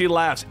restrained, she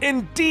laughs,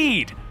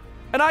 "Indeed!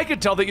 And I can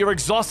tell that you're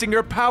exhausting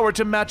your power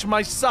to match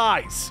my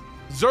size."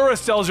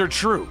 Zurus tells her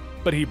true,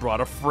 but he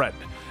brought a friend.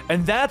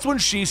 And that's when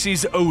she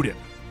sees Odin.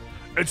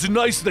 "It's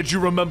nice that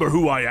you remember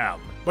who I am,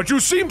 but you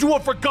seem to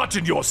have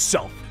forgotten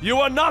yourself. You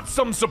are not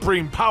some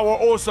supreme power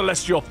or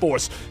celestial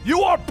force.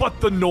 You are but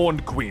the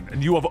Norn Queen,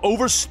 and you have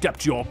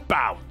overstepped your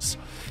bounds."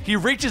 He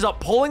reaches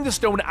up, pulling the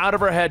stone out of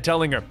her head,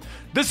 telling her,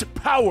 "This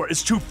power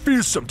is too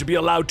fearsome to be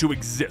allowed to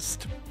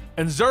exist."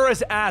 And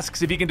Zurus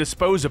asks if he can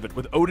dispose of it,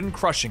 with Odin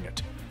crushing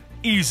it.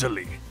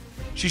 Easily.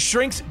 She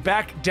shrinks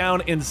back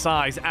down in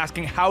size,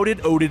 asking how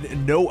did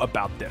Odin know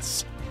about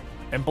this?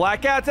 And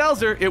Black Cat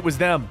tells her it was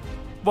them.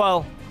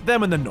 Well,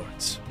 them and the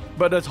Norns.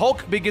 But as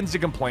Hulk begins to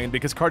complain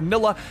because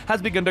Carnilla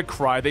has begun to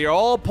cry, they are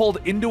all pulled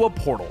into a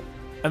portal,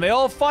 and they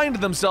all find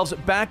themselves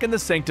back in the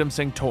Sanctum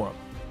Sanctorum.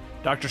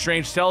 Doctor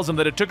Strange tells them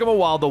that it took him a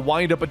while to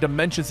wind up a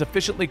dimension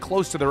sufficiently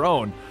close to their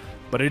own,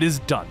 but it is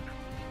done.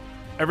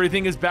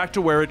 Everything is back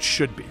to where it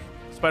should be.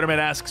 Spider-Man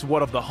asks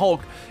what of the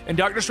Hulk, and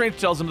Doctor Strange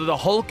tells him that the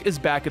Hulk is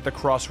back at the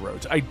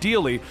crossroads.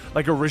 Ideally,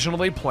 like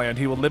originally planned,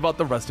 he will live out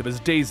the rest of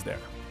his days there.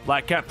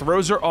 Black Cat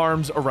throws her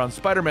arms around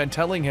Spider-Man,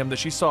 telling him that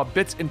she saw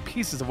bits and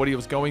pieces of what he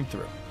was going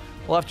through.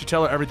 We'll have to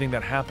tell her everything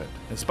that happened.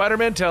 And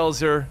Spider-Man tells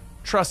her,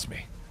 "Trust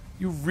me,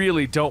 you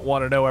really don't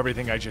want to know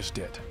everything I just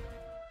did."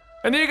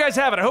 And there you guys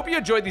have it. I hope you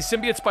enjoyed these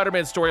Symbiote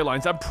Spider-Man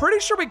storylines. I'm pretty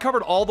sure we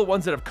covered all the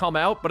ones that have come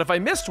out, but if I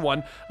missed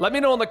one, let me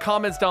know in the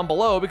comments down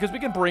below because we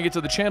can bring it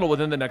to the channel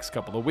within the next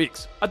couple of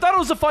weeks. I thought it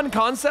was a fun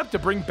concept to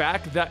bring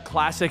back that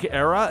classic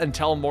era and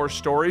tell more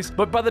stories,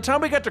 but by the time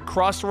we got to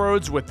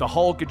Crossroads with the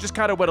Hulk, it just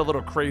kind of went a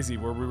little crazy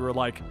where we were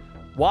like,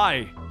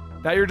 why?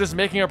 Now you're just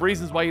making up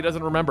reasons why he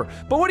doesn't remember.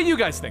 But what do you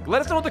guys think?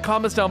 Let us know in the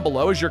comments down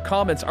below, as your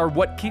comments are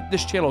what keep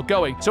this channel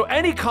going. So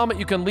any comment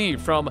you can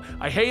leave, from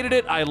I hated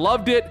it, I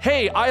loved it,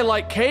 hey, I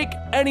like cake,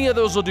 any of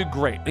those will do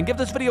great. And give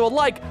this video a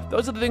like.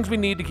 Those are the things we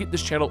need to keep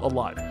this channel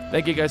alive.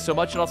 Thank you guys so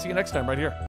much, and I'll see you next time right here.